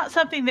 If it's not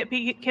something that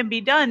can be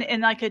done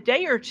in like a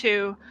day or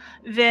two,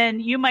 then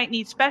you might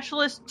need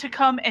specialists to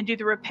come and do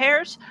the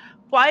repairs.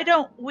 Why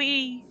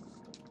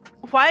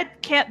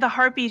can't the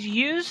Harpies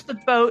use the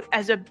boat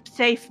as a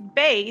safe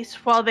base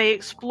while they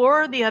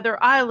explore the other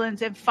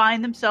islands and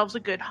find themselves a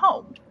good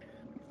home?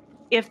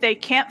 If they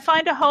can't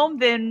find a home,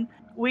 then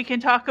we can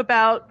talk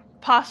about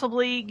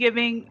possibly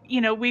giving,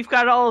 we've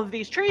got all of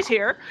these trees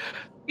here,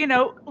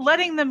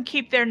 letting them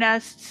keep their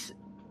nests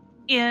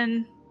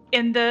in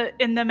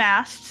the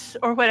masts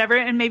or whatever,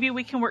 and maybe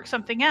we can work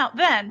something out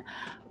then.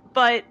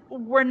 But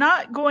we're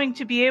not going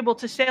to be able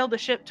to sail the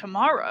ship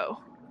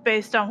tomorrow,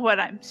 based on what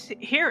I'm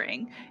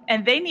hearing,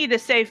 and they need a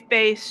safe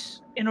base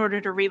in order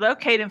to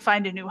relocate and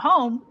find a new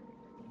home.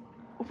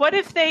 What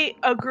if they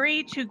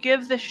agree to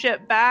give the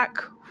ship back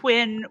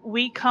when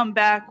we come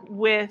back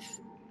with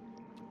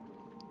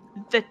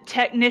the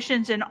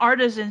technicians and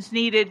artisans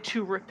needed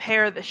to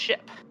repair the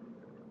ship?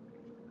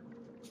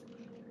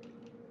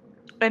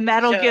 And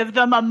that'll give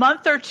them a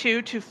month or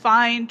two to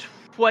find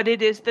what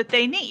it is that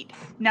they need,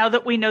 now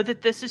that we know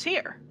that this is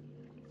here.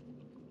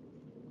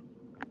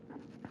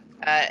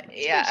 I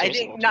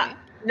think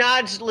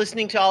nods,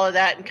 listening to all of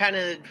that, and kind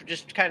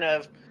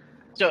of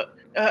so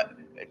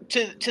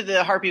to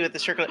the harpy with the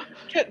circle.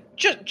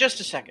 Just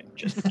a second,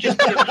 just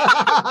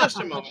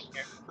a moment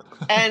here,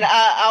 and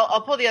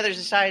I'll pull the others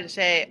aside and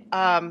say,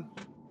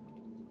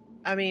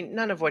 I mean,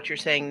 none of what you're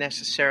saying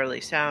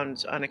necessarily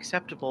sounds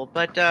unacceptable,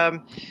 but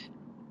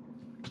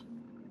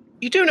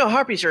you do know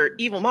harpies are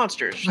evil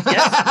monsters,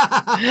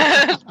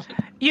 yes?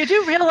 You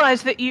do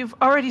realize that you've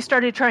already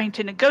started trying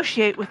to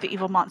negotiate with the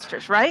evil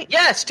monsters, right?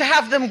 Yes, to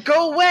have them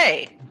go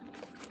away.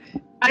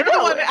 I You're the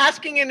know. one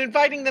asking and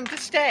inviting them to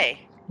stay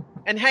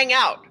and hang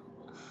out.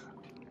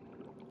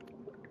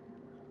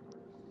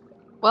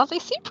 Well, they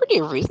seem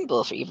pretty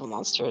reasonable for evil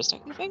monsters,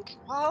 don't you think?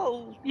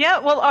 Well, Yeah,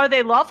 well, are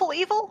they lawful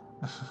evil?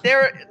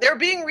 they're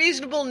being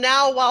reasonable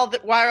now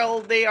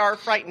while they are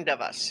frightened of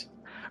us.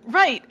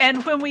 Right,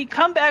 and when we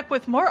come back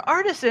with more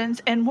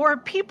artisans and more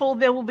people,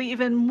 they will be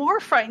even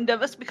more frightened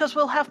of us because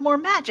we'll have more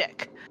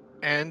magic.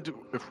 And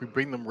if we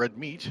bring them red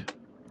meat,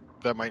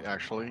 that might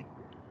actually,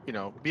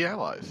 be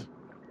allies.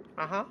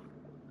 Uh-huh.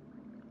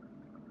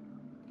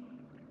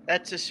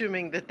 That's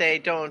assuming that they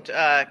don't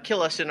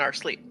kill us in our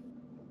sleep.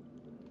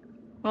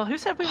 Well, who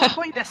said we were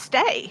going to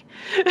stay?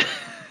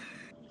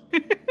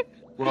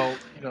 Well,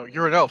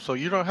 you're an elf, so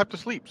you don't have to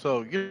sleep,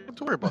 so you don't have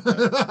to worry about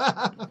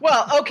that.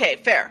 Well, okay,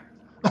 fair.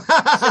 So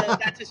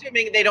that's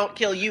assuming they don't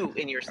kill you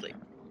in your sleep.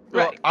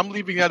 Well, Right. I'm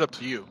leaving that up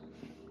to you.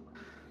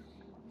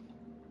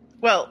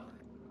 Well,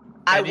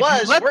 I And if you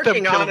was let them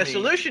working kill on a me,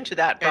 solution to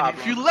that And problem.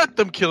 if you let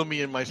them kill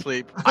me in my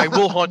sleep, I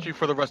will haunt you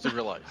for the rest of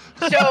your life.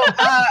 So,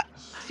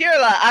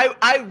 Tirla,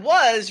 I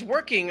was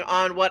working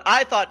on what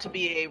I thought to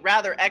be a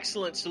rather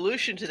excellent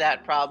solution to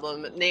that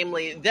problem,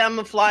 namely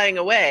them flying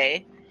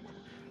away.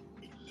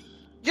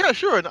 Yeah,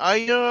 sure, and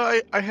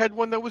I had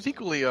one that was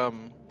equally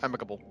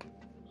amicable.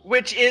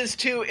 Which is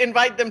to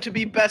invite them to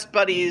be best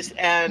buddies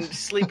and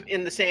sleep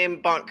in the same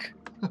bunk.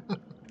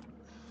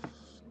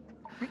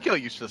 We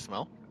get used to the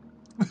smell.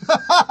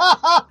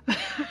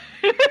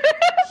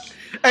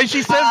 And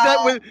she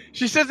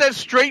says that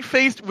straight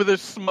faced with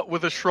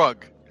a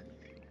shrug.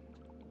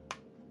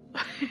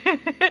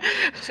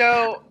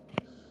 So,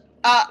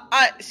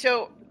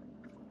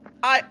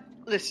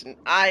 listen.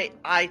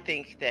 I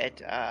think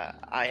that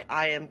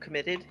I am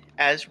committed,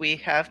 as we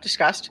have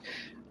discussed,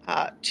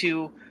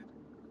 to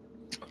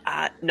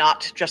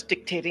not just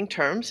dictating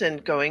terms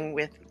and going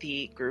with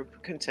the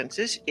group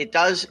consensus. It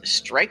does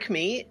strike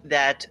me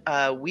that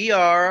we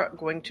are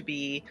going to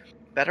be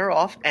better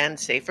off and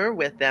safer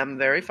with them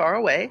very far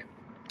away,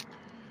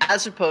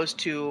 as opposed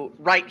to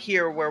right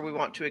here where we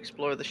want to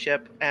explore the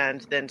ship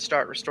and then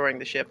start restoring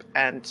the ship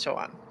and so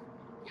on.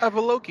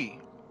 Avaloki,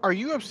 are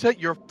you upset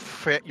your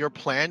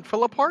plan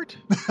fell apart?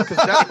 Because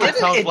that's what it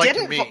sounds like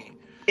to me.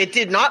 It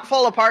did not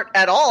fall apart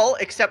at all,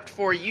 except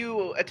for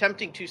you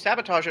attempting to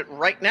sabotage it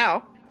right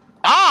now.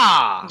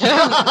 Ah!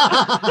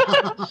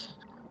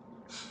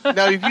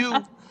 Now, if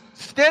you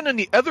stand on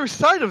the other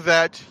side of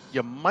that,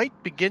 you might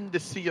begin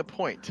to see a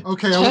point.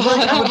 Okay,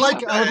 I would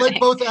like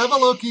both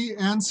Avaloki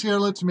and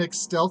Sierra to make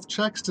stealth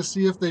checks to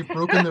see if they've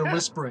broken their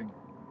whispering.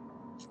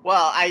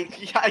 Well, I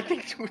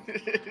think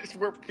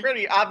we're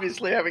pretty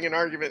obviously having an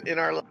argument in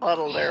our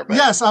huddle there. But...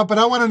 Yes, but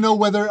I want to know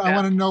whether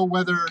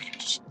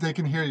they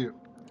can hear you.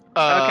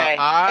 Okay,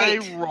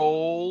 I 8.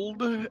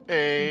 rolled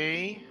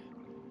a...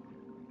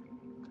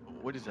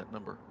 What is that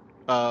number?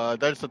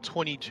 That is a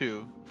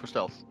 22 for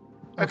stealth.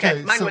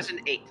 Okay, mine was an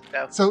 8,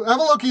 though. So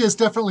Avaloki is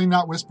definitely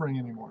not whispering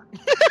anymore.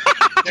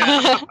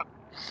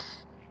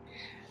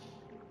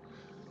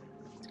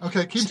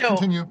 Okay,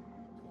 continue.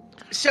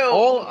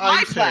 So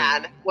my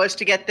plan was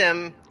to get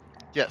them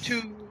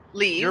to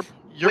leave,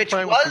 your which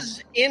plan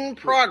was in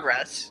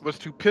progress. Was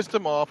to piss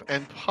them off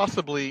and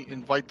possibly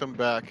invite them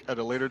back at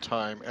a later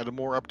time, at a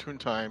more opportune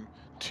time,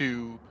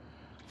 to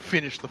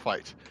finish the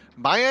fight.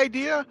 My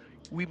idea,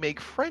 we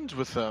make friends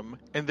with them,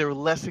 and they're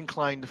less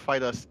inclined to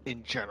fight us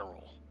in general.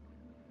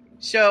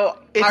 So,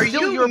 are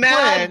you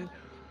mad?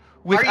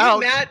 Are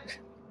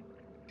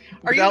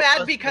you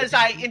mad because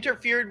I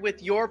interfered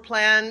with your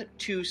plan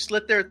to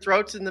slit their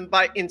throats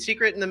in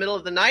secret in the middle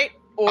of the night,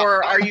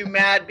 or are you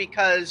mad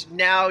because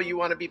now you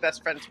want to be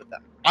best friends with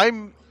them?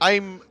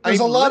 There's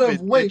a lot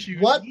of what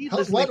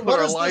put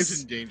our is lives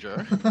this? in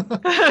danger.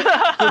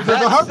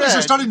 The Harpies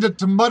are starting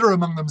to mutter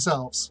among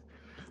themselves.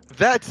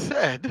 That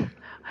said,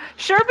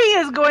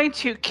 Sherby is going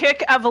to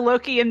kick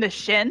Avaloki in the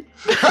shin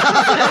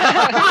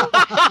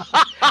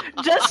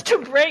just to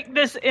break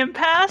this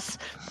impasse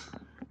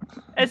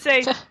and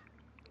say,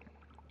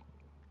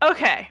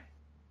 okay.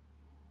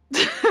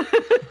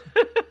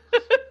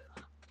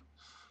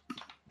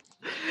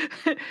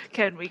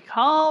 Can we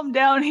calm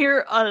down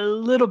here a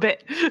little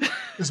bit?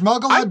 Is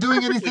Malgalad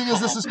doing anything as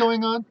this is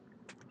going on?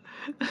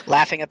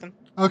 Laughing at them.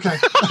 Okay.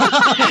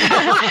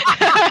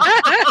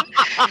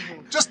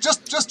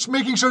 just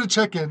making sure to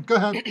check in. Go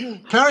ahead.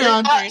 Carry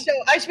on. So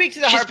I speak to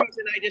the Harpies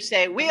and I just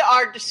say, we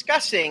are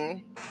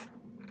discussing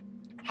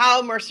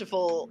how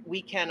merciful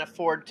we can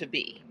afford to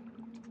be.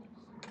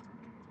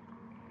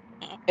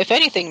 If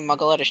anything,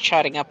 Muggalette is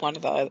chatting up one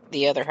of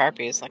the other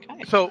harpies. Like,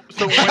 hi. So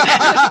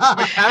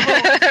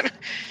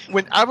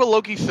when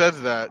Avaloki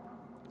says that,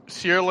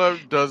 Sierra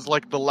does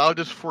like the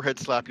loudest forehead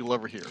slap you'll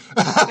ever hear.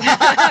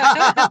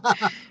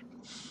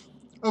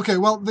 Okay,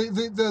 well,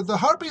 the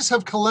harpies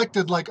have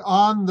collected like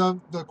on the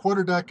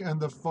quarterdeck and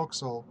the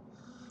forecastle.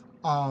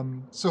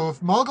 So if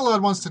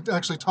Malgalad wants to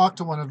actually talk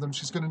to one of them,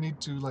 she's going to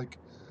need to like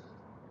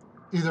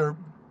either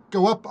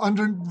go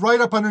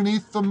right up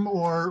underneath them,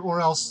 or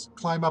else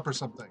climb up or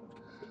something.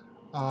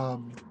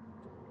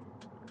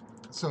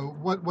 So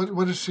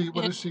what is she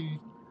doing?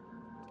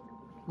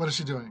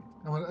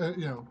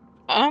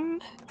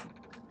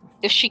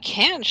 If she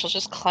can, she'll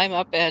just climb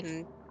up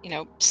and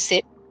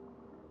sit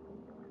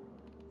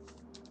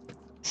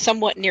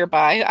somewhat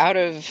nearby, out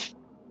of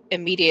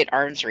immediate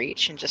arm's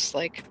reach, and just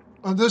like.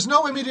 There's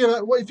no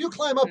immediate. Well, if you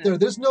climb up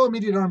there's no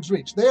immediate arm's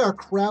reach. They are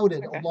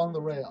crowded along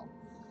the rail.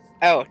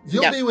 Oh,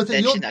 you'll be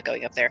within. She's not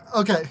going up there.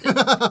 Okay.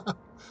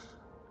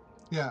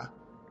 Yeah,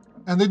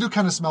 and they do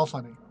kind of smell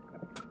funny.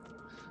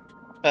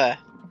 Yeah,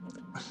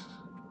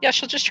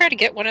 she'll just try to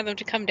get one of them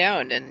to come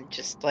down and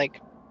just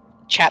like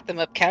chat them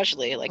up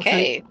casually, like, okay.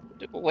 Hey,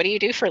 what do you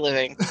do for a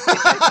living?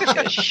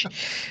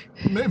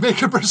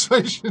 Make a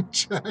persuasion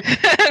check.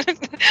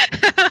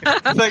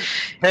 Like,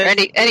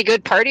 hey. Any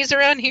good parties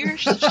around here?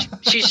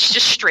 She's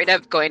just straight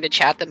up going to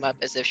chat them up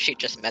as if she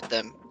just met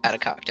them at a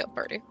cocktail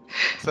party.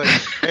 It's like,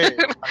 hey,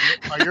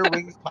 are your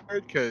wings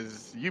tired?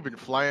 Because you've been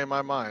flying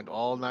my mind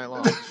all night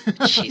long.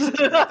 Jesus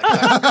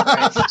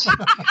Christ.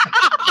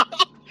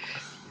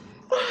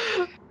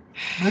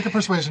 Make a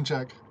persuasion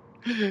check.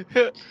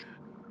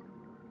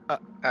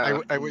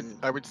 I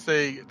would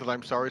say that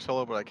I'm sorry,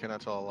 Solo, but I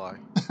cannot tell a lie.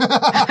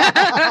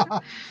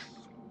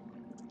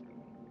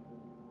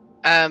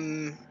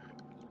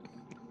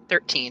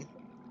 13.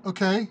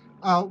 Okay.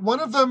 One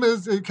of them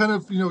is you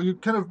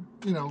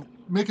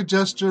make a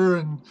gesture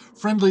and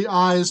friendly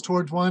eyes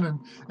towards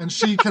one, and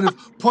she kind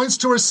of points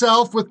to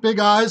herself with big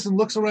eyes and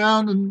looks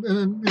around and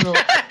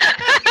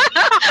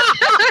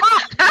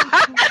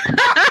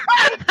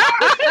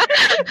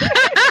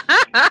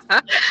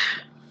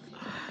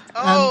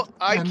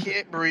I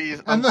can't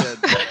breathe. I'm dead.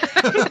 The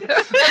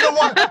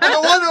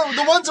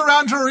ones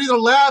around her are either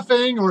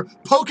laughing or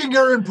poking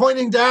her and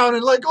pointing down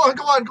and like, go on.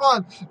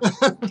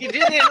 You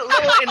did the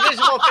little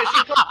invisible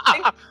fishing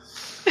thing.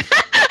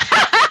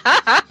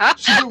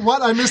 She did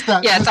what? I missed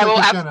that. Yes, I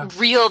will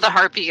reel the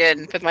harpy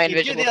in with my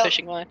invisible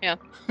fishing line. Yeah.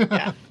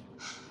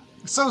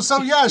 So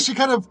yeah, she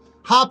kind of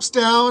hops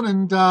down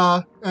and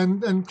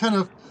kind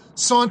of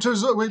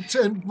saunters.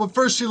 Well,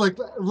 first she like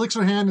licks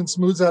her hand and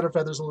smooths out her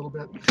feathers a little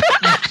bit.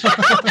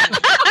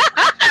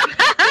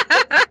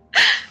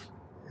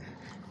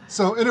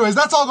 So, anyways,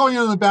 that's all going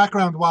on in the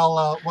background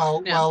while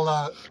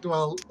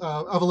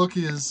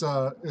Avaloki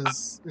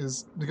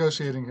is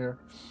negotiating here.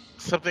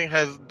 Something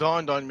has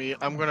dawned on me.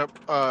 I'm gonna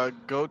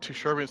go to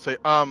Sherby and say,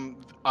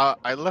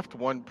 I left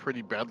one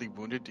pretty badly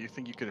wounded. Do you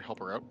think you could help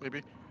her out,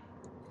 maybe?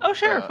 Oh,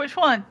 sure. Which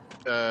one?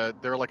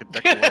 They're like a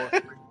deck below.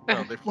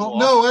 Well,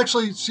 no,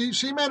 actually,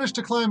 she managed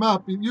to climb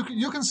up.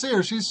 You can see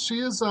her. She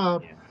is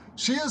on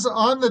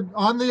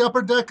the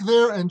upper deck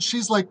there, and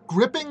she's like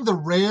gripping the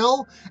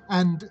rail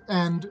and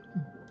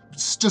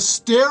just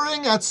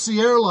staring at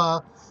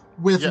Sierra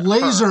with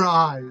laser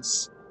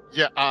eyes.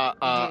 Yeah.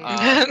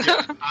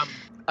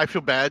 I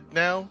feel bad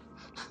now,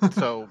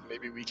 so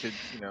maybe we could,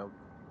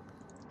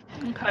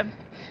 Okay.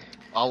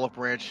 Olive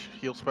branch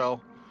heal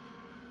spell.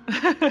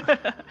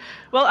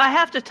 Well, I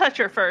have to touch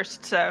her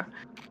first, so.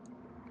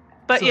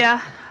 But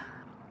yeah.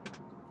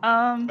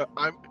 I'm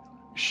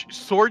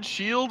sword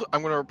shield.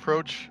 I'm going to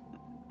approach,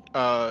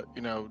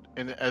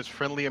 in as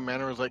friendly a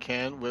manner as I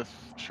can with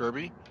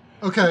Sherby.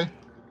 Okay.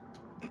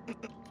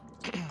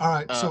 All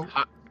right.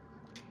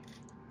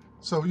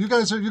 So you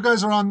guys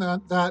are on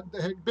that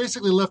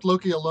basically left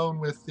Loki alone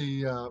with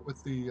the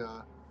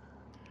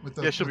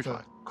she'll be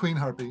fine. Queen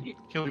Harpy.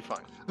 He'll be fine.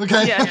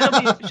 Okay.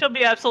 Yeah, she'll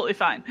be absolutely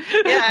fine.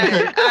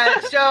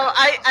 Yeah. So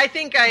I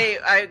think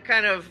I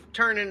kind of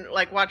turn and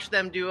like watch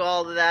them do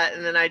all of that,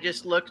 and then I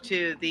just look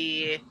to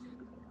the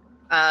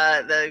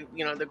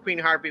Queen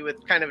Harpy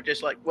with kind of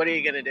just like, what are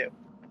you gonna do?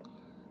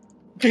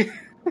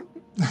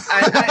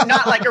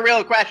 Not like a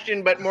real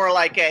question, but more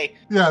like a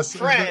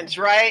friends,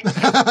 right?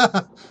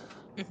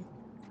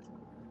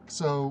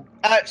 So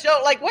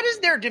like, what is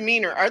their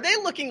demeanor? Are they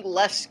looking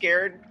less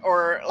scared,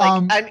 or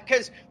like?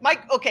 Because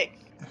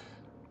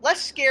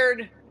less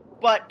scared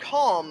but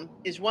calm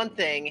is one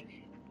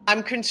thing.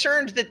 I'm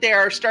concerned that they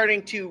are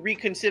starting to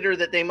reconsider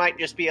that they might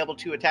just be able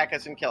to attack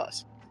us and kill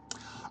us.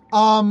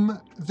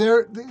 The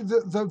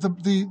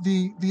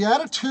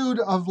attitude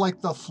of like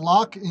the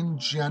flock in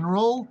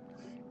general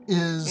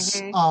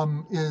is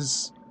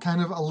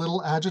kind of a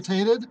little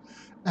agitated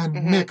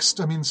and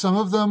mixed. I mean, some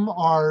of them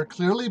are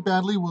clearly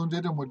badly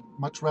wounded and would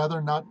much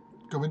rather not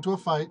go into a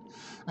fight,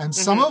 and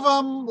some of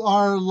them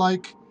are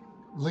like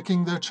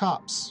licking their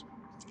chops,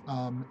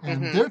 and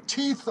their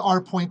teeth are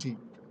pointy.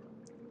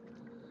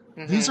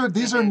 These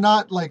are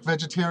not like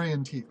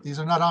vegetarian teeth. These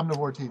are not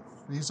omnivore teeth.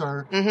 These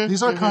are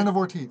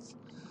carnivore teeth.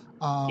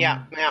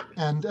 Yeah.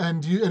 And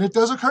it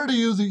does occur to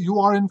you that you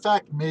are in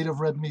fact made of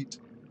red meat.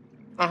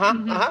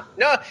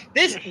 No,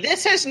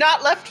 this has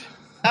not left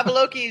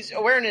Avaloki's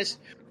awareness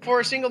for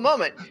a single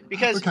moment,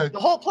 because the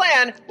whole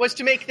plan was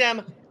to make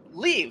them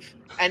leave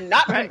and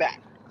not come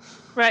back.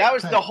 Right. That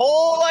was the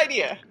whole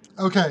idea.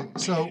 Okay,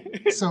 so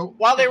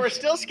while they were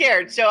still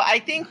scared. So I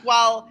think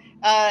while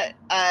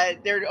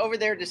they're over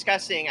there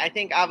discussing, I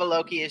think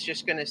Avaloki is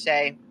just going to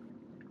say,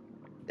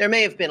 there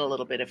may have been a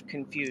little bit of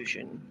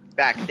confusion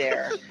back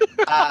there.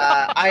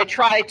 I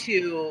try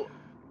to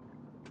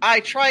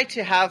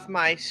have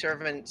my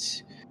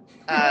servants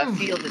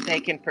feel that they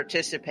can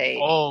participate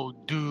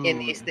in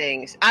these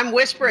things. I'm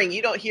whispering.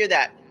 You don't hear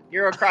that.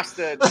 You're across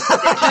the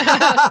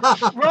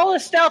Roll a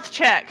stealth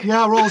check.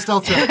 Yeah, roll a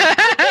stealth check.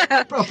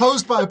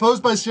 opposed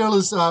by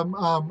Sierra's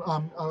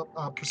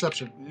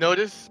perception.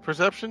 Notice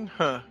perception?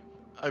 Huh.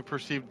 I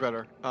perceived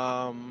better.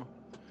 Yeah,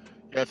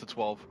 it's a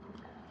 12.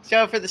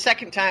 So for the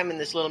second time in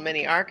this little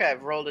mini arc,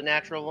 I've rolled a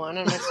natural 1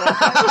 on myself.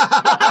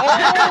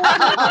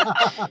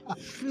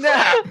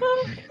 Snap!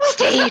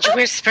 Stage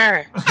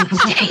whisper.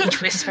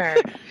 Stage whisper.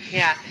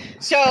 Yeah.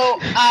 So,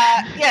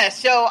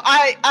 so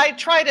I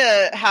try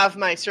to have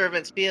my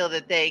servants feel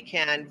that they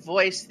can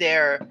voice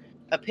their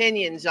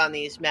opinions on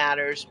these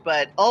matters,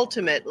 but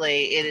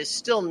ultimately it is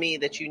still me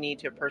that you need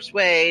to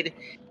persuade.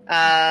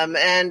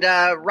 And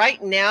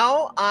right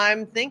now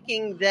I'm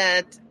thinking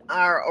that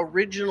our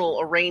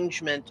original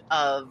arrangement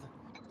of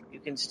you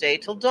can stay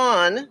till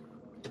dawn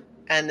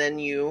and then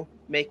you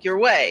make your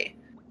way,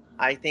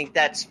 I think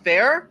that's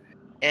fair,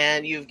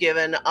 and you've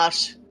given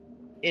us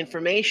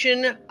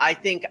information. I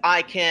think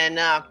I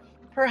can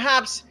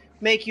perhaps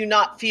make you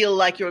not feel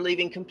like you're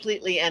leaving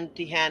completely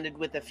empty-handed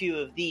with a few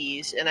of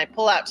these, and I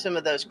pull out some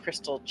of those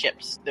crystal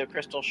chips, the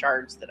crystal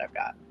shards that I've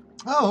got.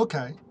 Oh,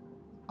 okay.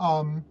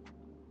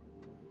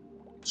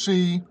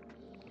 She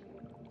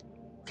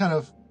kind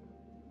of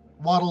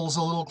waddles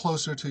a little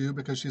closer to you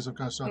because she's of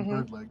course on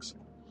bird legs,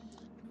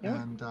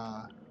 and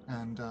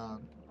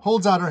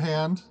holds out her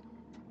hand.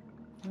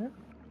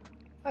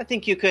 I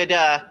think you could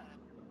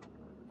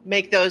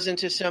make those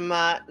into some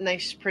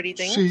nice, pretty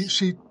things.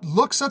 She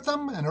looks at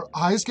them and her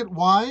eyes get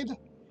wide,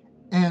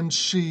 and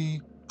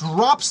she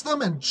drops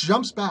them and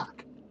jumps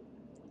back.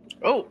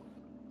 Oh.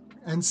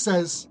 And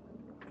says,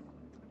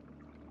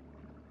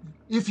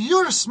 "If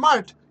you're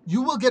smart,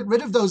 you will get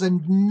rid of those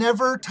and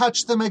never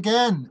touch them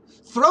again.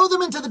 Throw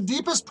them into the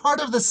deepest part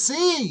of the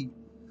sea."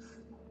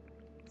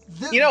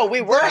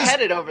 We were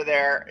headed over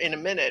there in a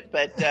minute,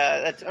 but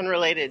that's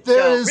unrelated.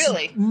 There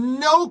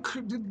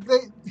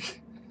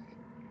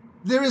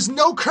is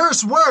no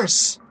curse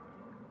worse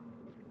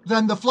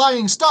than the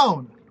flying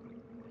stone.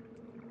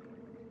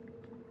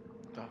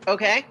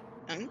 Okay.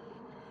 Mm-hmm.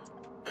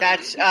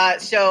 That's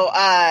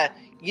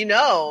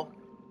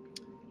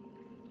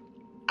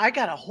I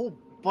got a whole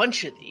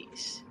bunch of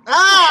these.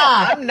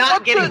 I'm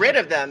not getting rid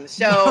of them.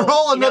 So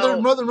roll another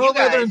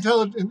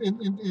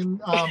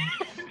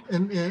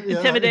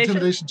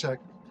intimidation check.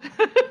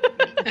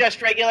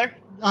 Just regular?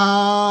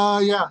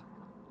 Yeah.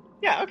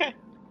 Yeah, okay.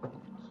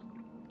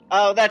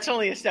 Oh, that's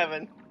only a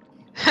 7.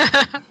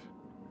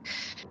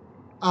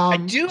 I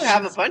do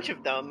have a bunch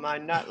of them.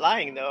 I'm not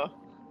lying, though.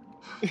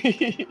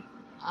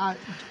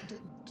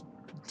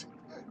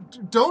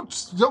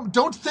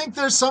 Don't think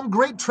there's some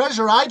great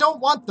treasure. I don't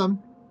want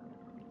them.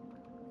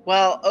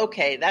 Well,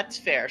 okay, that's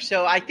fair.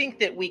 So I think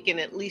that we can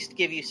at least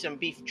give you some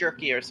beef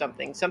jerky or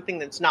something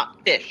that's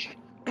not fish.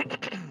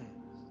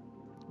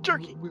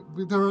 Jerky.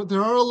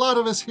 There are a lot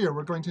of us here.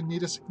 We're going to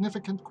need a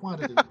significant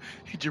quantity.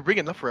 Did you bring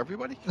enough for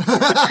everybody?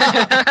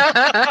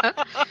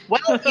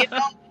 Well,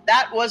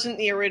 that wasn't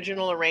the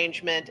original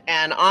arrangement,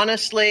 and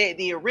honestly,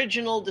 the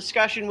original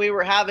discussion we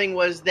were having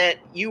was that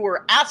you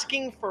were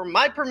asking for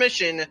my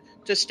permission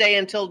to stay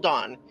until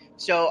dawn.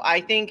 So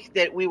I think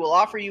that we will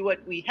offer you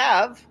what we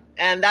have,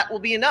 and that will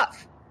be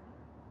enough.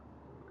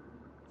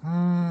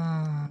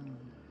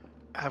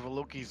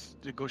 Avaloki's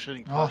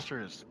negotiating posture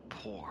is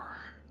poor.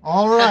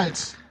 All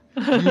right.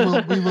 we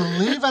will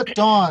leave at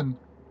dawn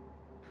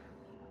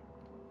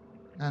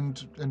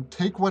and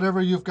take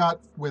whatever you've got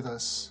with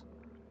us.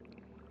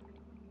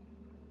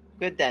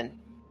 Good then.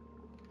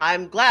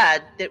 I'm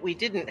glad that we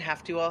didn't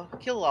have to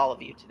kill all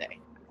of you today.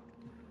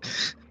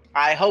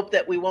 I hope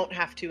that we won't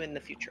have to in the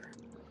future.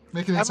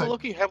 Make an insight.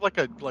 Avaloki have like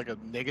a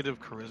negative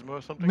charisma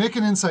or something? Make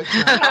an insight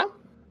check.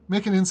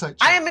 Make an insight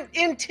check. I am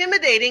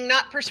intimidating,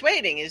 not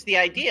persuading, is the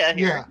idea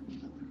here. Yeah.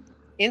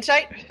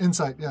 Insight?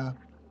 Insight, yeah.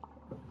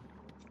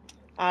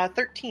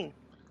 13.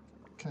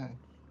 Okay.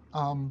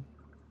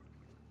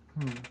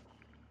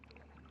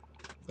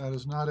 That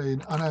is not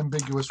an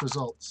unambiguous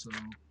result, so.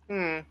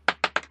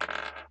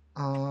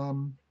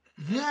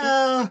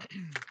 Yeah.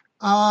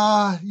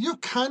 You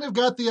kind of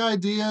got the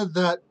idea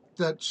that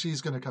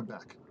she's going to come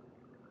back.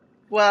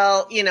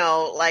 Well,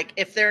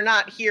 if they're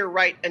not here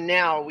right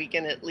now, we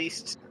can at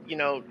least,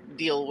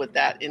 deal with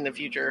that in the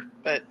future.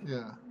 But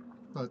yeah,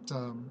 but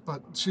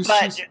see,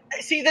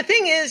 the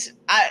thing is,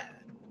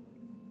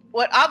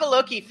 what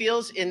Avaloki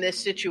feels in this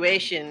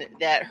situation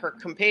that her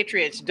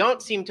compatriots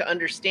don't seem to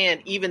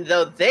understand, even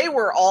though they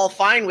were all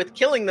fine with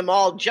killing them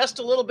all just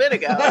a little bit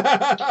ago,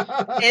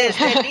 is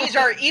that these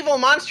are evil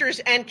monsters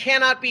and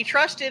cannot be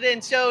trusted,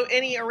 and so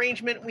any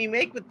arrangement we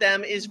make with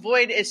them is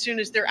void as soon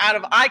as they're out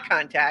of eye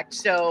contact.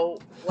 So,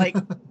 like,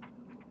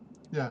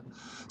 Yeah.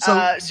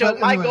 so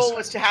but my anyways, goal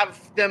was to have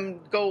them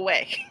go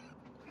away.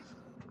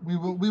 we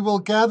will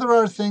gather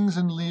our things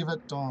and leave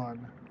at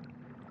dawn.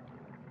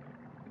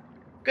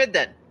 Good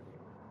then.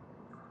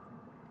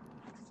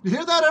 You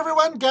hear that,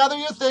 everyone? Gather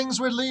your things.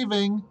 We're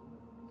leaving.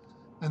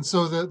 And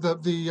so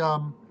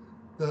the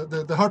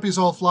harpies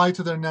all fly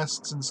to their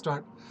nests and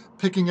start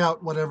picking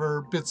out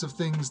whatever bits of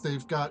things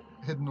they've got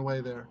hidden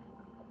away there.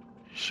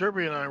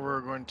 Sherby and I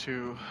were going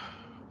to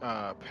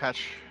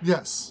patch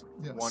Yes.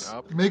 one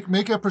up.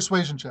 Make a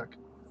persuasion check.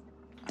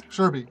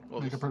 Sherby, Well,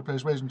 make a this-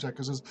 persuasion check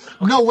because there's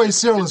no way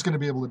Cyril is going to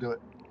be able to do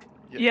it.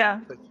 Yeah.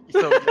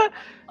 So,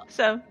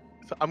 So,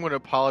 so I'm going to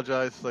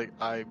apologize. Like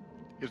it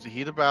was a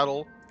heat of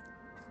battle.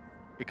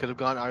 It could have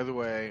gone either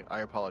way. I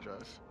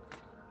apologize.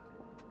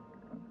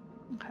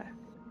 okay.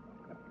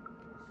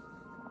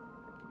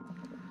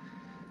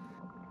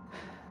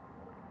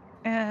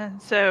 And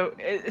so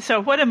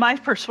what am I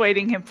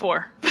persuading him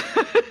for?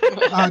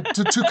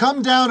 To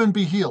come down and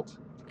be healed.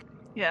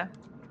 Yeah.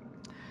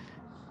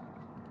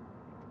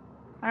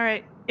 All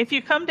right. If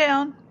you come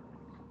down,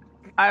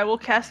 I will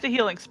cast a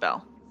healing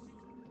spell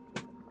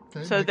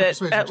Okay, so make a that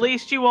persuasion at check.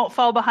 least you won't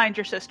fall behind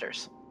your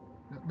sisters.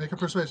 Make a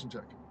persuasion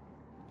check.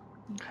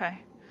 Okay.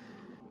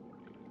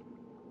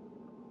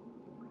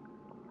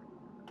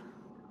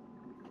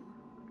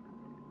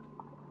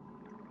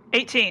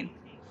 $18.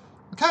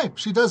 Okay,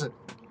 she does it.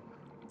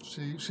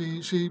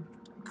 She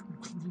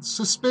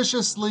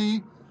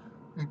suspiciously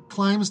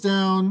climbs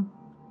down,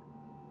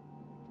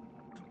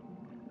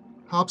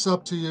 hops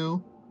up to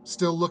you,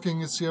 still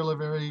looking at Ciela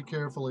very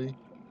carefully.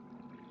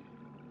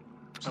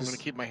 I'm going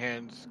to keep my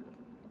hands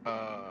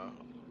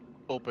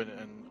open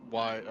and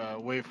wide,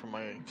 away from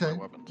my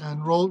weapons.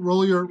 And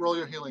roll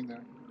your healing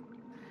there.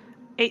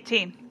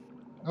 18.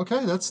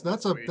 Okay,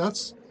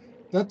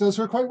 that does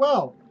her quite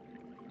well.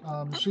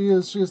 She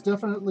is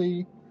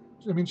definitely.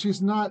 I mean,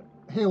 she's not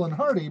hale and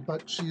hearty,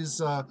 but she's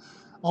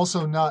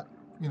also not,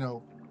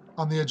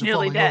 on the edge of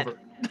Nearly falling dead. over.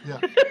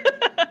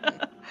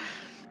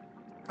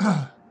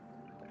 Yeah.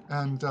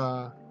 and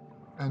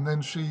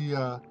then she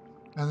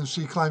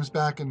climbs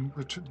back and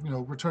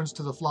returns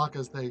to the flock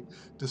as they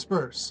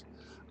disperse.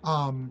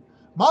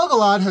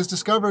 Malgalad has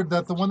discovered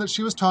that the one that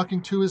she was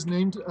talking to is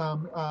named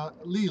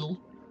Leel,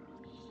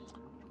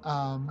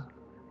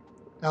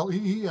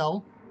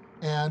 Leel,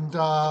 and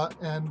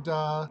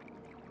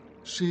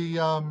she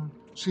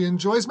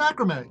enjoys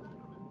macrame.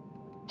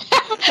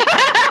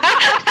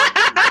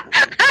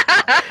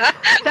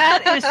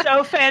 That is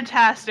so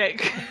fantastic.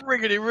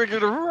 Riggedy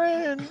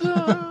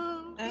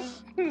random.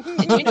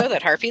 Did you know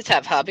that harpies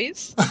have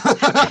hobbies?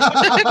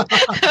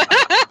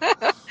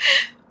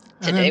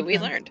 Today we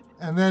learned.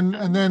 And then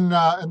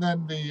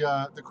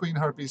the Queen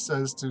Harpy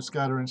says to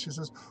Scatter, and she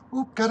says,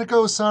 "Oop, gotta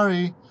go,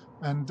 sorry,"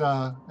 and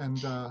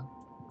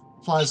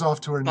flies off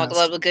to her nest.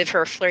 Muggle will give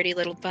her a flirty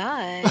little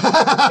bye.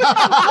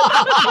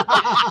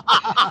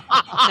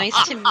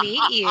 Nice to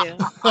meet you.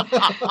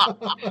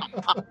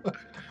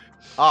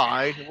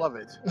 I love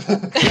it.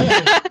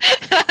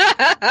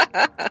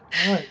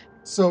 All right.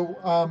 So,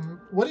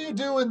 what do you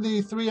do in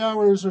the 3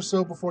 hours or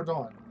so before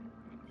dawn?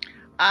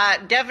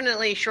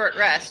 Definitely short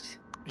rest.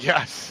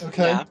 Yes.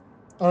 Okay. Yeah.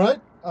 All right.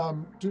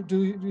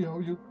 Do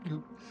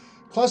you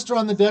cluster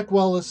on the deck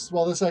while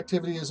this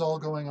activity is all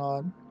going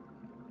on?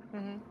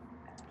 Mm-hmm.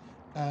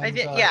 And,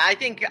 I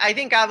think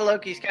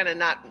Avaloki's kind of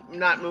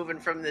not moving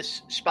from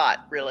this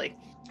spot really.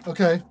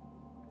 Okay.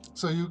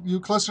 So you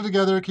cluster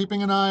together,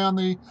 keeping an eye on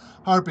the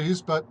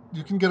harpies, but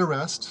you can get a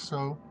rest.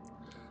 So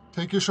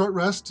take your short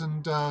rest,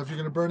 and if you're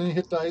going to burn any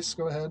hit dice,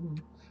 go ahead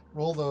and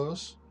roll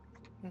those.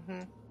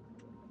 Mm-hmm.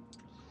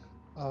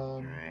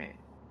 All right.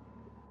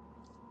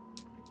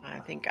 I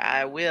think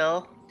I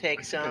will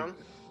take some.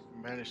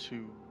 I managed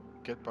to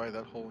get by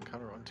that whole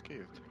encounter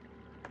unscathed.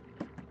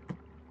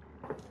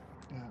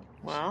 Yeah.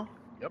 Well.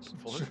 Yep,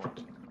 full hit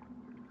points.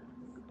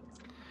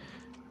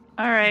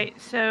 All right,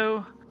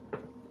 so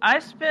I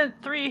spent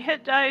 3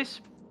 hit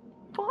dice,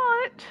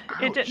 but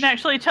it didn't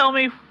actually tell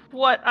me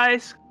what I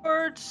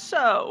scored.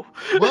 So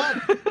What?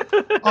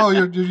 Oh,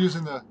 you're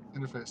using the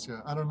interface.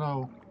 Yeah, I don't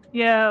know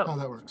yeah. how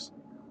that works.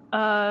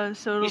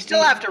 So You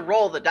still have to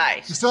roll the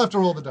dice. You still have to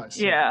roll the dice.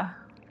 Yeah.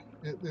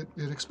 It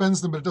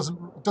expends them, but it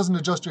doesn't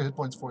adjust your hit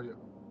points for you.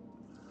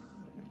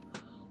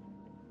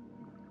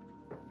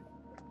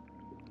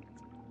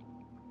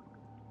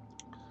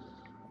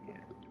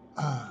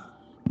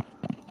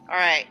 All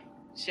right.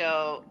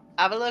 So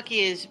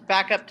Avaloki is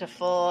back up to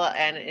full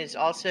and is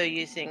also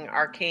using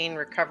arcane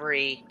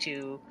recovery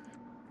to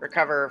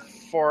recover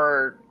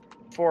 4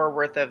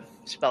 worth of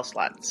spell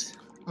slots.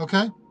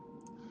 Okay.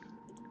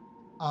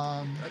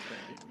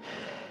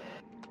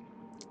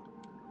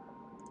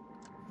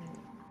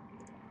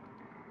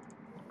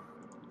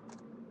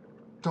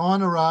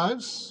 Dawn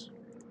arrives.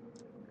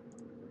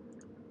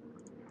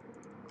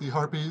 The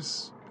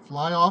Harpies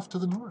fly off to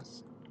the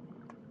north,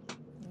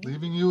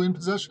 leaving you in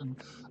possession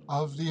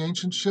of the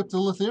ancient ship, the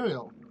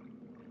Lithiriel.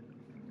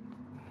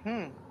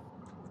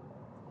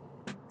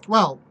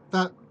 Well,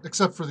 that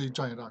except for the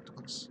giant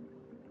octopus.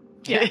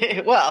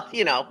 Yeah. Well,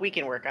 we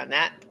can work on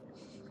that.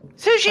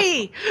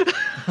 Sushi!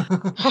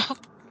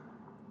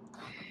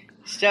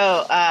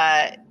 So,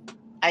 I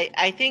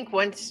think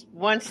once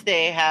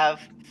they have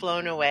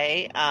flown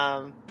away,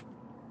 I'll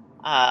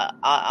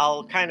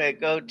kind of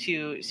go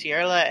to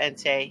Sierra and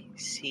say,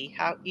 "See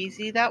how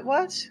easy that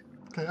was."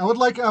 Okay, I would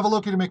like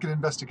Avaloki to make an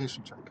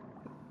investigation check.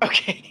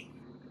 Okay.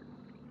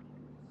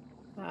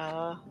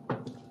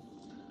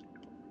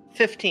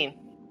 15.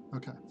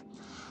 Okay.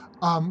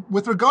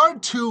 With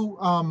regard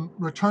to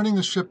returning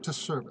the ship to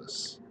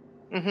service,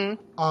 you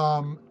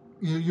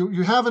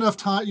have enough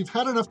time. You've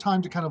had enough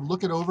time to kind of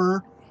look it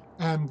over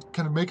and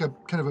kind of make a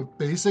kind of a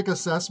basic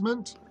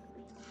assessment.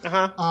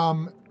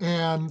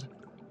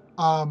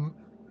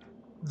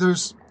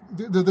 There's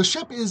the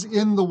ship is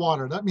in the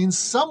water. That means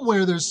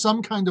somewhere there's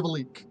some kind of a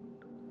leak.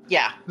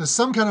 Yeah. There's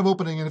some kind of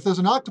opening, and if there's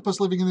an octopus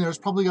living in there, it's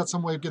probably got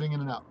some way of getting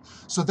in and out.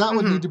 So that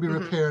would need to be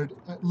repaired,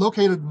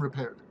 located and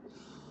repaired.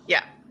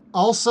 Yeah.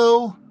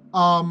 Also,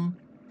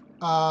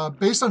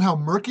 based on how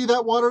murky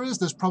that water is,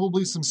 there's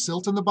probably some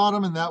silt in the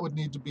bottom, and that would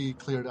need to be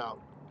cleared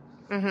out.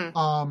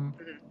 And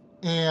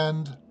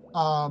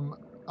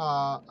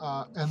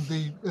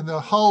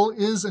the hull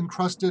is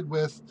encrusted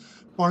with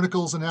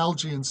barnacles and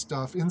algae and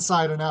stuff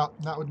inside and out,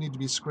 and that would need to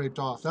be scraped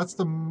off. That's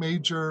the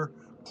major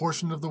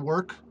portion of the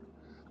work.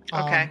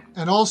 Okay.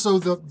 And also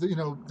the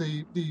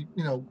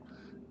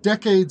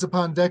decades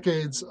upon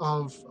decades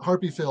of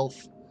harpy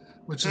filth,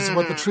 which is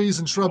what the trees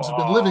and shrubs have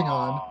been living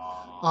on.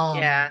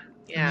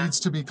 Needs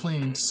to be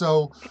cleaned.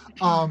 So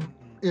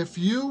if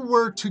you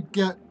were to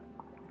get,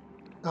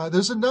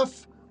 there's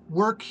enough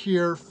work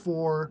here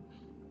for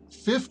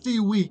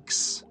 50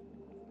 weeks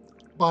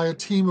by a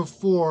team of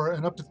 4,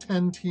 and up to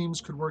 10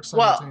 teams could work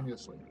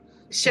simultaneously.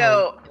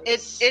 So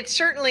it's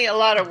certainly a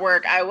lot of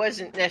work. I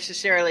wasn't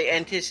necessarily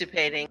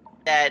anticipating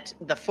that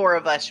the 4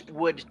 of us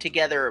would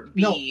together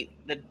be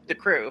the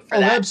crew for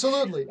that.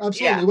 Absolutely.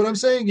 Yeah. What I'm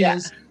saying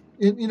is,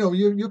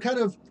 you kind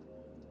of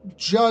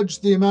judge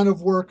the amount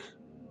of work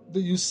that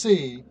you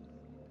see,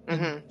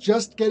 and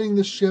just getting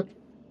the ship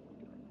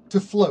to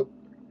float.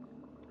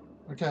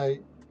 Okay,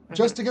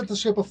 just to get the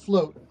ship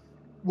afloat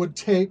would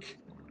take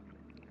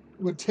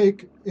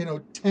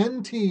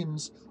 10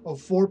 teams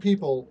of 4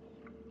 people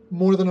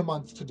more than a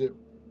month to do.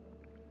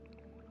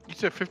 You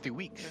said 50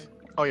 weeks.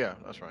 Oh yeah,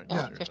 that's right.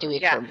 Yeah, 50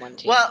 weeks from one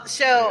team. Well,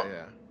 so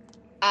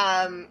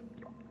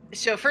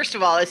so first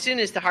of all, as soon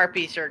as the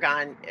Harpies are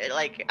gone,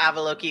 like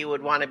Avaloki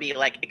would want to be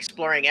like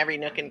exploring every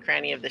nook and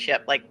cranny of the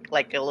ship,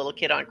 like a little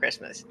kid on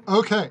Christmas.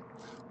 Okay.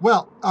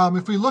 Well,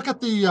 if we look at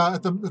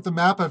the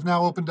map, I've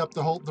now opened up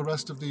the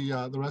rest of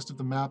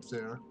the map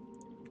there.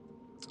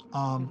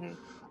 On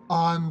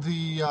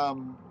the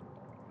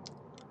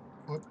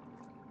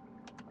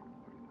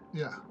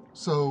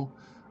so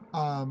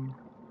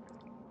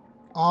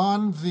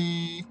on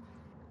the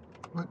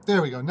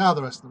there we go. Now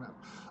the rest of the map.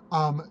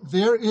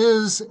 There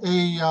is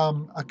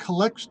a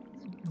collection.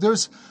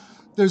 There's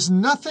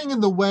nothing in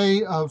the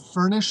way of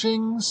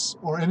furnishings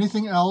or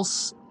anything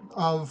else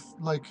of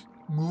like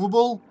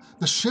movable.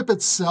 The ship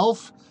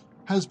itself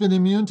has been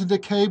immune to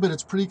decay, but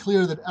it's pretty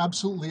clear that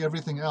absolutely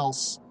everything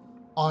else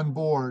on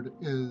board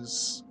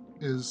is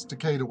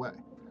decayed away.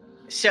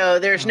 So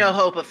there's no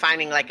hope of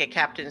finding like a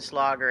captain's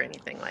log or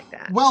anything like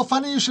that. Well,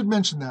 funny you should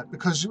mention that,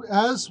 because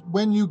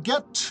when you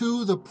get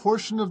to the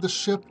portion of the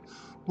ship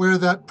where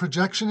that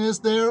projection is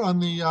there on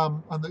the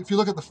if you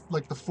look at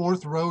the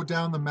 4th row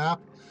down the map,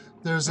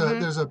 there's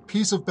a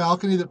piece of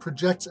balcony that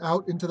projects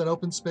out into that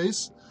open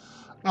space.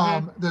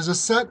 There's a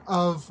set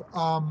of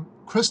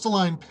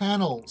crystalline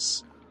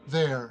panels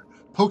there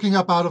poking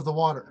up out of the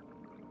water.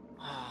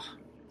 Oh,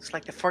 it's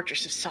like the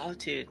Fortress of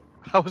Solitude.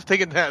 I was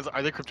thinking that.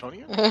 Are they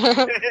Kryptonian?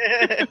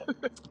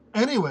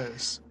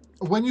 Anyways,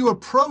 when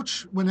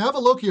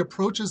Avaloki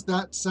approaches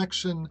that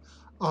section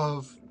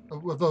of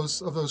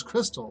those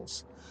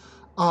crystals,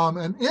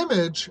 an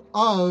image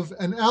of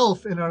an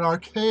elf in an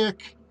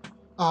archaic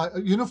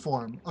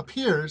uniform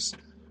appears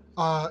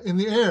in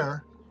the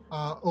air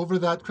over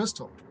that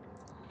crystal.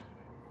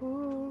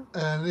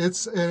 And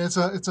it's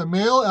a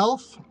male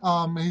elf.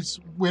 He's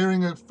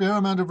wearing a fair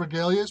amount of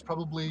regalia. He's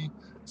probably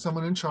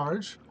someone in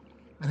charge.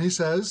 And he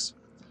says,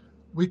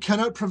 "We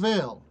cannot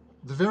prevail.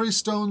 The very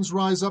stones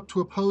rise up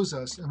to oppose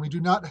us, and we do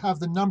not have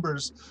the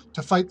numbers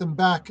to fight them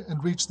back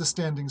and reach the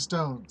standing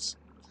stones.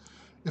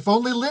 If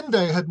only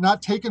Linde had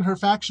not taken her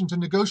faction to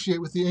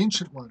negotiate with the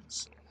Ancient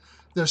Ones,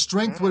 their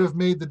strength would have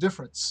made the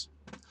difference.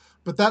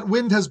 But that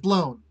wind has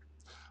blown.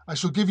 I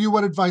shall give you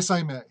what advice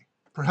I may.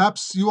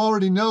 Perhaps you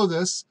already know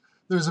this.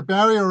 There is a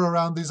barrier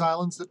around these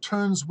islands that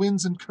turns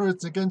winds and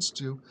currents against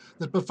you,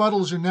 that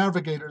befuddles your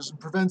navigators and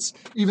prevents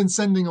even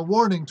sending a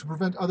warning to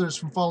prevent others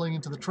from falling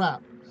into the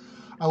trap.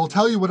 I will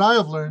tell you what I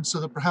have learned so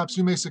that perhaps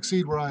you may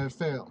succeed where I have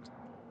failed.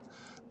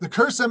 The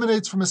curse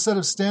emanates from a set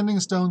of standing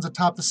stones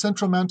atop the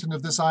central mountain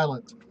of this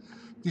island.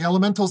 The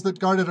elementals that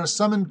guard it are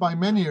summoned by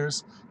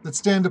menhirs that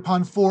stand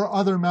upon 4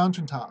 other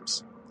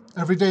mountaintops.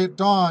 Every day at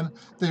dawn,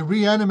 they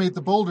reanimate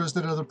the boulders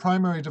that are the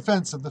primary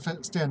defense of the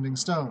standing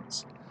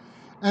stones.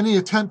 Any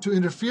attempt to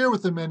interfere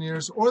with the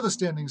menhirs or the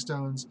standing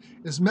stones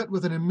is met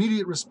with an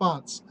immediate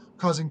response,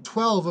 causing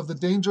 12 of the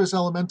dangerous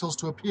elementals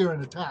to appear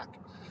and attack.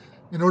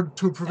 In order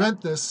to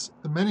prevent this,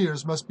 the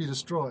menhirs must be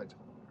destroyed.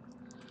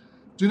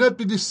 Do not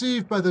be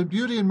deceived by the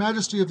beauty and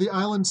majesty of the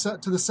island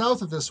set to the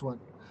south of this one.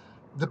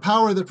 The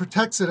power that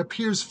protects it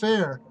appears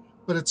fair,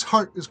 but its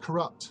heart is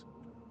corrupt.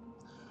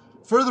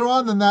 Further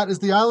on than that is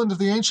the island of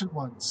the Ancient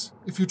Ones.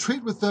 If you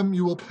treat with them,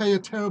 you will pay a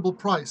terrible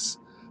price.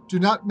 Do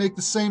not make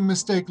the same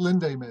mistake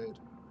Linde made.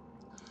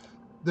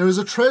 There is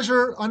a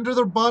treasure under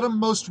the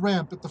bottommost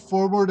ramp at the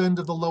forward end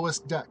of the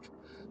lowest deck.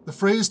 The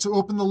phrase to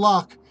open the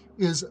lock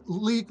is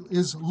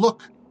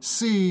look,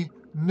 see,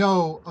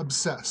 know,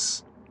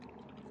 obsess.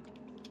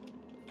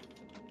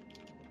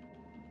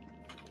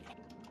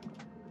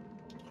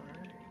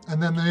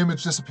 And then the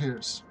image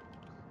disappears.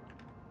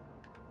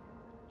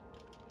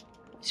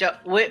 So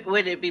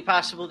would it be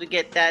possible to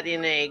get that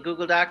in a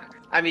Google Doc?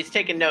 I mean, it's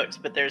taking notes,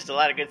 but there's a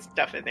lot of good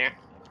stuff in there.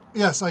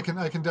 Yes, I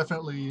can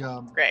definitely.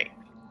 Great.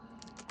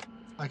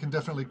 I can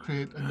definitely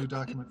create a new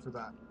document for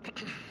that.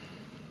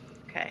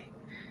 Okay.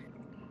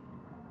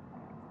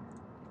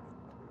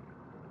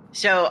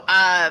 So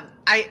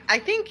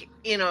I think,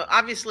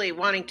 obviously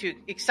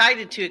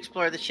excited to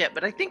explore the ship,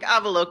 but I think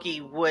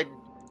Avaloki would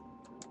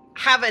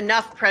have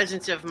enough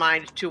presence of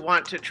mind to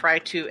want to try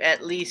to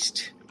at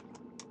least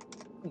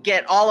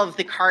get all of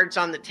the cards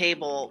on the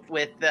table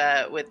with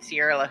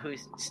Sierra, who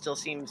still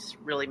seems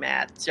really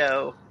mad.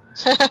 So,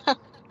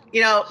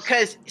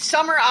 because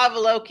Summer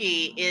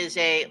Avaloki is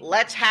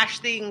let's hash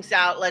things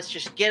out, let's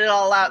just get it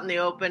all out in the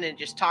open and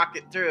just talk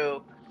it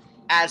through,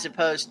 as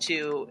opposed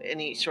to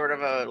any sort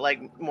of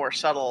a more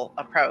subtle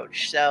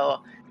approach.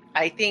 So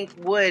I think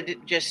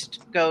would just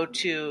go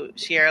to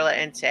Sierra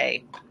and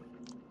say,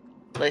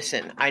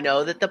 listen, I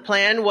know that the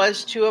plan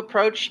was to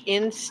approach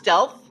in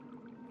stealth,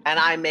 and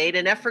I made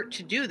an effort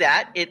to do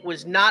that. It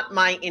was not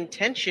my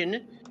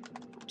intention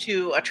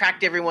to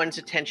attract everyone's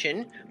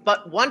attention,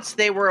 but once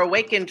they were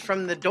awakened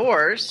from the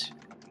doors,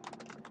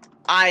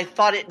 I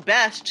thought it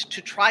best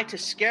to try to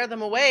scare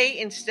them away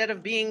instead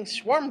of being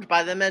swarmed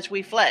by them as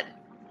we fled.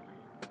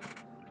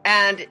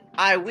 And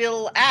I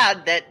will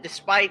add that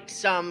despite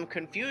some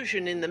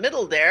confusion in the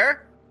middle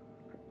there,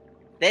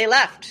 they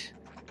left.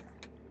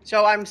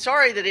 So I'm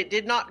sorry that it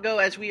did not go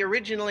as we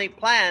originally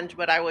planned,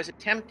 but I was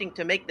attempting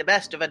to make the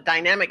best of a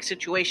dynamic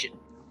situation.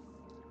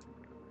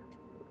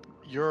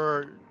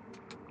 Your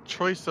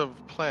choice of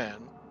plan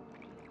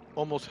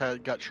almost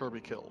got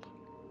Sherby killed.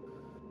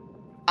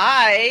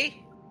 I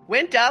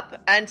went up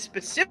and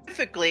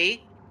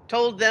specifically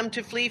told them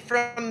to flee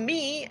from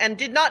me and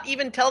did not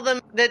even tell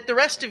them that the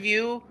rest of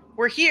you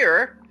were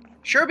here.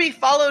 Sherby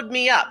followed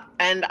me up,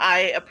 and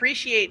I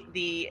appreciate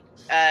the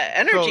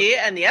energy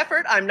and the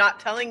effort. I'm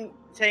not saying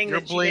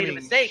that she made a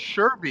mistake.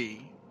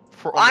 Sherby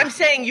for I'm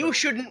saying you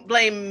shouldn't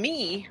blame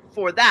me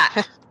for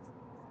that.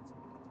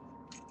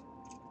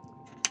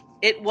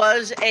 It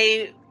was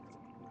a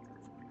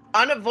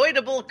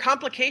unavoidable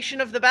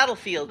complication of the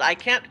battlefield. I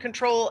can't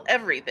control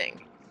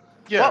everything.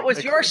 Yeah, what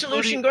was your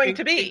solution going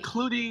to be?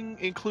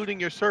 Including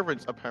your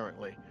servants,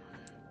 apparently.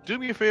 Do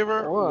me a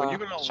favor, when you're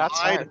going to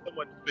lie to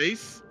someone's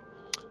face,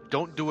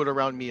 don't do it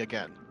around me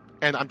again.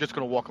 And I'm just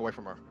going to walk away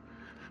from her.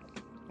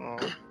 Oh.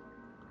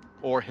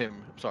 Or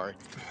him, sorry.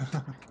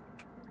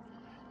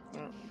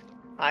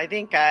 I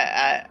think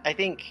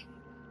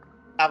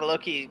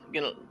Avaloki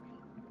gonna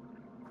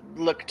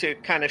look to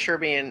kind of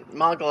Sherby and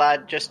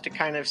Malgalad just to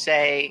kind of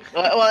say,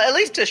 well, at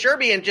least to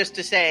Sherby and just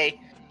to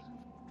say,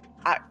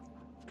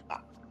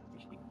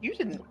 you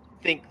didn't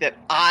think that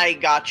I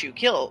got you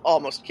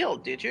almost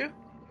killed, did you?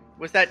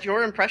 Was that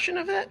your impression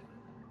of it?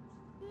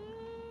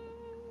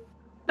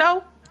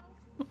 No.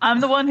 I'm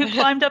the one who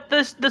climbed up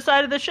the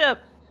side of the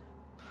ship.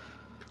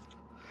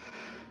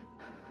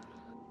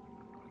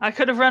 I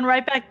could have run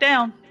right back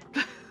down.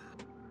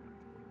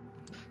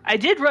 I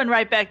did run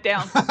right back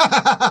down.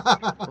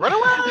 Run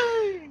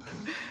away!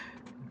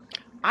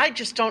 I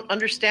just don't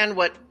understand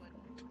what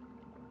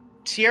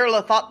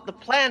Sierra thought the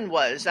plan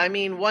was. I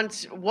mean,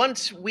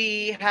 once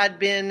we had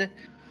been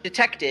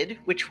detected,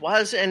 which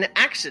was an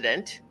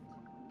accident,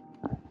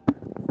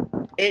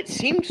 it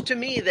seemed to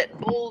me that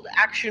bold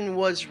action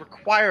was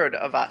required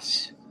of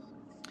us.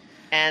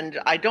 And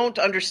I don't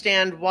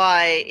understand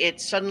why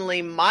it's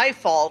suddenly my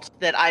fault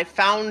that I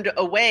found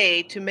a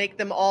way to make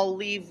them all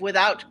leave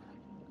without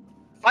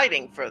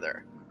fighting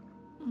further.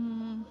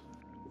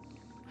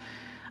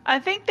 I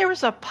think there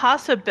was a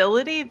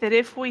possibility that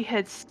if we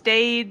had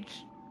stayed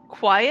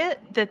quiet,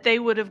 that they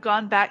would have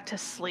gone back to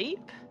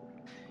sleep.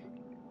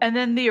 And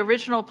then the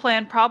original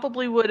plan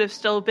probably would have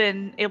still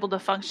been able to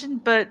function,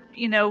 but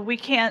we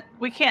can't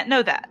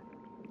know that.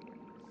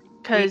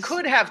 We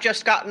could have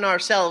just gotten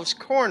ourselves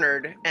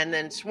cornered and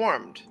then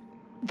swarmed.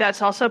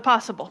 That's also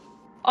possible.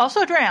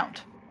 Also drowned.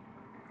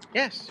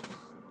 Yes.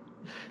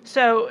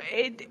 So,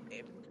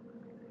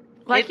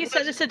 like you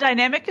said, it's a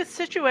dynamic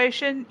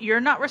situation.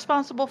 You're not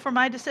responsible for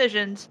my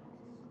decisions.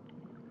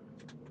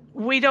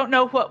 We don't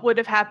know what would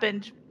have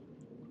happened,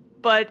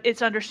 but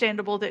it's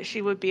understandable that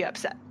she would be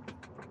upset.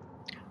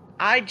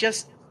 I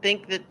just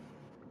think that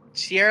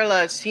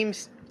Sierra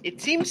seems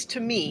to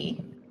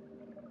me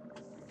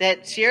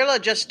that Sierra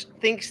just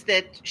thinks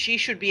that she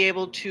should be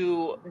able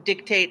to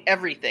dictate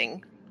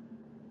everything,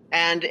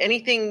 and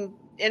anytime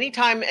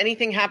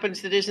anything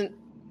happens that isn't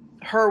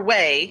her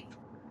way,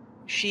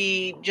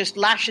 she just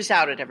lashes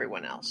out at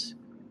everyone else.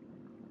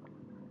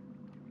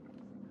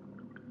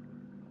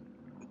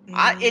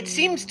 It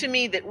seems to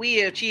me that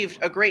we achieved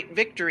a great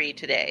victory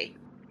today,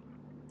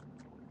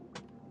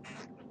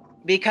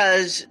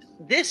 because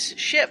this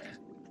ship,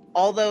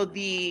 although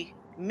the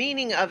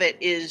meaning of it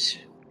is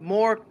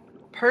more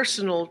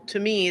personal to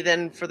me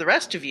than for the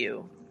rest of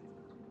you,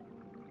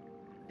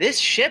 this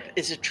ship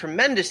is a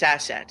tremendous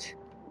asset.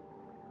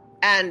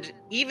 And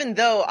even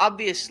though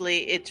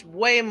obviously it's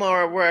way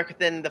more work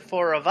than the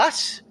four of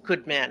us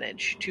could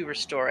manage to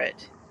restore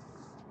it,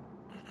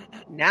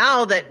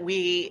 now that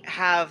we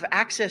have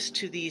access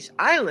to these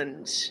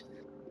islands,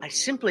 I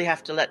simply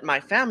have to let my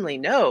family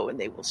know, and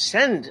they will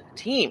send a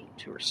team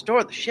to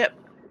restore the ship.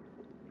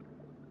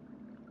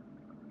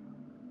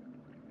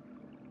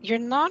 You're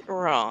not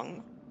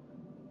wrong.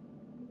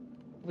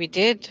 We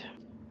did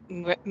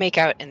make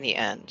out in the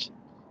end.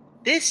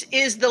 This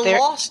is the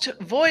lost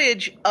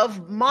voyage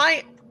of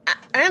my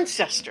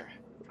ancestor.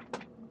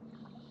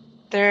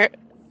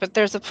 But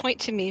there's a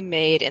point to be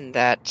made in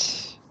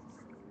that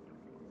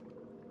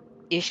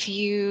if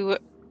you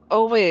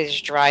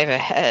always drive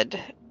ahead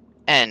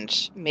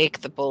and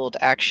make the bold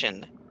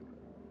action,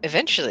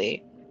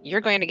 eventually you're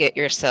going to get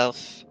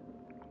yourself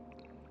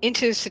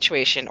into a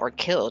situation or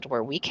killed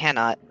where we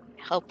cannot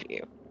help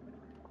you.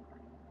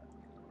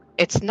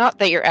 It's not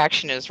that your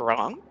action is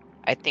wrong.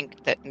 I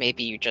think that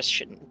maybe you just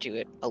shouldn't do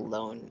it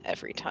alone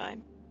every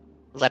time.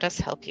 Let us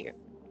help you.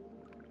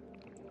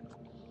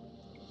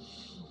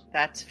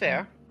 That's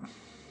fair.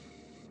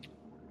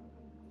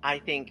 I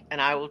think,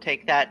 and I will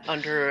take that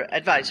under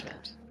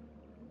advisement.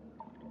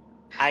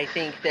 I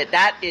think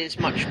that is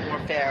much more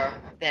fair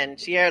than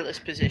Sierra's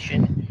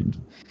position.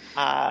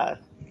 I'm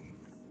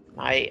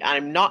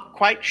not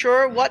quite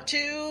sure what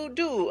to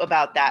do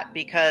about that,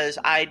 because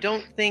I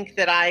don't think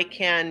that I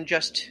can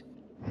just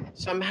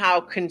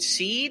somehow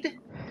concede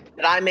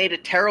that I made a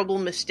terrible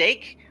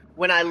mistake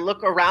when I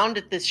look around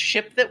at this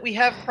ship that we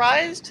have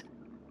prized.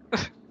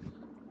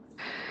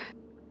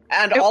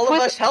 And all of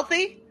us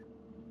healthy?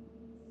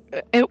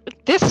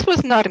 This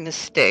was not a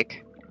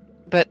mistake,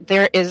 but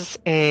there is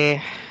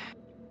a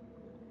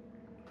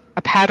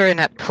pattern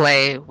at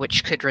play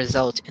which could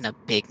result in a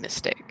big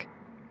mistake.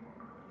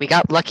 We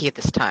got lucky at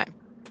this time,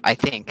 I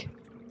think,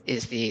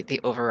 is the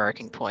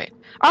overarching point.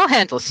 I'll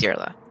handle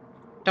Sierra.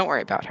 Don't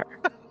worry about her.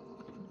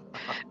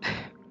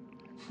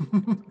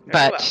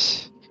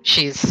 But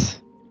she's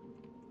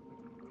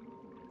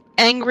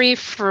angry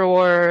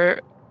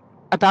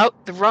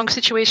about the wrong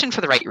situation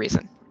for the right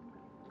reason.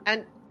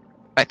 And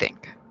I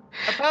think.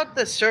 About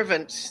the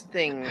servants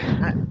thing,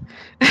 I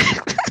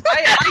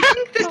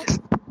think that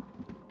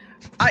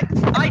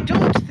I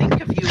don't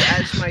think of you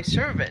as my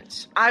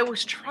servants. I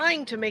was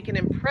trying to make an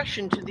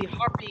impression to the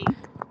Harpy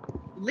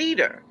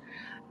leader.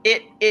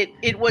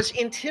 It was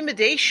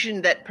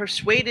intimidation that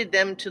persuaded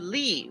them to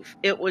leave.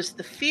 It was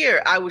the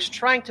fear. I was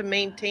trying to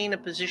maintain a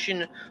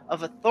position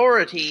of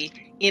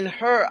authority in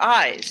her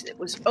eyes. It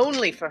was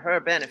only for her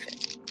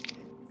benefit.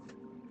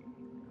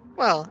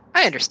 Well,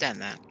 I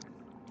understand that.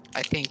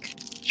 I think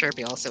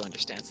Sherby also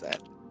understands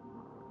that.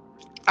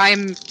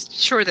 I'm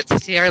sure that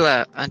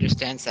Sierra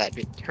understands that.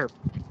 Her,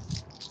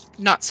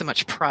 not so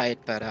much pride,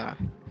 but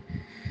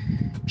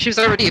she was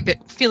already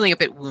feeling a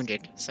bit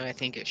wounded, so I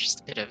think it's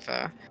just a bit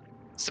of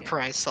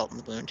surprise salt in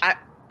the wound.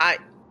 I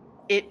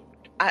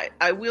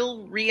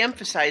will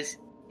re-emphasize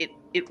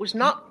it was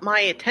not my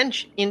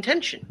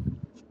intention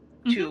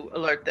to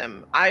alert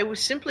them. I was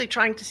simply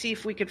trying to see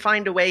if we could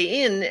find a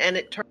way in, and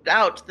it turned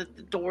out that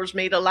the doors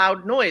made a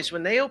loud noise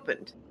when they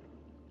opened.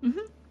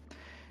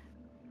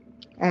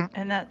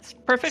 And that's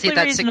perfectly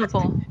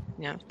reasonable.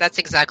 That's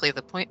exactly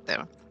the point,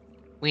 though.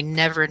 We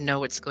never know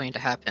what's going to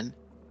happen,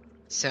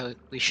 so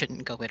we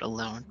shouldn't go it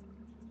alone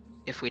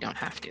if we don't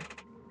have to.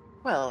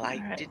 Well,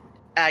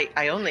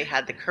 I only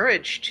had the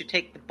courage to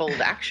take the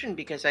bold action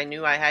because I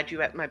knew I had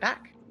you at my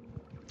back.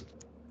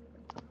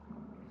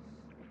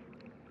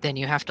 Then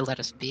you have to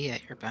let us be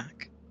at your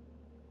back.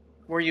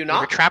 Were you not?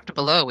 We were trapped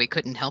below. We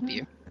couldn't help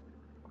you.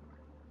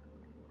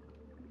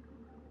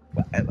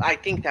 I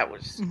think that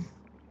was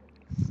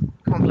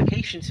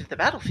complications of the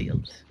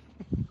battlefield.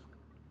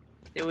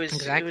 It was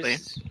exactly.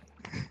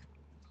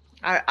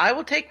 I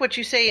will take what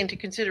you say into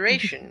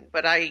consideration,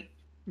 but I'm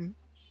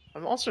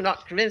also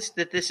not convinced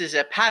that this is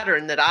a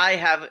pattern that I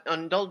have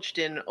indulged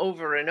in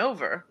over and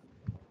over.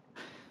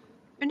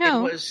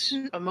 No, it was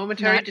a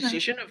momentary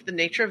decision of the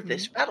nature of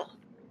this battle.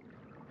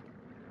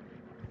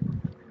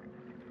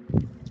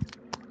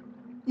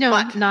 No,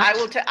 but not I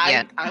will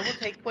yet. I will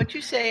take what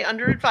you say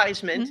under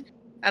advisement,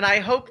 and I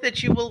hope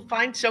that you will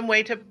find some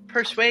way to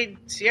persuade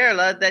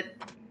Sierra that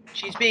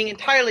she's being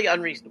entirely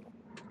unreasonable.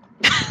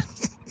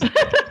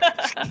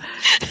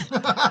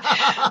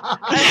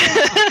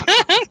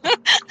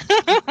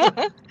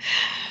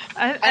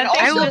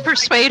 I will also-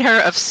 persuade her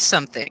of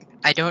something.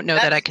 I don't know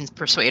that I can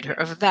persuade her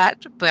of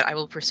that, but I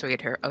will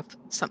persuade her of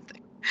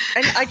something.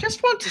 And I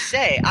just want to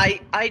say,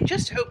 I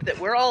just hope that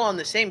we're all on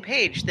the same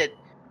page that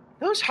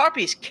those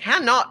Harpies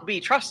cannot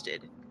be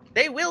trusted.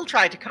 They will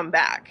try to come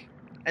back,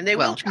 and they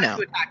will try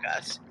to attack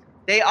us.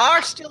 They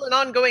are still an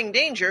ongoing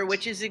danger,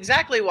 which is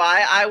exactly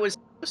why I was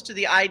opposed to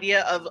the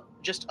idea of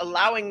just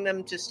allowing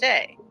them to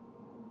stay.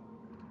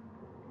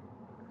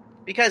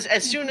 Because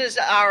as soon as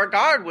our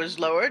guard was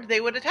lowered,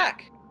 they would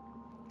attack.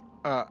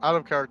 Out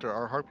of character,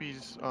 are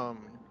Harpies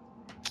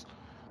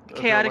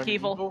Chaotic they're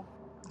evil.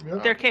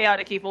 Yep. They're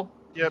chaotic evil.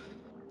 Yep.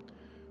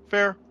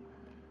 Fair.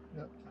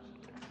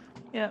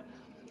 Yep.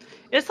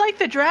 It's like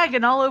the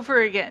dragon all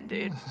over again,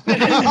 dude.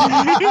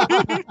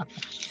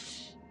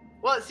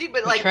 Well, see,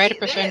 but We like try to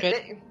befriend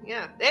it.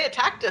 they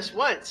attacked us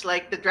once.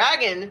 Like the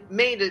dragon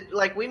made it.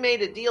 Like we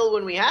made a deal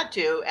when we had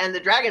to, and the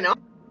dragon.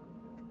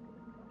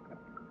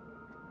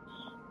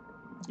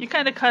 You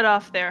kind of cut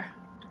off there.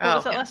 What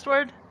was that last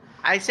word?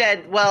 I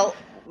said, well,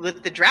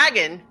 with the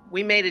dragon,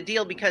 we made a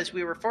deal because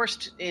we were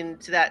forced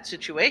into that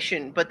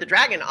situation, but the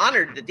dragon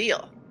honored the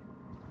deal.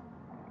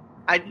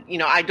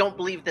 I don't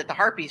believe that the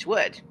Harpies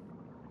would.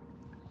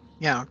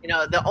 Yeah.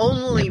 The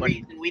only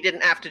reason we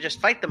didn't have to just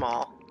fight them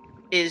all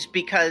is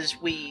because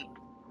we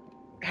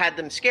had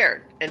them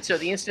scared. And so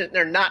the instant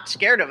they're not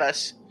scared of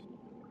us,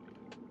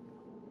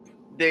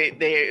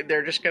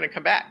 they're just going to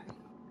come back.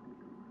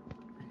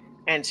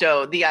 And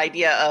so the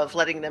idea of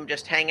letting them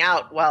just hang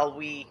out while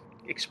we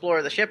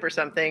explore the ship or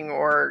something,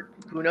 or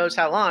who knows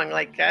how long,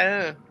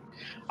 that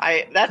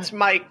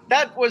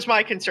was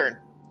my concern.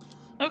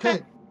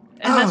 Okay.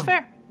 And that's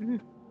fair.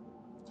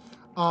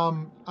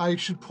 I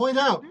should point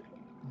out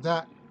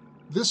that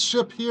this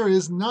ship here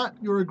is not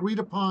your agreed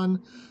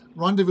upon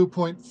rendezvous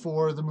point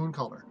for the moon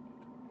color.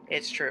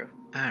 It's true.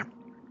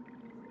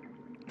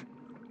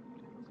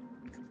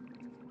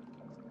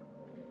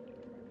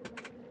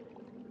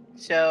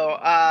 So,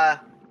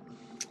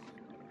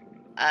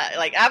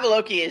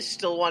 Avaloki is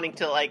still wanting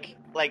to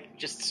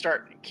just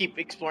keep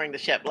exploring the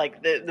ship.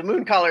 Like the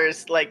moon color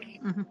is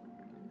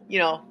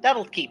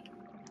that'll keep.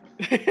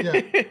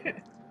 Yeah.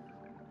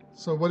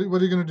 So what are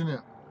you going to do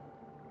now?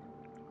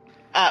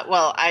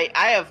 Well, I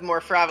have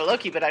more for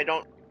Avaloki, but I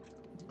don't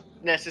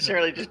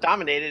necessarily just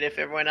dominate it if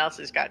everyone else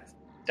has got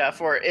stuff,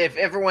 or if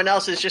everyone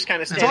else is just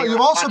kind of standing. You've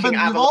also been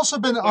up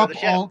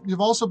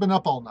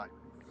all night.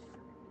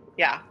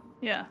 Yeah.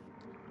 Yeah.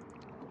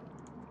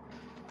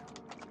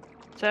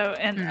 So,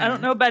 and I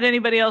don't know about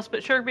anybody else,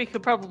 but Sherby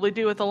could probably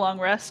do with a long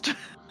rest.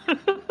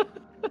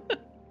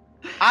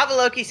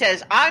 Avaloki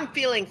says, "I'm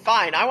feeling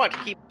fine. I want to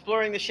keep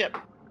exploring the ship."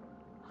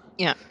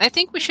 Yeah, I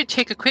think we should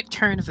take a quick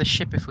turn of the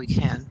ship if we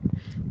can.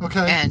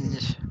 Okay.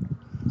 And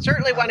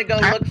certainly want to go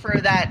look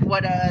for that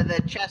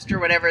the chest or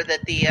whatever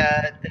that the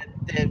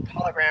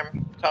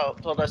hologram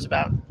told us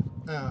about.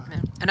 Yeah.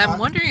 And I'm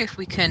wondering if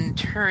we can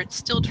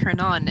still turn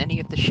on any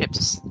of the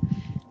ship's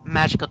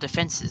magical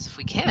defenses. If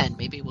we can,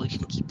 maybe we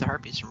can keep the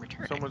Harpies from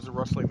returning. Someone's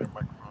rustling their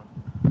microphone.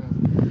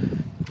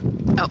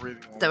 Oh,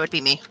 that would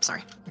be me.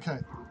 Sorry. Okay.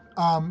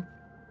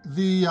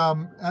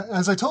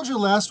 As I told you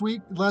last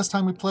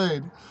time we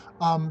played,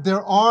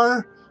 there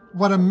are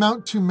what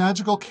amount to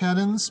magical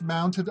cannons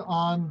mounted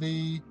on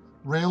the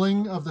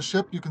railing of the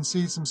ship. You can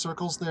see some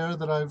circles there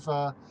that I've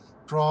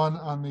drawn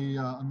on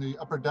the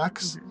upper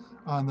decks.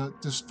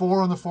 There's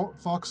 4 on the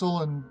forecastle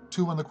and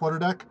 2 on the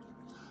quarterdeck.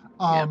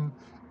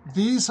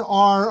 These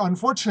are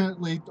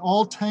unfortunately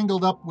all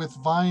tangled up with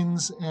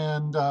vines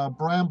and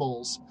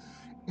brambles,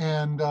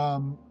 and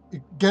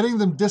getting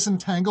them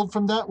disentangled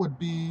from that would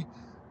be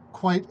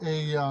quite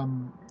a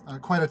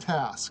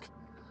task.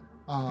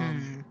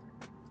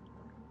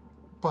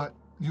 But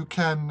you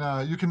can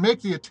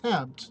make the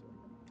attempt.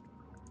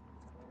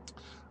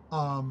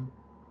 I've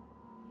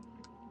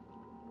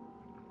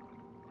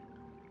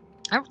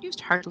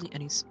used hardly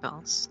any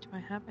spells. Do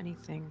I have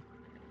anything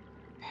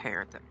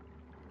prepared that?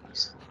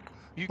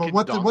 But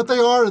what they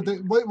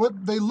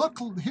look.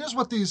 Here's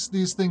what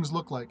these things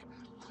look like.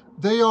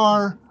 They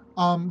are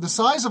the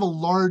size of a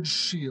large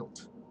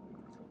shield.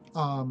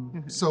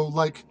 So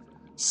like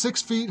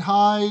 6 feet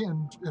high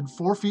and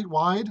 4 feet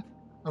wide,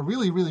 a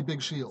really, really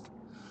big shield.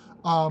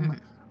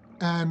 But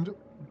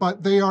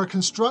they are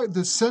constructed.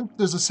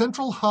 There's a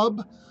central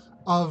hub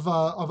of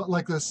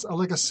like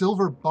a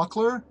silver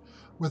buckler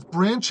with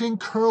branching,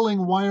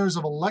 curling wires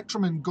of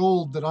electrum and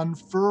gold that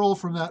unfurl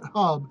from that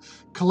hub,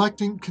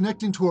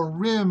 connecting to a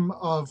rim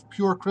of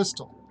pure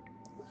crystal.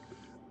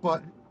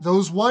 But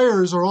those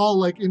wires are all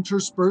like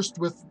interspersed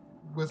with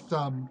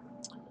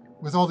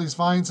all these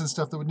vines and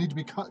stuff that would need to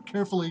be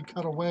carefully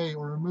cut away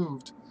or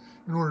removed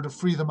in order to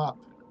free them up.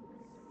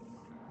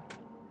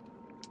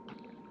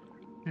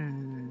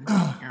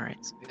 All right,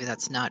 so maybe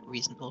that's not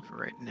reasonable for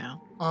right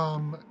now.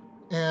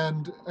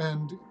 and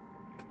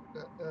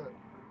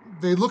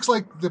they looks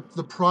like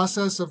the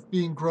process of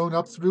being grown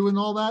up through and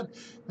all that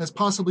has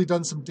possibly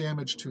done some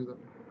damage to them.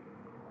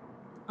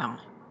 Oh.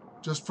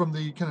 Just from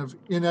the kind of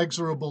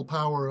inexorable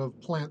power of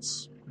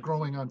plants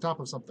growing on top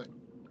of something.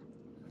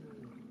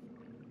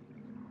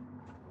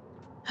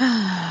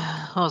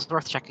 Well, it's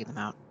worth checking them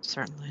out,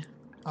 certainly.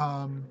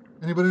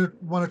 Anybody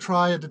want to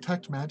try a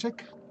detect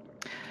magic?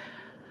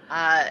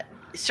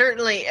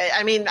 Certainly.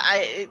 I mean,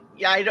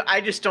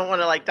 I just don't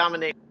want to like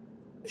dominate.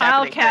 what's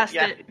I'll happening, cast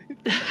it.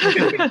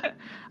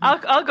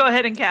 I'll go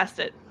ahead and cast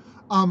it.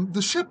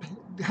 The ship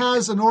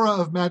has an aura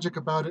of magic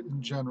about it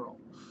in general.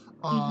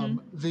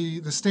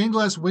 The stained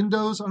glass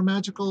windows are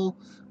magical.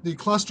 The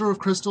cluster of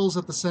crystals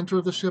at the center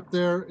of the ship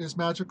there is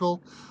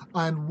magical.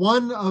 And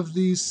one of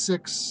these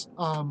 6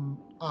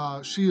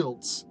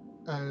 shields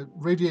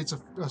radiates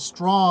a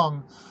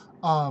strong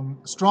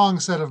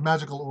set of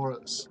magical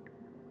auras.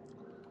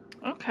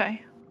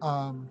 Okay.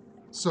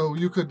 So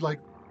you could, like,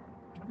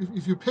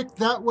 if you pick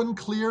that one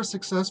clear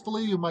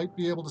successfully, you might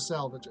be able to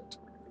salvage it.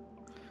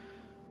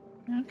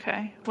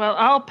 Okay. Well,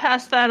 I'll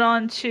pass that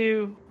on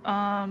to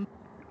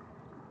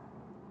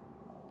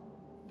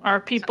our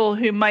people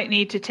who might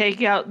need to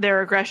take out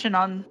their aggression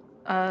on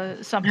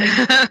something.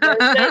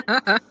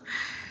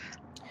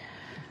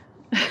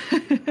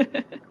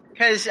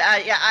 Because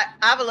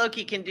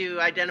Avaloki can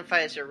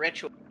identify as a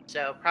ritual,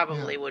 so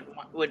probably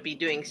would be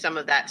doing some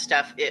of that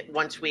stuff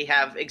once we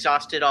have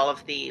exhausted all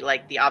of the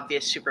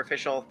obvious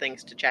superficial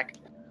things to check.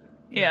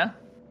 Yeah.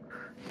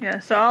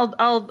 So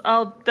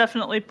I'll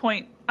definitely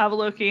point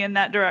Avaloki in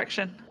that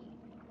direction.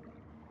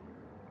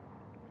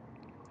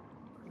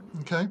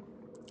 Okay,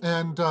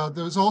 and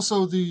there was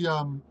also the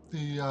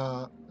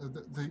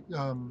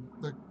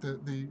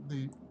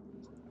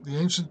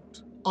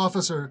ancient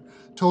officer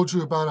told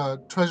you about a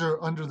treasure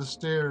under the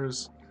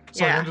stairs.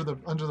 Sorry,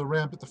 under the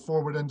ramp at the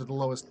forward end of the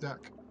lowest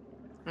deck.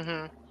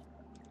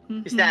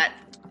 Mm-hmm. Is that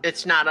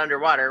it's not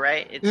underwater,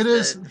 right? It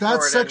is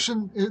that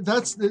section.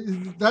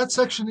 That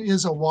section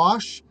is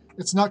awash.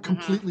 It's not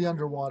completely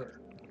underwater.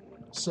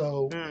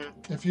 So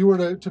if you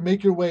were to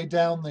make your way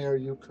down there,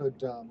 you could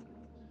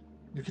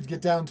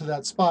get down to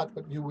that spot,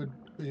 but you would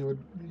the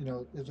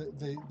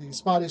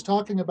spot he's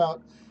talking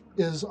about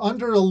is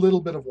under a little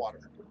bit of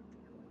water.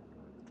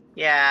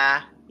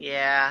 Yeah.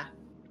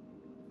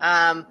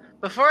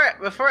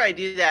 Before I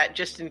do that,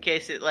 just in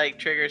case it like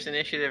triggers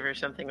initiative or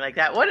something like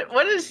that, what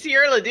does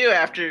Sierra do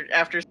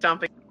after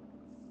stomping?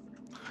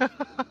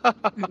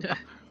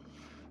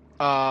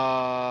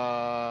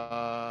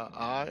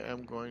 I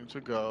am going to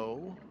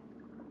go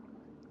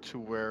to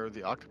where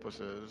the octopus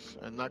is,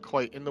 and not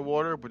quite in the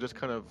water, but just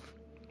kind of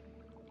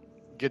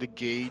get a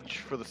gauge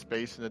for the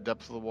space and the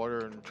depth of the water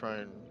and try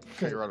and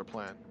figure out a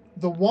plan.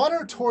 The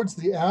water towards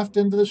the aft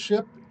end of the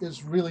ship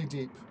is really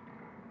deep.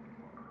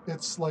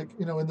 It's like,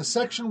 in the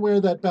section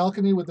where that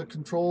balcony with the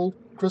control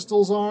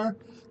crystals are,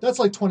 that's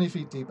like 20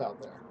 feet deep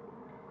out there.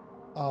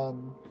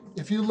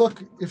 If you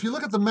look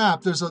at the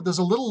map, there's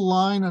a little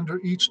line under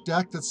each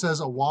deck that says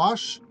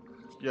awash.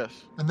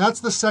 Yes. And that's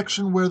the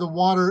section where the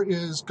water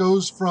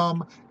goes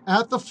from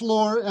at the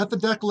floor, at the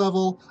deck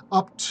level,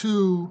 up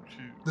to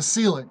the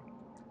ceiling.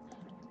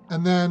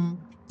 And then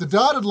the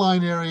dotted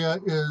line area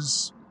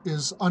is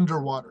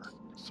underwater.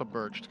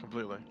 Submerged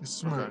completely. It's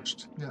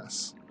submerged,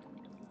 yes.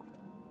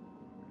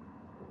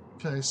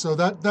 Okay, so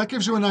that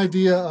gives you an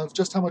idea of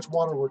just how much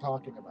water we're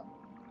talking about.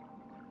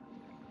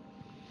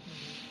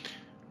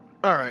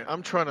 All right,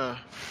 I'm trying to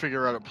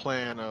figure out a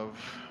plan of,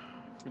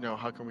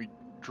 how can we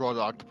draw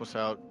the octopus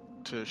out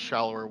to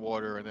shallower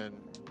water and then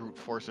brute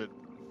force it.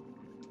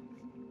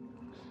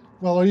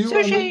 Well, are you...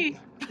 Sushi!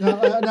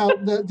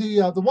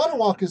 Now the water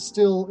walk is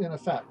still in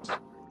effect,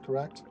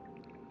 correct?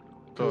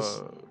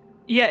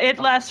 Yeah, it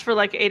lasts for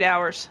like 8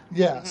 hours.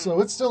 Yeah,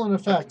 so it's still in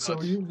effect. So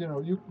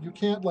you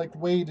can't like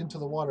wade into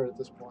the water at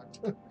this point,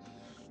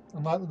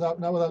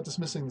 not without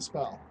dismissing the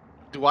spell.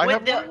 Do I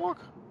have water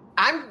walk?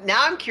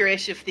 I'm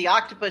curious if the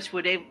octopus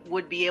would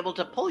be able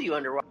to pull you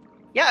underwater.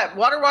 Yeah,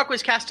 water walk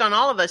was cast on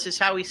all of us. Is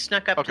how we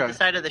snuck up to the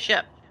side of the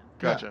ship.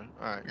 Gotcha.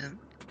 Yeah. All right.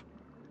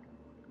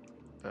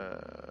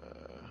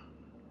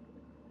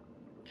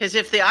 Because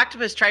if the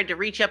octopus tried to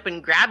reach up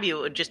and grab you,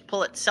 it would just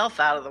pull itself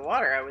out of the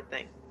water, I would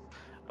think.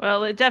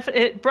 Well,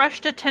 it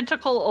brushed a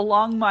tentacle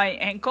along my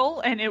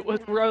ankle, and it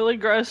was really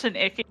gross and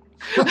icky.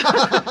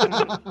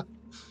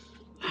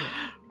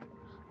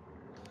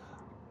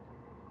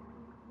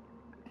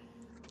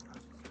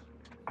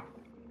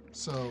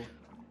 So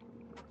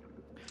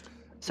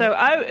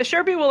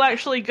Sherby will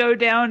actually go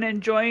down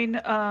and join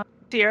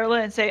Sierra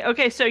and say,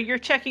 "Okay, so you're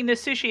checking the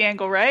sushi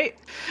angle, right?"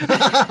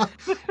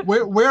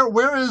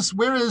 where is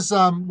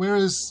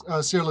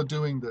Sierra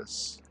doing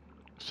this?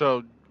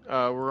 So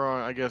we're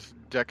on, I guess,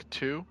 deck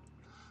 2.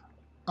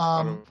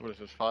 What is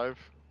this, 5?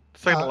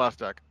 Second to last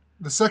deck.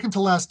 The second to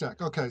last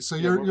deck. Okay, so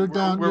you're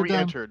down where you're we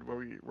down, entered, where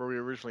we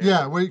originally.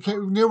 Yeah,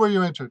 entered. near where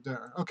you entered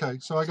there. Okay,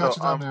 so I got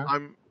you down there.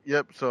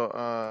 Yep. So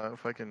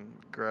if I can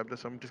grab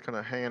this, I'm just kind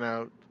of hanging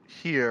out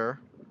here.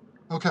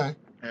 Okay.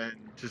 And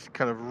just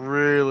kind of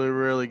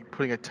really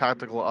putting a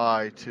tactical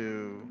eye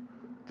to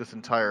this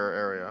entire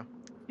area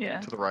Yeah.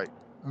 to the right.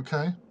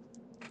 Okay.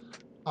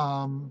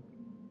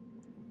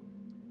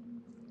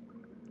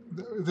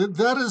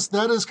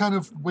 That is kind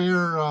of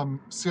where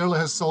Sierra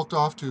has sulked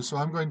off to. So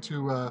I'm going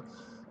to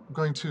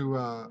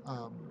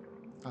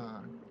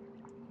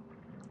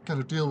kind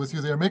of deal with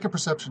you there. Make a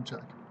perception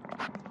check.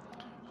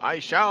 I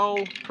shall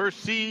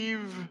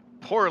perceive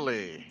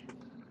poorly.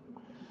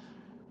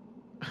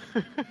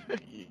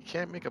 You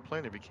can't make a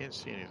plan if you can't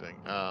see anything.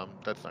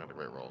 That's not a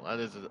great roll. That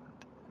is a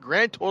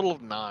grand total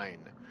of 9.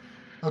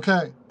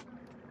 Okay.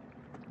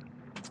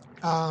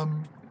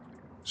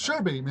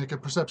 Sherby, make a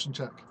perception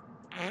check.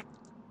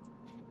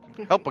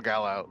 Help a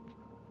gal out.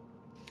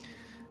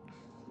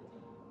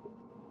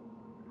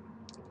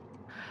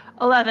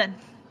 11.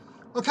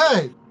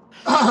 Okay.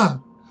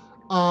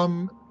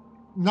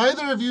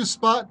 Neither of you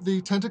spot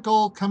the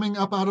tentacle coming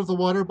up out of the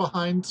water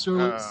behind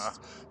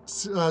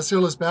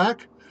Cyrla's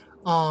back.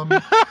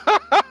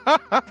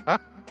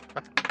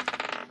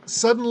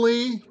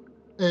 Suddenly,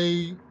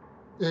 I'm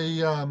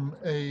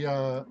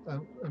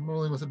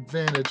rolling with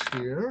advantage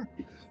here.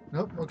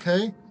 Nope.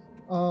 Okay.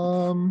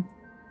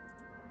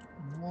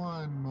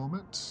 One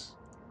moment.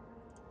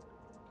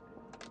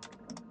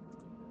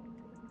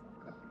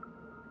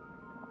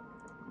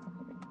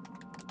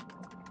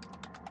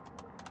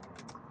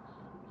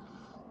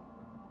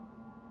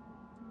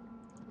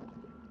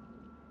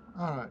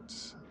 All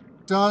right.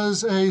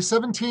 Does a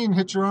 17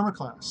 hit your armor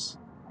class?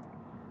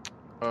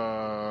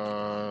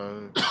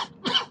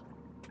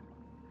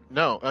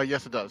 No.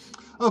 Yes, it does.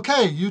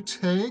 Okay, you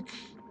take...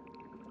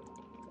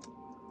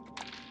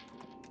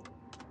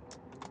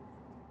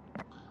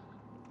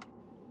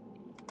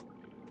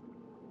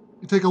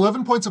 You take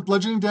 11 points of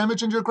bludgeoning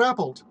damage and you're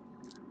grappled.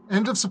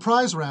 End of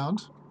surprise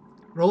round.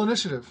 Roll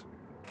initiative.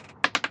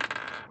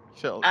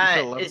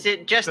 Is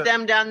it just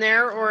them down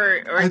there,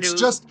 or it's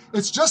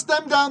just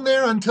them down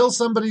there until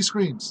somebody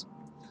screams.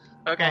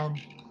 Okay.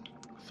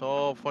 It's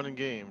all fun and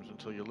games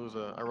until you lose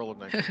I roll a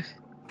 19.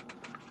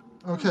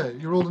 Okay,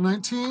 you rolled a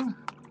 19.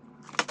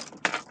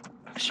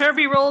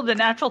 Sherby rolled a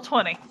natural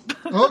 20.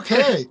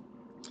 Okay.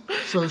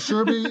 So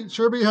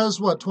Sherby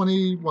has what?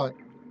 20 what?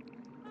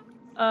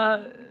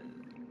 No,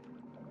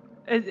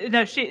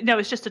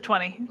 it's just a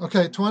 20.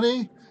 Okay,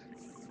 20.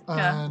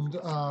 Yeah. And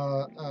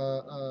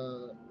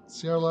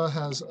Sierra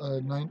has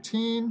a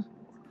 19.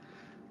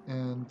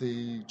 And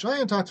the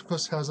giant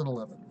octopus has an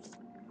 11.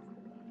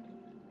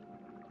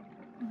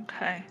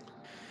 Okay.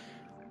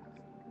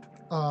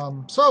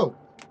 So,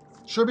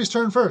 Sherby's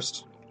turn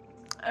first.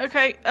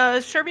 Okay,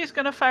 Sherby's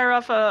going to fire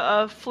off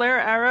a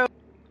flare arrow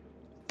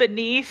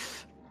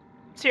beneath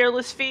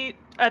Sierra's feet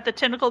at the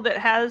tentacle that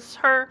has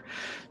her,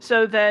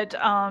 so that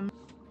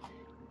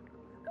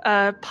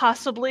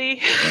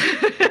possibly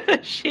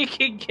she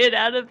can get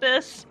out of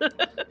this,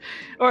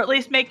 or at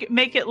least make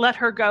it let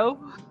her go.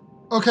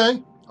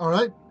 Okay, all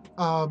right.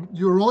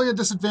 You're rolling a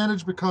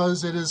disadvantage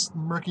because it is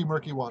murky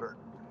water.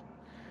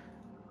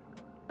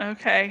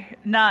 Okay,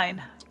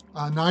 9.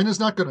 9 is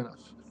not good enough.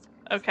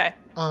 Okay.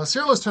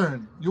 Sierra's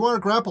turn. You are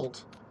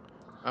grappled.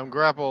 I'm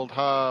grappled.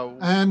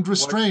 And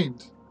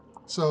restrained.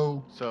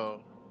 So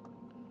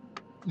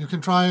you can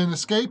try and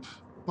escape,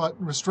 but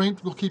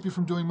restraint will keep you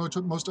from doing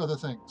most other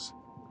things.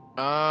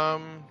 Yeah,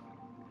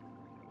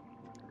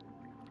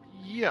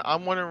 I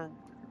want to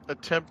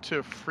attempt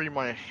to free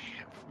my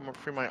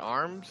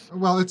arms.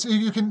 Well, it's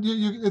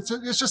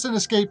just an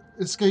escape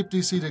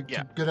DC to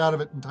get out of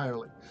it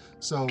entirely.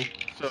 So is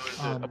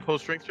it a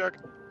post strength check?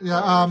 Yeah.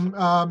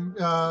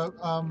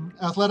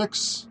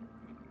 Athletics,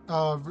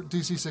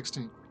 DC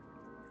 16.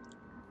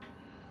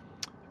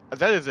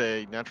 That is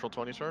a natural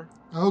 20, sir.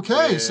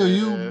 Okay, so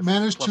you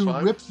managed to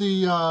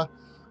 +5.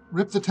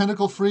 rip the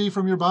tentacle free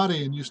from your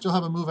body, and you still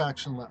have a move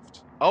action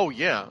left. Oh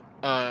yeah.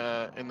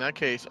 In that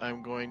case,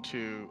 I'm going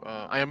to.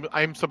 I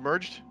am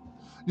submerged.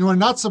 You are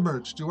not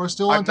submerged. You are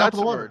still on top of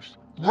the water.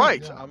 Yeah,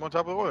 right. Yeah. I'm on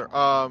top of the water.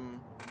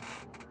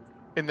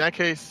 In that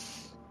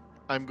case,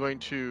 I'm going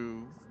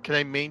to. Can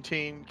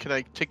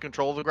I take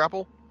control of the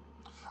grapple?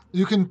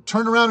 You can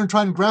turn around and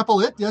try and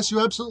grapple it. Yes, you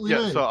absolutely may.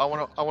 Yeah. So I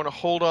want to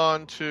hold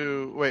on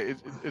to. Wait,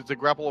 is the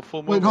grapple a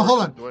full move? Wait, no,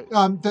 hold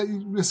on.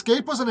 The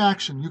escape was an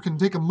action. You can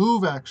take a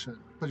move action,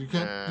 but you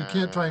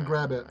can't try and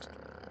grab it.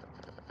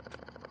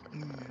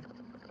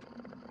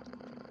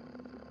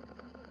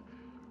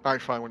 All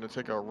right, fine. I'm going to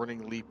take a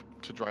running leap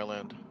to dry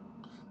land.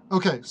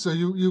 Okay, so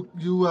you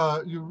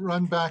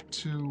run back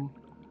to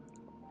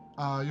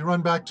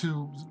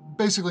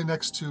basically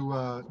next to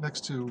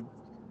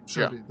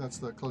Sherby. Yeah. That's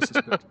the closest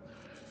bit.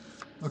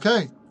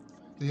 Okay,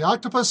 the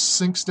octopus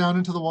sinks down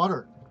into the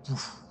water,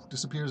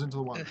 disappears into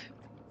the water.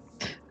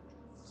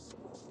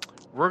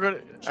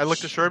 I look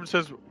to Sherb and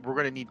says, "We're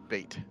gonna need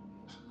bait."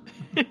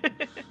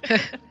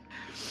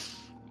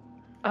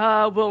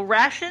 Will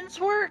rations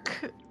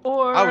work?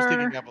 Or I was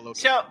thinking Avaloki.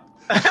 So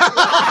I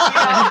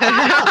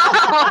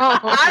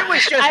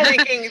was just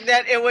thinking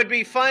that it would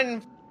be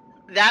fun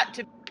that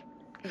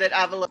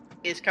Avaloki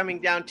is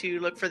coming down to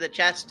look for the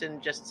chest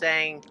and just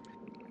saying,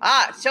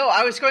 So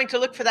I was going to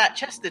look for that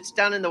chest that's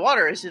down in the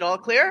water. Is it all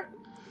clear?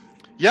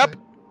 Yep.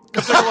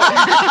 Come take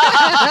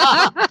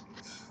a look.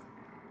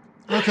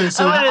 Okay,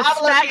 so I'm gonna Avalok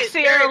smack is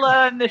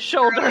Sierra in the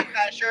shoulder.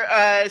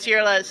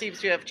 Sierra seems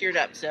to have cheered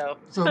up, so...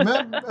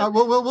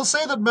 we'll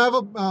say that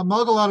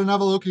Malgalad and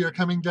Avaloki are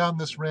coming down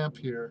this ramp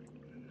here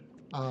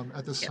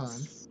at this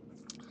time.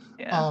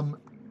 Yeah.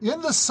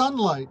 In the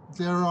sunlight,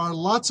 there are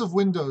lots of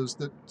windows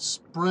that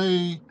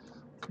spray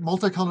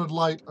multicolored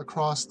light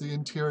across the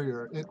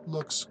interior. It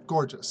looks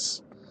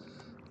gorgeous.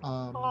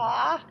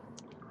 Aw,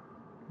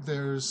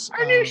 There's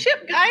our new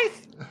ship,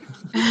 guys!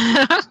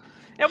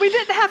 And we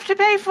didn't have to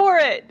pay for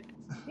it.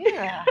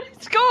 Yeah.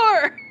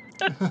 Score!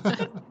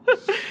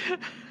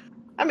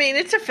 I mean,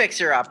 it's a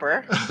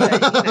fixer-upper,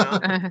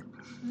 but,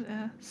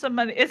 Some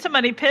money. It's a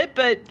money pit,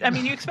 but I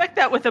mean, you expect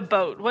that with a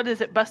boat. What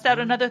is it? Bust out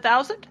another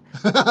 1,000?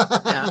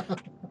 Yeah.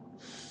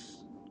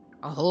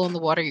 A hole in the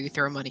water you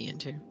throw money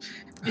into.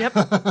 Yep.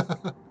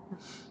 Wasn't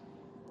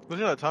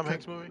that a Tom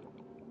Hanks movie?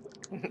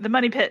 The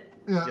money pit.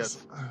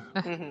 Yes.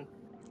 Mhm.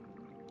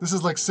 This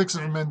is like 6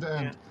 of them end to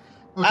end.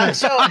 Okay.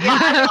 So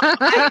yeah,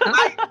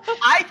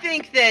 I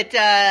think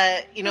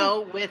that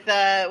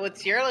with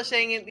Sierra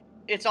saying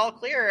it's all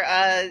clear,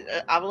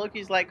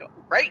 Avaloki's like,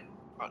 right,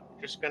 I'm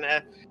just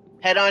gonna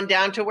head on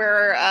down to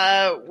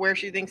where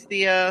she thinks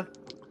the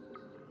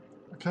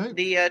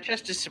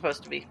chest is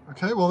supposed to be.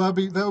 Okay, well that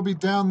will be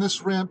down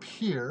this ramp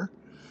here,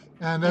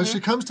 and as she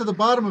comes to the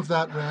bottom of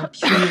that ramp,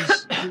 she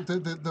is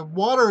the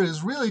water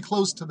is really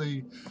close to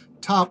the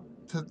top,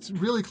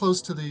 really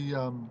close to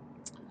the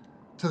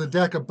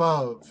deck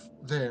above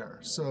there.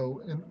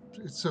 So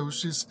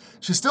she's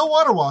still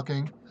water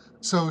walking,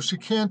 so she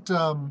can't.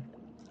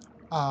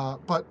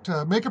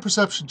 But make a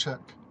perception check.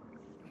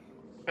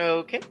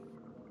 Okay.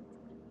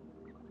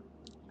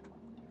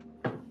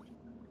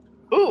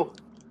 Ooh,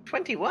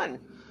 21.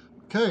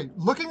 Okay,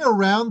 looking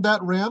around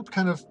that ramp,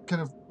 kind of,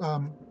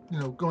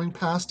 going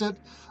past it,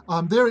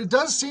 there it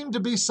does seem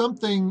to be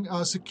something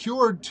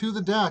secured to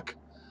the deck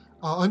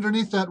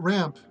underneath that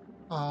ramp.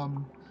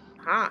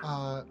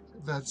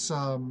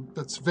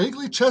 That's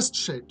vaguely chest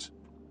shaped.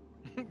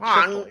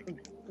 I'm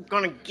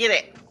gonna get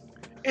it.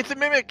 It's a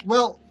mimic.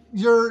 Well,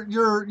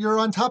 you're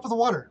on top of the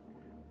water.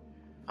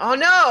 Oh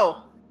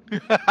no!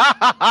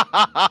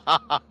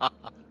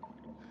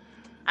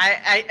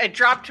 I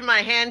dropped to my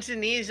hands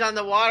and knees on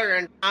the water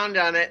and pound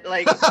on it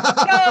like,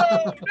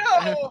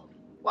 no,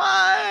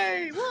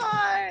 why?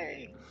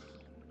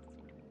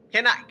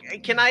 Can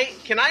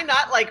I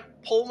not like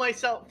pull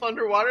myself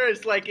underwater?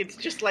 It's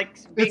just like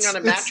being on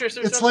a mattress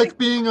or something. It's like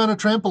being on a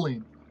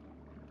trampoline.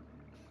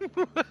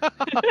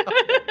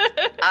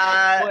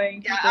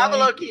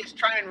 Avaloki is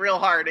trying real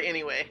hard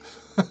anyway.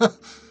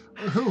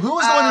 Who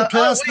was the one who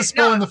cast the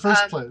spell in the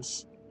first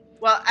place?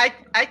 Well,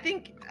 I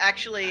think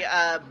actually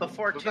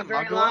before Was too that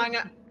very Magdalene?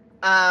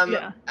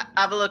 long,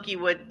 Avaloki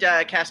would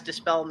cast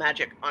Dispel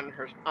Magic on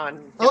her.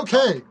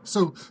 Okay,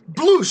 so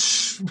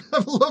bloosh,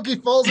 Loki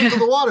falls into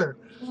the water.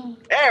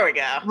 There we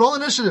go. Roll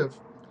initiative.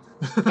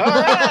 All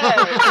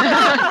right.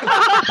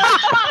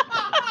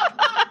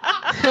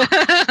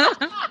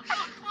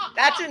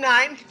 That's a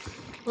 9.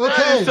 That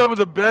Okay. is some of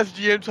the best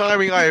GM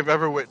timing I have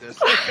ever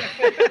witnessed.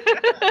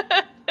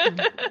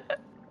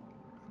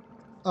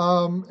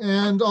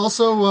 And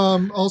also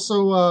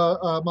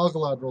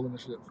Malgalad roll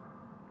initiative.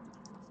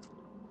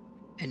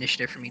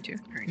 Initiative for me too.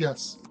 All right.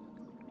 Yes.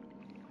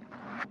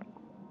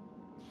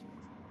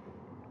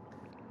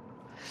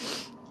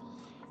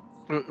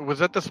 Was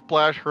that the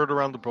splash heard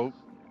around the boat?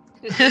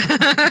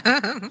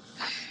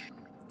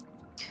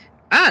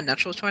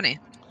 Natural 20.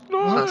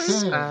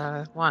 Plus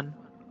Okay. 1.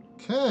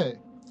 Okay.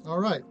 All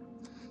right.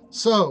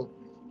 So,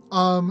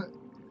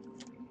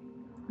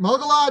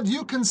 Malgalad,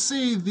 you can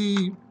see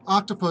the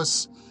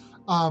octopus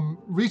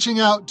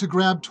reaching out to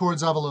grab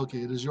towards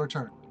Avaloki. It is your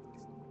turn.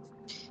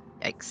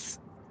 Yikes.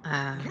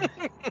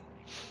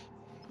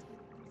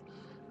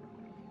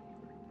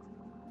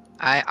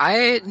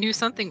 I knew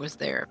something was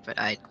there, but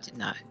I did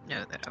not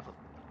know that I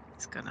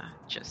was gonna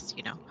just,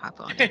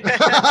 hop on it.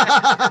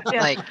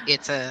 Yeah. Like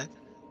it's a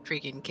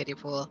freaking kiddie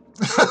pool.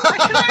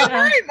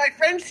 Right. My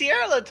friend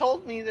Sierra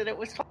told me that it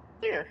was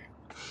clear.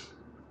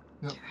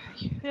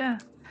 Yeah.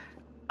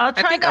 I'll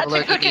try think not to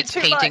Avaloki cook it needs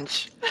too painting.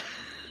 much. I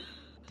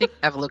think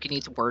Avaloki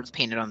needs words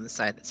painted on the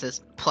side that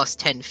says plus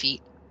 10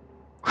 feet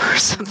or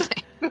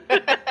something.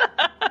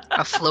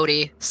 A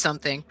floaty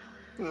something.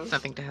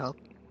 Something to help.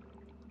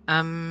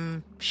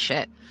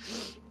 Shit.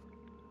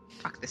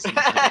 Fuck this.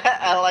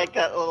 I like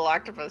that little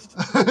octopus.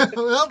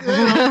 Well,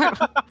 yeah.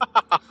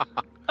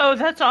 Oh,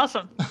 that's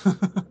awesome.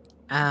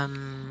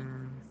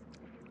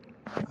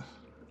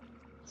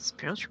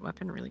 Spiritual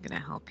weapon really gonna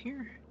help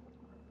here?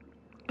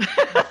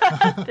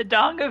 The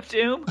Dong of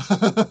Doom.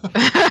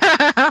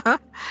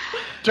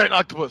 Giant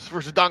octopus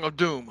versus Dong of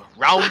Doom.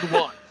 Round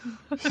 1.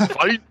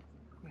 Fight.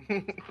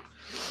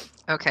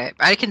 Okay,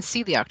 I can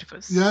see the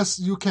octopus. Yes,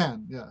 you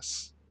can.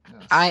 Yes.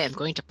 I am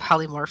going to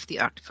polymorph the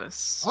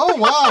octopus. Oh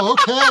wow.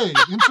 Okay.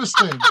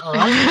 Interesting. All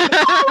right.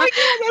 Oh my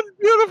god, that's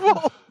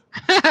beautiful.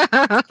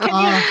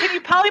 Can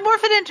you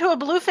polymorph it into a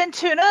bluefin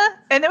tuna,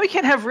 and then we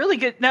can have really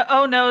good? No,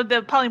 oh no,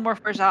 the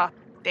polymorpher's off.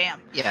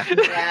 Damn. Yeah.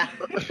 Yeah.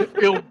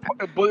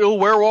 It'll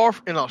wear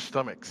off in our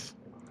stomachs.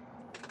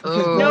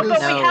 Oh, No, but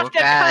we no, have to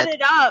bad. cut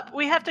it up.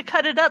 We have to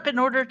cut it up in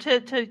order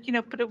to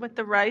put it with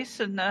the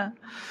rice and the.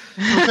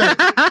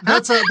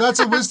 Okay, that's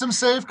a wisdom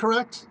save,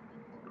 correct?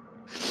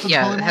 For the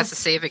Yeah, it polymorph? has to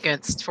save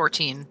against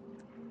 14.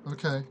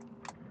 Okay.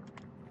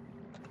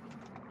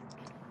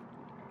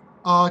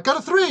 Got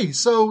a 3,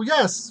 so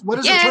yes. What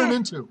does it turn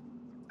into?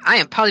 I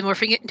am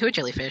polymorphing it into a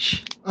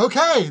jellyfish.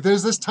 Okay,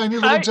 there's this tiny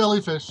little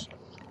jellyfish.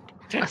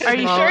 Are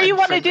you Small sure you and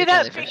want to do friendly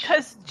that? jellyfish.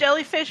 Because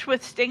jellyfish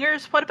with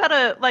stingers. What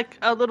about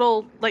a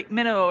little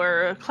minnow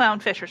or a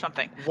clownfish or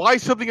something? Why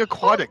something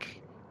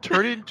aquatic?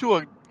 Turn it into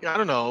a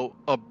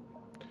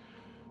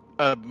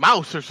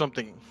mouse or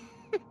something.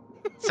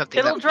 Something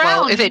It'll that, drown.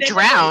 Well, if it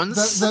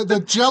drowns,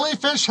 The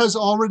jellyfish has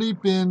already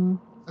been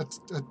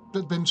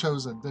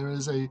chosen. There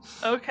is a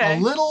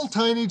little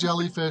tiny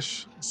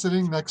jellyfish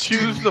sitting next to.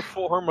 Choose the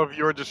form of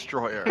your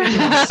destroyer.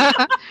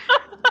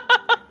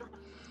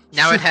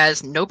 now it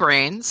has no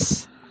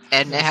brains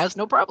and it has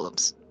no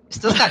problems. It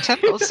still got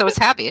tentacles, so it's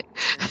happy.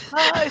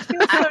 Oh, it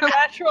feels so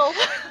natural.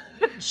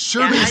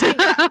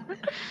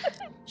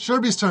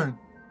 Sherby's turn.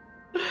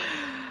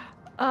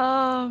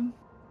 Well,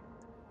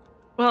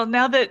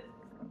 now that.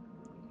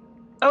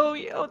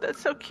 Oh,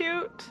 that's so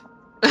cute.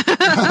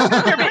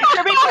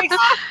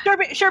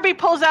 Sherby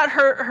pulls out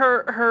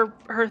her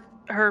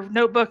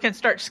notebook and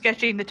starts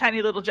sketching the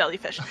tiny little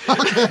jellyfish.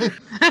 Okay.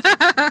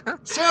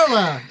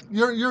 Sarah,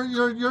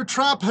 your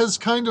trap has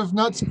kind of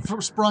not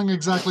sprung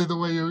exactly the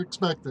way you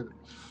expected.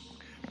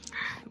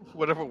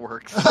 Whatever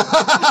works. Okay.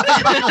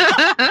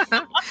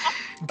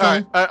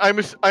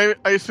 I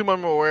assume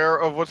I'm aware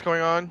of what's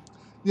going on.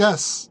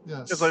 Yes.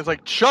 It's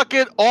like chuck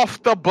it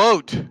off the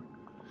boat.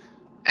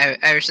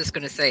 I was just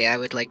going to say, I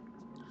would like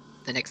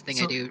the next thing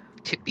I do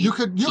to be you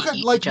could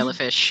eat like the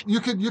jellyfish. You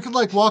could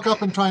like walk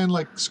up and try and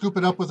like scoop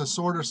it up with a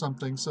sword or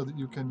something so that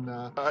you can.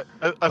 I thought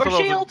it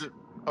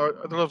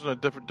was on a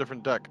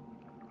different deck.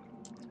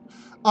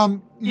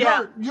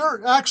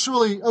 You're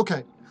actually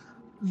okay.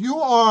 You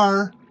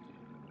are.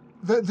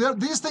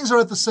 These things are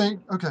at the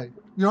same. Okay,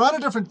 you're on a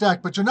different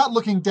deck, but you're not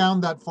looking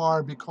down that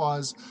far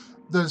because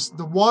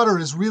the water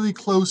is really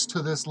close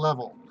to this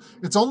level.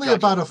 It's only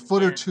about a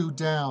foot or two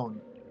down.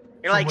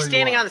 You're like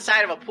standing on the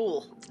side of a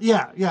pool.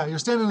 Yeah, you're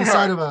standing on the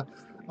side of a.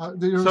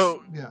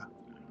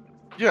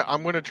 Yeah,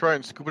 I'm gonna try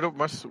and scoop it up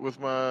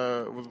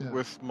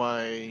with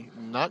my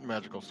not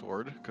magical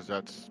sword because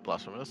that's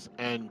blasphemous,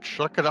 and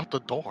chuck it out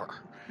the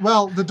door.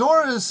 Well, the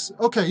door is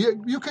okay.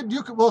 You could.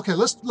 Well, okay.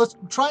 Let's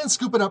try and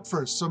scoop it up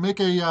first. So make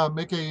an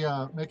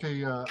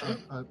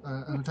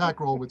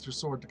attack roll with your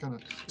sword to kind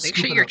of. Make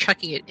sure you're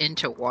chucking it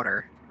into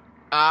water.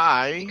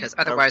 Because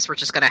otherwise we're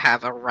just going to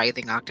have a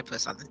writhing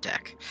octopus on the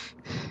deck.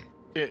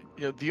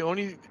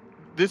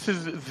 This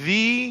is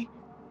the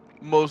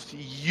most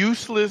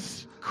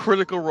useless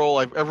critical roll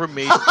I've ever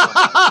made.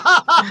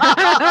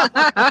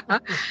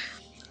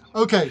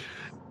 Okay.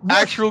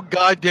 Actual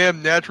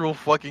goddamn natural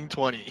fucking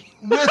 20.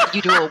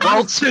 You do a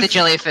waltz with the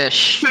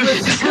jellyfish.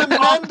 With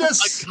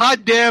tremendous... A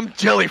goddamn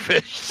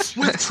jellyfish.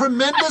 With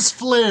tremendous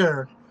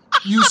flair,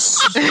 you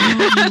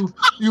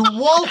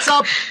waltz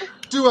up,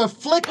 do a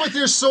flick with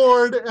your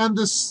sword, and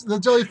the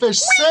jellyfish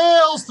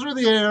sails through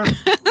the air,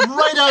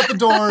 right out the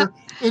door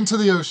into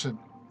the ocean.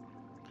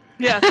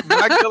 Yeah. You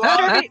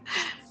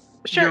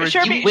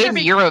win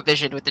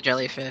Eurovision with the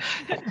jellyfish.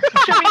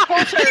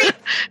 Sherby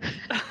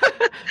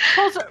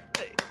pulls her.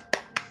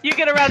 You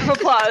get a round of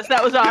applause.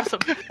 That was awesome.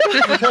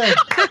 Okay.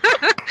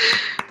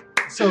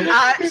 So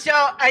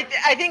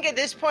I think at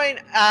this point,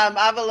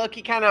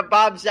 Avaloki kind of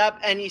bobs up,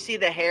 and you see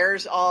the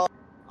hairs all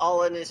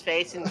in his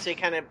face, and so he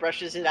kind of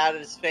brushes it out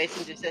of his face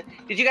and just says,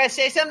 "Did you guys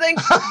say something?"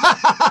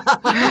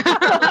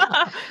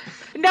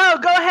 No,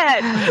 go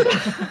ahead.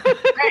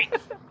 Great.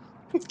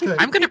 Okay.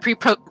 I'm going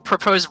to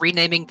propose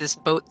renaming this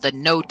boat the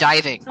No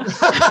Diving.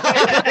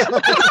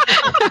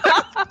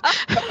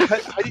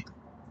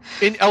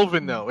 In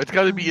Elven, though. It's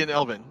got to be in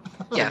Elven.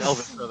 Yes. In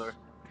Elven, brother.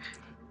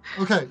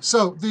 Okay,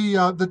 so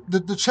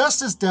the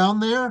chest is down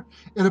there.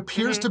 It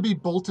appears to be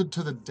bolted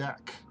to the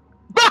deck.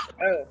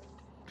 Oh.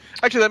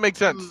 Actually, that makes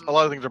sense. A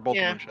lot of things are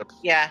bolted on ships.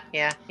 Yeah.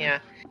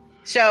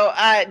 So,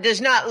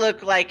 does not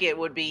look like it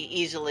would be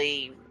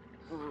easily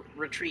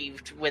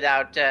retrieved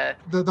without...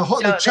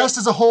 The chest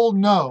as a whole,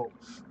 no.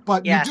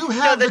 But you do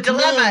have the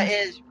dilemma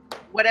is,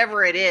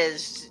 whatever it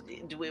is,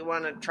 do we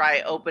want to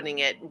try opening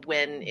it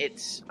when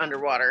it's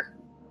underwater?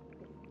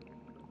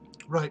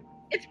 Right.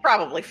 It's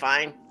probably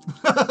fine.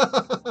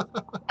 But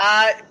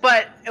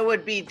it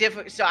would be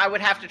difficult. So I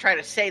would have to try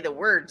to say the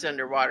words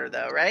underwater,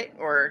 though, right?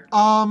 Or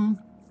I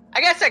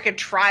guess I could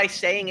try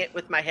saying it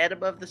with my head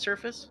above the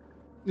surface.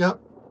 Yep.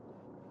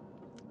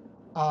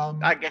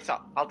 I guess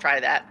I'll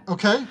try that.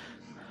 Okay.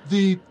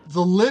 The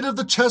lid of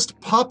the chest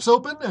pops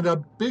open and a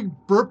big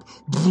burp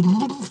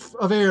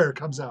of air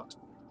comes out.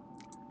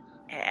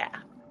 Yeah.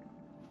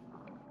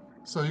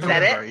 So Is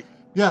that it? Right.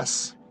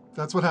 Yes,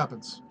 that's what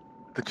happens.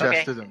 The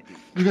chest Okay. is empty.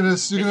 You're gonna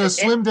it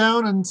swim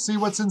down and see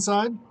what's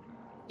inside.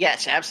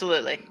 Yes,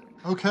 absolutely.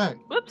 Okay.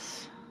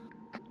 Whoops.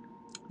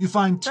 You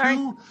find Sorry.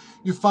 two.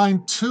 You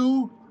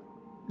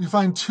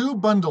find two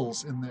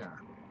bundles in there.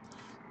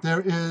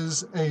 There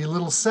is a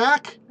little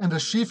sack and a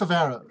sheaf of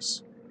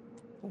arrows,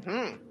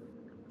 Hmm.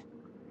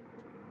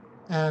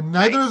 and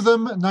neither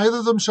Nice.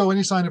 of them show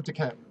any sign of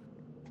decay.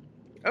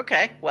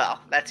 Okay,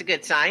 well, that's a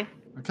good sign.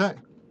 Okay.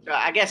 So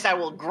I guess I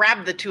will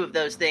grab the two of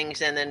those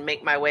things and then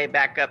make my way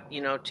back up,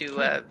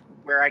 to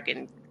where I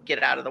can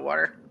get out of the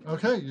water.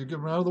 Okay. You get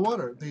them out of the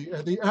water.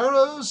 The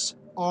arrows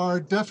are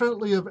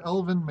definitely of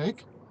elven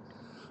make,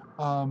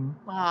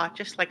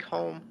 Just like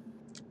home.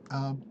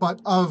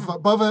 but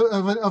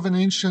of an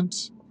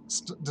ancient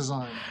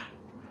design.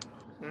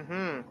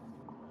 Mm-hmm.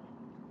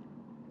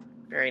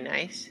 Very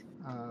nice.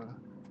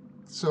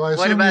 So I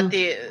What assume about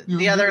you-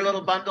 the other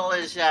little bundle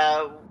is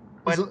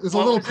what, It's a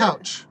what little was it?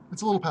 pouch.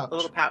 It's a little pouch. A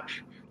little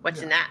pouch.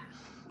 What's in that?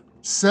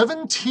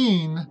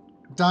 17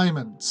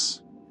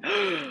 diamonds,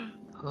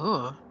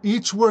 Oh.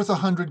 each worth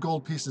 100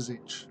 gold pieces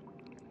each.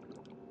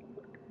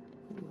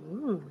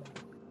 Ooh.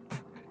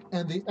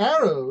 And the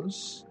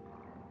arrows,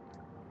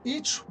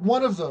 each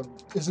one of them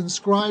is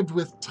inscribed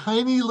with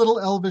tiny little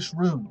elvish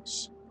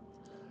runes.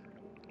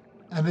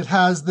 And it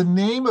has the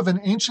name of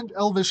an ancient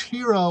elvish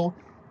hero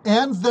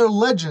and their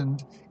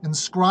legend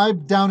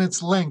inscribed down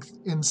its length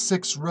in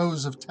 6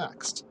 rows of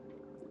text.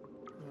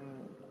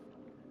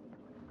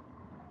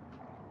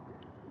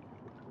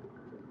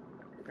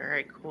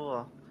 Very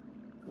cool.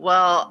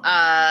 Well,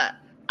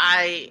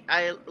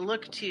 I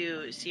look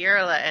to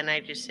Sierra and I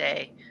just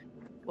say,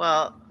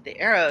 well, the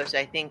arrows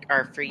I think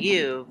are for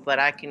you, but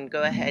I can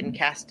go ahead and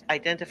cast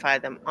identify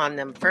them on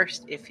them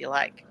first if you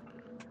like.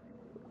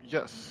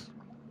 Yes.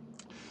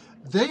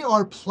 They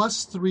are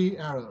 +3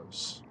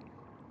 arrows.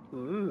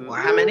 Ooh. Wow.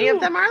 How many of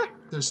them are there?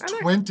 There's Are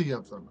there? 20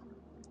 of them.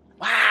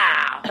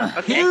 Wow.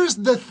 Okay. Here's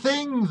the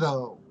thing,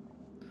 though.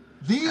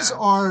 These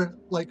are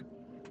like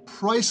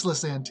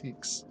priceless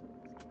antiques.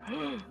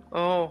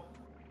 Oh.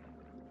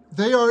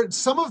 They are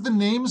some of the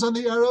names on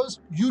the arrows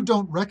you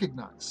don't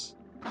recognize.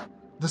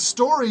 The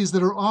stories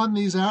that are on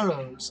these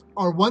arrows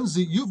are ones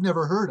that you've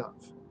never heard of.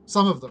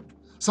 Some of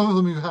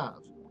them you have.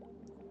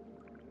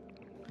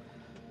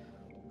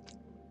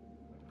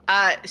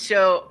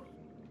 So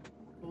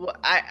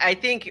I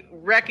think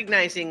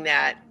recognizing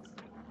that,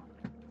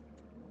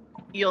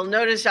 you'll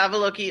notice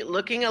Avaloki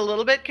looking a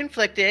little bit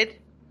conflicted,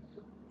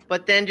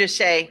 but then just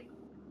say,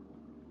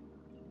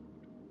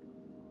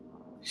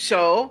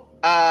 so,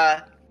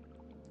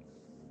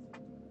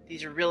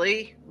 these are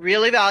really,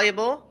 really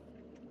valuable,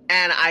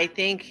 and I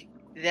think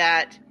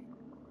that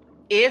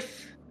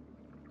if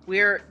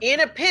we're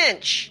in a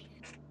pinch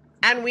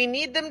and we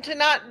need them to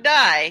not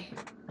die,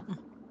 you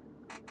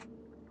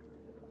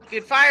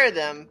could fire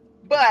them,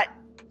 but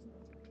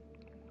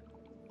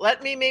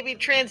let me maybe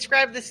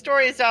transcribe the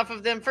stories off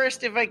of them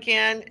first if I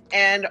can,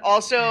 and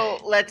also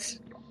let's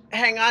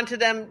hang on to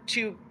them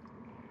to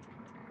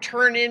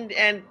turn in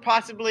and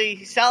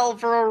possibly sell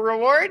for a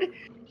reward.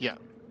 Yeah.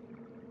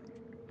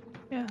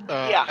 Yeah.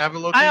 Yeah.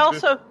 Avaloki, I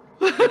also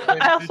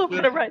I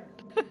put it right.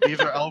 These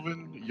are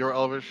elven, you're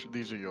elvish,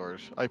 these are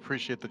yours. I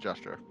appreciate the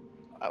gesture.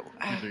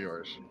 These are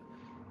yours.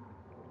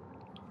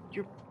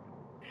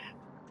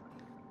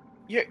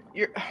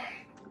 You're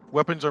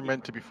Weapons are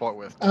meant to be fought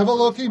with.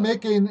 Avaloki,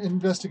 make an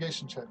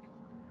investigation check.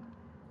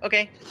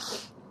 okay.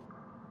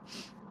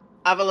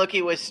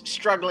 Avaloki was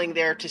struggling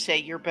there to say,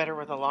 "You're better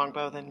with a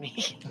longbow than me."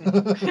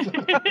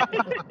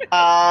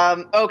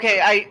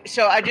 Okay,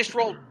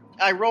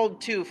 I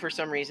rolled 2 for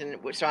some reason,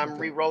 so I'm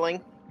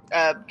re-rolling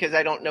because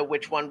I don't know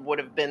which one would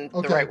have been the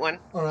Okay. right one.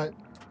 All right.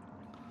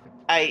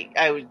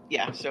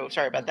 So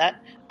sorry about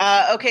that.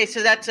 Okay,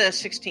 so that's a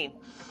 16.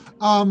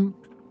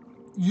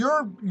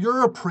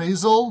 Your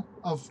appraisal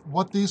of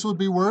what these would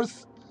be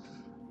worth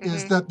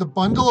is Mhm. that the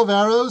bundle of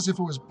arrows, if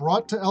it was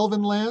brought to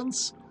Elven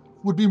lands,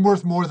 would be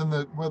worth more than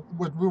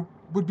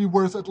would be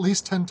worth at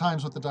least 10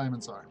 times what the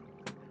diamonds are.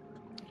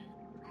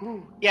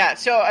 Yeah,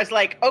 so I was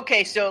like,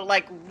 okay, so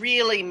like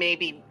really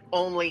maybe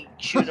only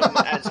shoot them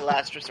as a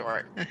last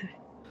resort.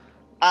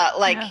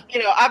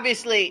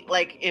 Obviously,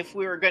 like if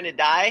we were going to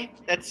die,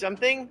 that's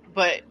something,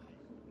 but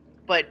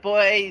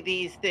boy,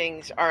 these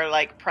things are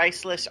like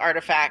priceless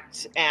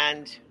artifacts,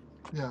 and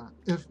Yeah.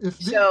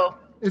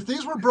 If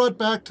these were brought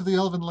back to the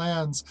Elven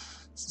lands,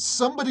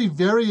 somebody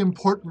very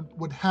important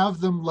would have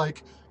them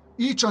like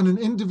each on an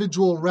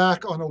individual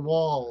rack on a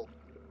wall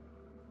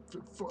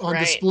on Right.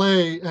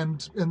 display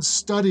and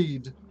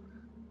studied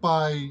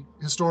by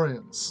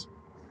historians.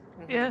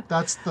 Yeah.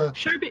 That's the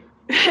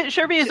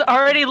Sherby is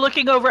already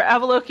looking over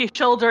Avaloki's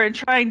shoulder and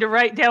trying to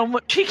write down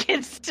what she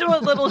can do a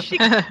little she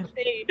can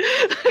see.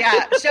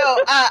 yeah. So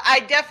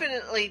I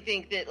definitely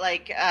think that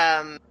like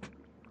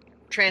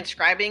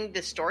transcribing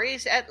the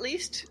stories at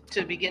least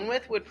to begin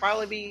with would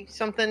probably be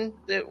something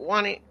that we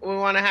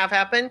want to have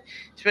happen,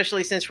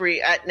 especially since we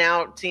at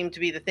now seem to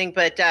be the thing.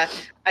 But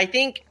I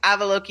think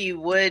Avaloki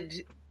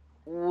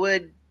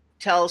would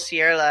tell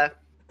Sierra,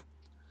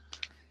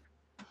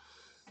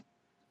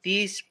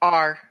 these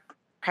are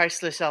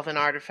priceless elven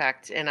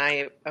artifact, and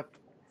I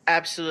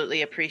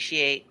absolutely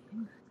appreciate,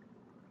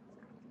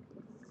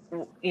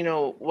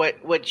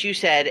 what you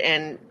said,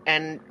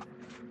 and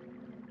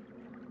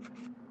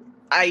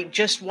I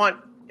just want.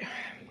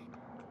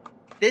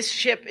 This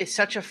ship is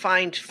such a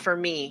find for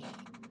me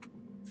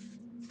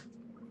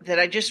that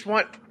I just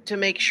want to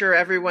make sure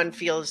everyone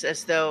feels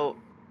as though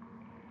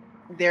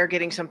they're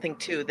getting something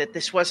too, that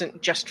this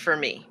wasn't just for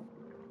me.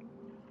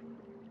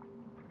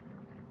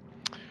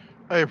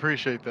 I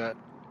appreciate that,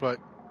 but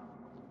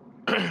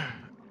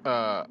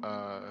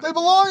They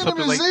belong in a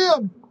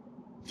museum.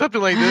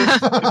 Something like this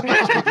is meant to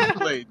be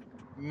displayed,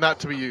 not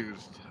to be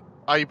used.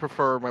 I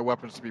prefer my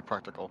weapons to be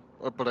practical,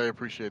 but I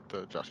appreciate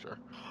the gesture.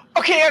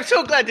 Okay, I'm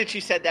so glad that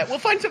you said that. We'll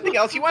find something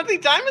else. You want the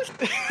diamonds?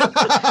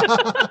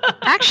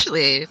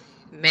 Actually,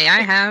 may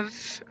I have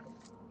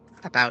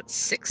about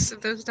 6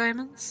 of those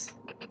diamonds?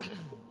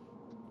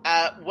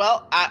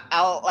 Well,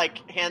 I'll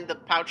hand the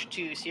pouch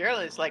to Sierra.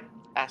 It's like,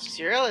 ask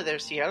Sierra. They're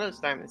Sierra's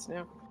diamonds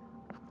now.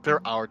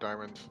 They're our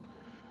diamonds.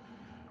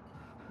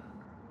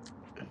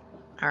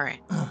 All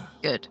right,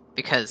 good,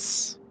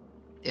 because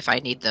if I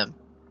need them,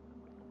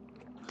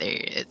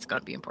 it's going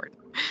to be important.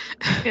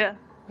 Yeah.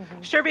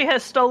 Sherby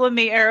has stolen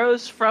the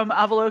arrows from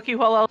Avaloki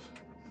while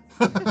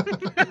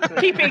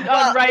keeping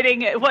on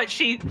writing what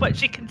she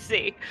can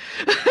see.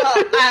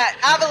 Well,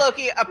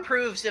 Avaloki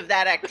approves of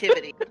that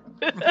activity.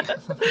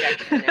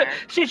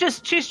 She's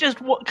just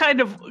kind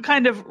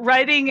of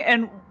writing,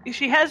 and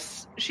she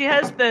has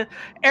the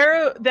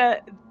arrow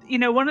that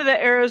one of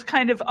the arrows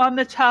kind of on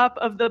the top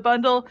of the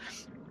bundle,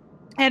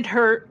 and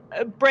her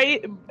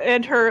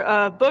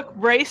book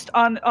braced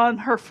on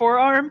her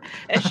forearm,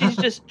 and she's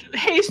just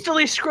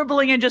hastily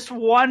scribbling and just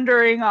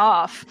wandering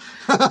off.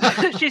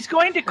 She's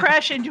going to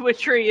crash into a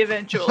tree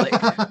eventually.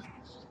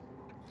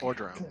 Or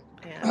drown.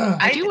 Yeah.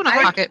 I do want to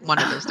pocket one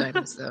of those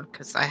diamonds, though,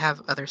 because I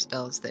have other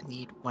spells that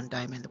need 1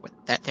 diamond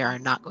that they are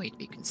not going to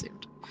be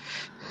consumed.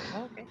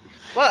 Okay.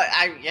 Well,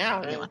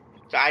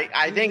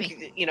 I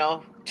think,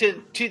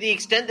 to the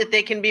extent that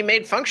they can be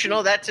made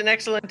functional, that's an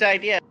excellent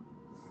idea.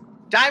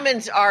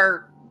 Diamonds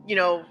are,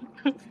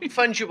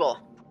 fungible.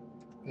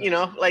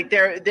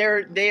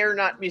 They are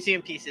not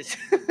museum pieces.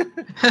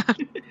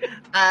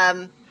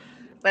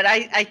 But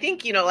I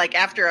think,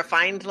 after a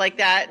find like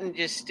that, and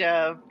just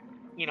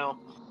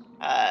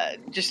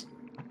just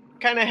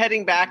kind of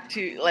heading back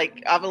to,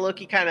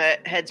 Avaloki kind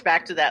of heads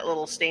back to that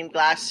little stained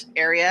glass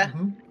area.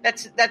 Mm-hmm.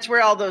 That's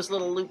where all those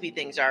little loopy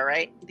things are,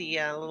 right? The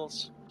little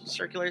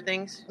circular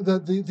things.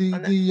 The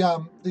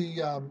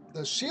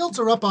shields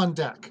are up on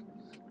deck.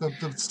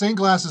 The stained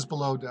glass is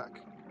below deck.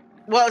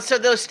 Well, so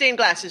those stained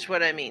glass is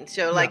what I mean.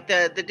 So,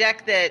 the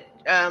deck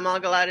that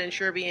Malgalad and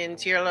Sherby and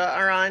Sierra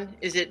are on,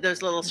 is it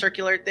those little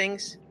circular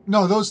things?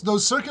 No,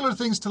 those circular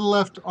things to the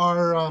left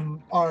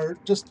are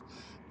just.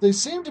 They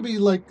seem to be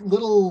like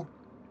little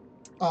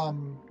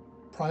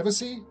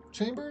privacy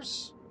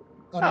chambers.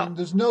 I mean,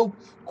 there's no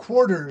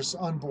quarters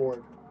on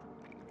board.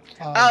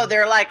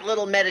 They're like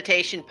little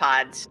meditation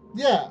pods.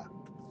 Yeah.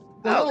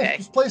 They're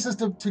little places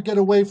to get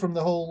away from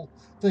the whole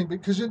thing,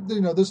 because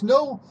there's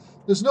no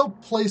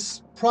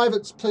space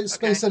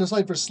set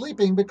aside for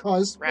sleeping,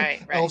 because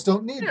elves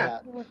don't need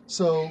that.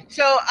 So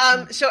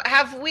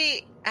have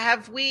we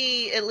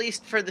at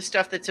least for the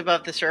stuff that's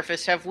above the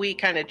surface, have we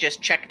kind of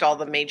just checked all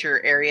the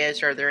major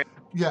areas? Are there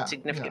any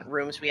significant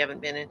rooms we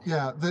haven't been in?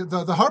 Yeah,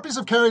 the Harpies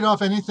have carried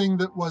off anything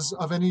that was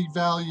of any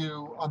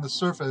value on the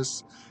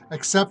surface,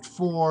 except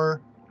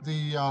for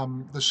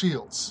the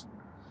shields.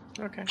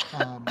 Okay.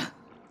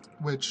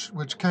 Which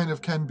kind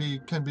of can be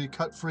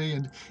cut free,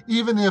 and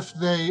even if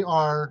they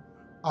are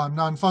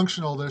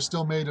non-functional, they're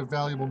still made of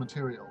valuable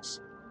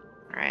materials.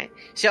 All right.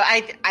 So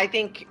I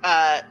think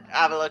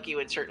Avaloki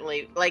would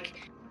certainly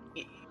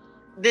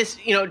this.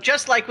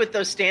 Just like with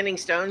those standing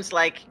stones,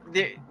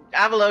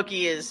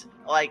 Avaloki is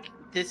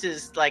this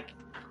is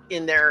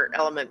in their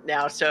element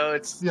now. So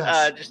it's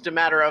just a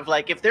matter of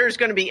if there's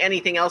going to be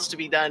anything else to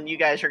be done, you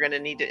guys are going to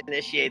need to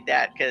initiate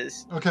that,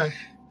 because okay.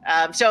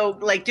 So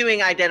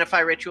doing identify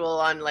ritual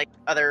on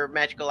other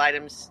magical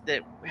items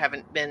that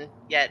haven't been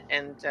yet,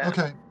 and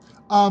okay.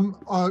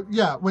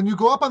 When you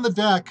go up on the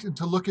deck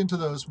to look into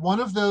those, one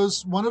of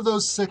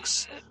those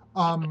 6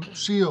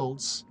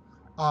 shields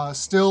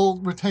still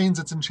retains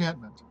its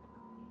enchantment.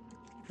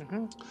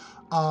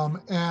 Mm-hmm.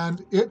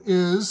 And it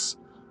is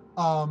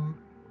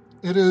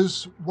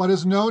what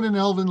is known in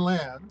Elven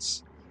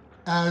lands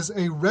as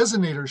a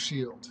resonator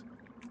shield.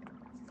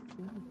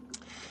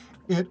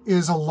 It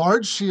is a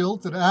large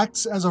shield that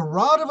acts as a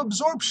rod of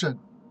absorption.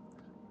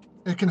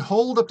 It can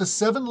hold up to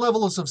 7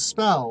 levels of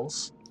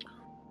spells,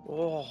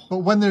 but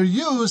when they're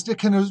used, it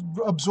can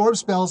absorb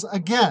spells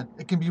again.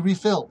 It can be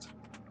refilled.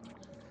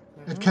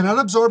 It cannot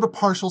absorb a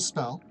partial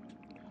spell.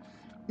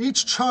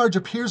 Each charge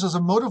appears as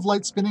a mote of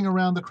light spinning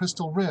around the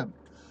crystal rim.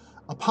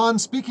 Upon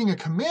speaking a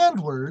command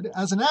word,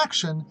 as an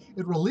action,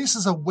 it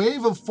releases a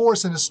wave of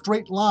force in a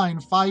straight line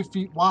 5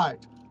 feet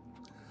wide.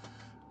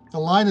 The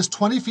line is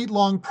 20 feet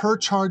long per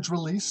charge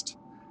released.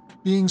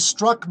 being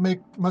struck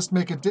must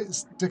make a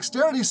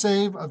dexterity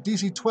save of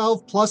DC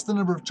 12 plus the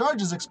number of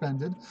charges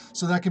expended,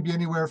 so that can be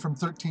anywhere from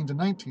 13 to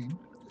 19,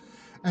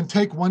 and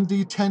take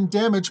 1d10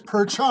 damage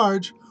per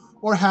charge,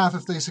 or half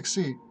if they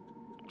succeed.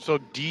 So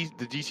the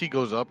DC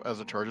goes up as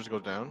the charges go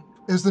down?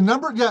 Is the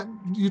number,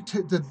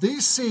 the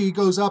DC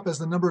goes up as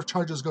the number of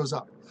charges goes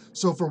up.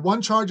 So for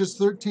one charge it's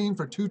 13,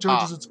 for two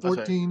charges it's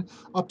 14,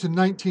 up to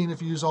 19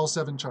 if you use all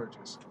 7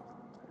 charges.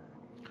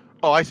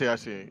 Oh, I see. I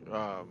see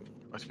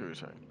what you're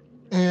saying.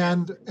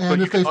 And So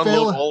if they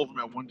fail all of them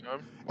at one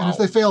time? Wow. And if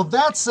they fail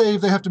that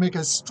save, they have to make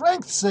a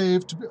strength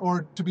save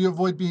to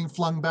avoid being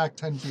flung back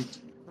 10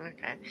 feet.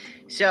 Okay.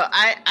 So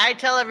I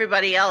tell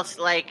everybody else,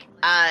 like,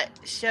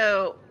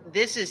 so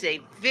this is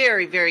a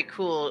very, very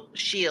cool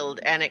shield,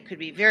 and it could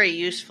be very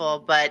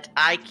useful, but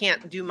I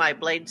can't do my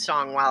blade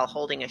song while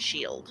holding a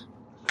shield.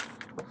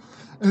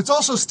 And it's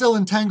also still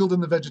entangled in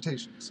the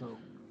vegetation, so...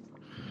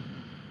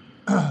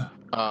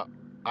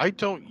 I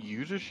don't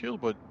use a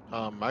shield, but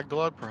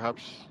Magdalad,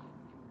 perhaps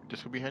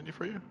this would be handy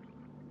for you?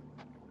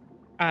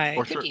 I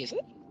could use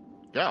it.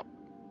 Yeah.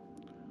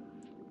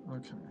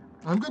 Okay.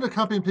 I'm going to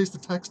copy and paste the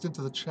text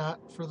into the chat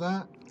for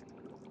that.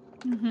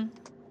 Mm-hmm.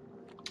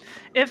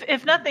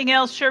 If nothing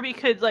else, Sherby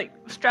could like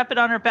strap it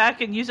on her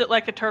back and use it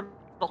like a turtle.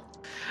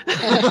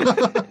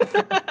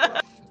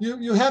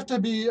 You have to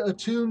be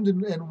attuned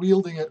and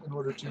wielding it in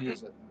order to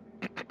use it.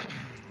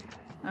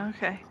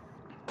 Okay.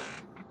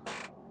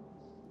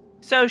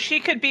 So she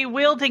could be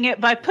wielding it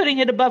by putting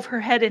it above her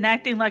head and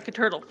acting like a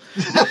turtle.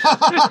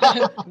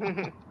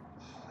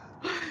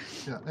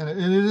 Yeah, and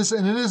it is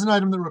an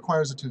item that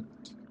requires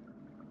attunement.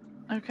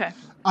 Okay.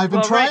 I've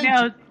been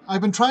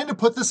trying to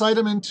put this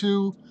item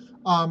into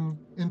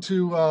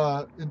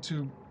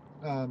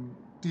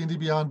D&D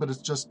Beyond, but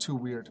it's just too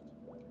weird.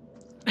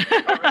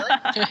 Oh, really?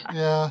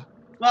 Yeah.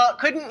 Well,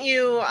 couldn't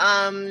you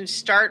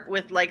start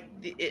with like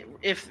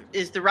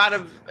is the rod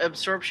of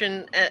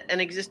absorption an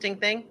existing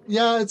thing?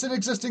 Yeah, it's an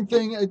existing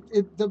thing.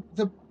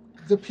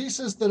 The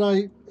pieces that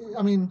I've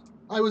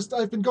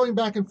been going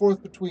back and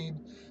forth between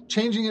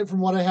changing it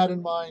from what I had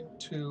in mind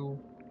to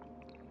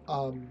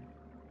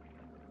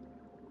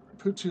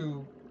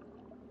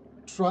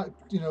try,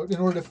 in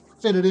order to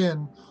fit it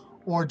in,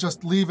 or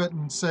just leave it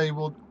and say,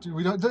 well,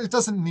 it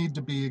doesn't need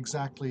to be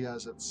exactly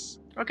as it's.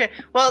 Okay.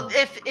 Well,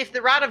 if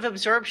the rod of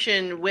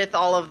absorption with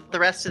all of the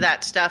rest of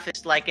that stuff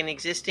is like an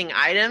existing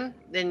item,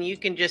 then you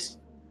can just,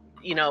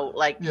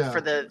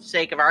 for the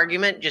sake of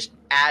argument, just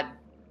add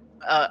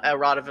a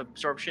rod of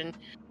absorption,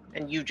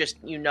 and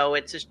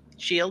it's a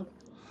shield.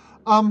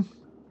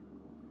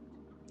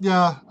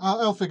 Yeah,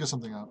 I'll figure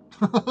something out.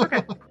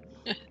 Okay.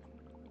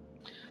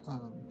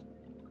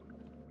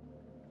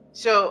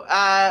 So,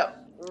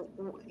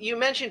 you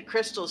mentioned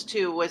crystals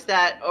too. Was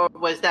that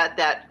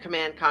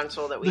command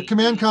console that we? The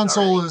command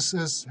console already?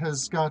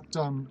 has got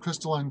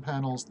crystalline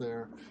panels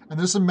there, and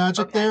there's some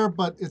magic there,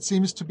 but it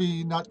seems to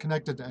be not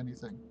connected to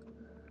anything.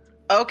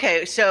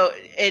 Okay, so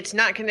it's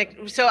not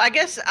connected. So I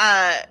guess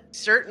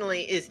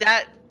certainly is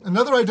that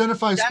another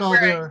identify spell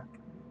there.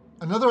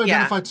 Another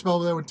identified spell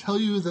there would tell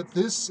you that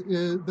this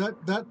is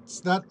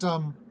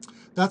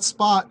that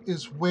spot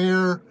is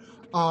where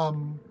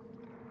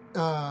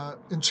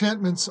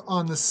enchantments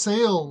on the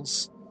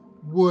sails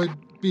would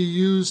be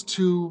used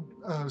to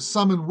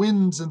summon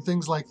winds and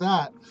things like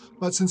that.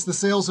 But since the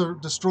sails are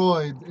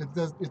destroyed,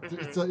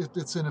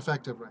 it's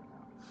ineffective right now.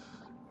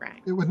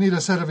 Right. It would need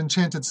a set of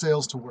enchanted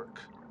sails to work.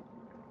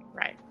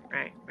 Right.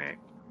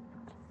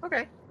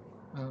 Okay.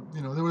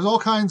 There was all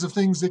kinds of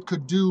things it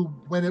could do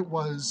when it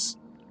was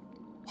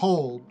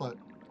whole, but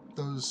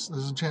those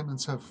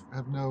enchantments have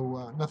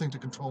nothing to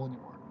control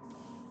anymore.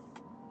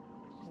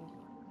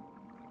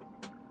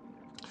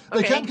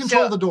 They can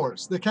control the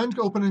doors. They can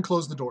open and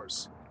close the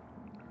doors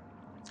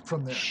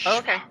from there.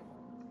 Okay.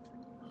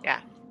 Yeah.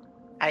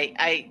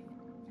 I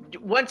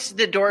once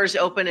the doors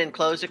open and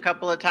close a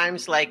couple of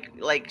times,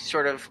 like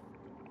sort of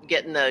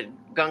getting the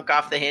gunk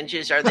off the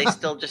hinges, are they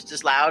still just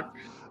as loud?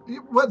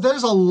 Well,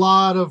 there's a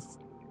lot of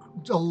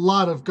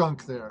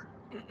gunk there.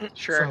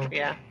 Sure. So.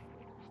 Yeah.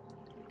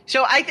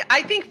 So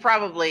I think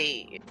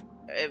probably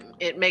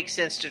it makes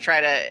sense to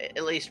try to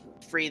at least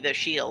free the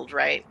shield,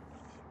 right?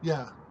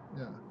 Yeah.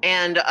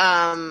 And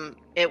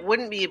it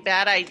wouldn't be a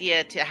bad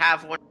idea to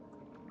have one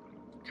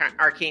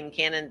arcane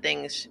cannon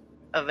things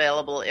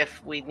available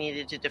if we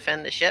needed to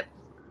defend the ship.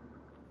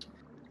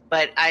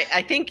 But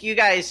I think you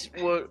guys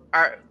would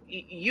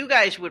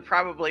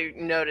probably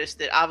notice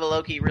that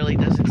Avaloki really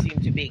doesn't seem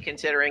to be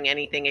considering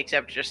anything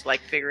except just like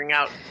figuring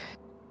out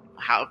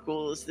how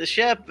cool is the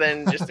ship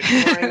and just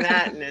exploring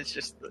that, and it's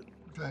just.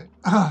 Okay.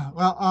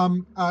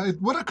 Well,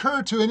 it would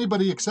occur to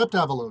anybody except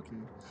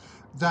Avaloki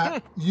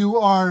that you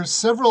are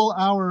several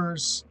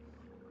hours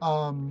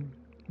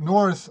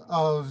north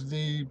of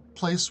the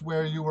place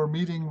where you were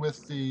meeting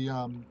with the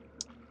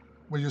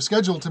where you're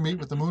scheduled to meet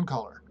with the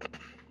Mooncaller.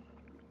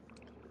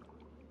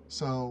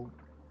 So,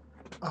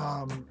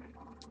 how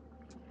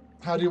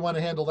do you want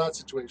to handle that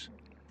situation?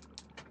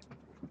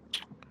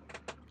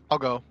 I'll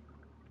go.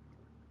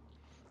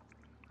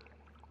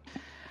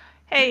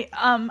 Hey,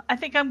 I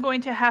think I'm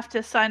going to have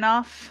to sign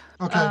off.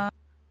 Okay.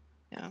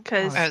 Yeah.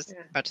 Because I was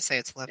about to say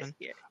it's 11.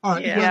 All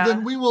right. Yeah.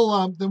 Then we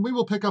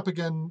will pick up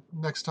again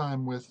next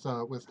time with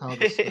how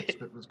this next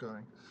bit was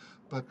going.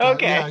 But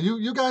Okay. yeah,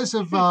 you guys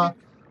have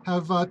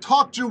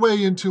talked your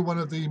way into one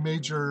of the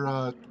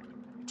major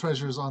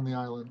treasures on the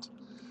island,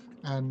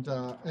 and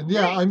yeah,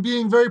 Great. I'm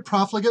being very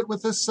profligate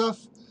with this stuff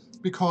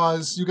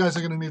because you guys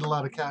are going to need a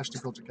lot of cash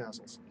to build your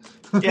castles.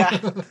 Yeah.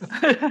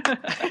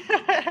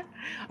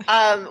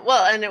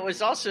 Well, and it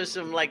was also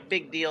some like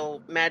big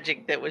deal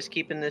magic that was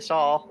keeping this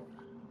all,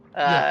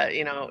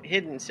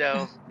 hidden.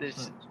 So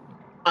there's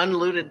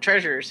unlooted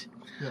treasures.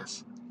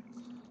 Yes.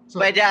 So,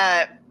 But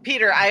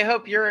Peter, I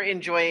hope you're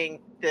enjoying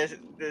this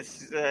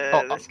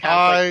conflict.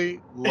 I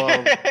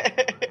love.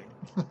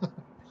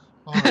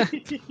 all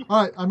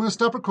right. I'm going to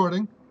stop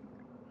recording.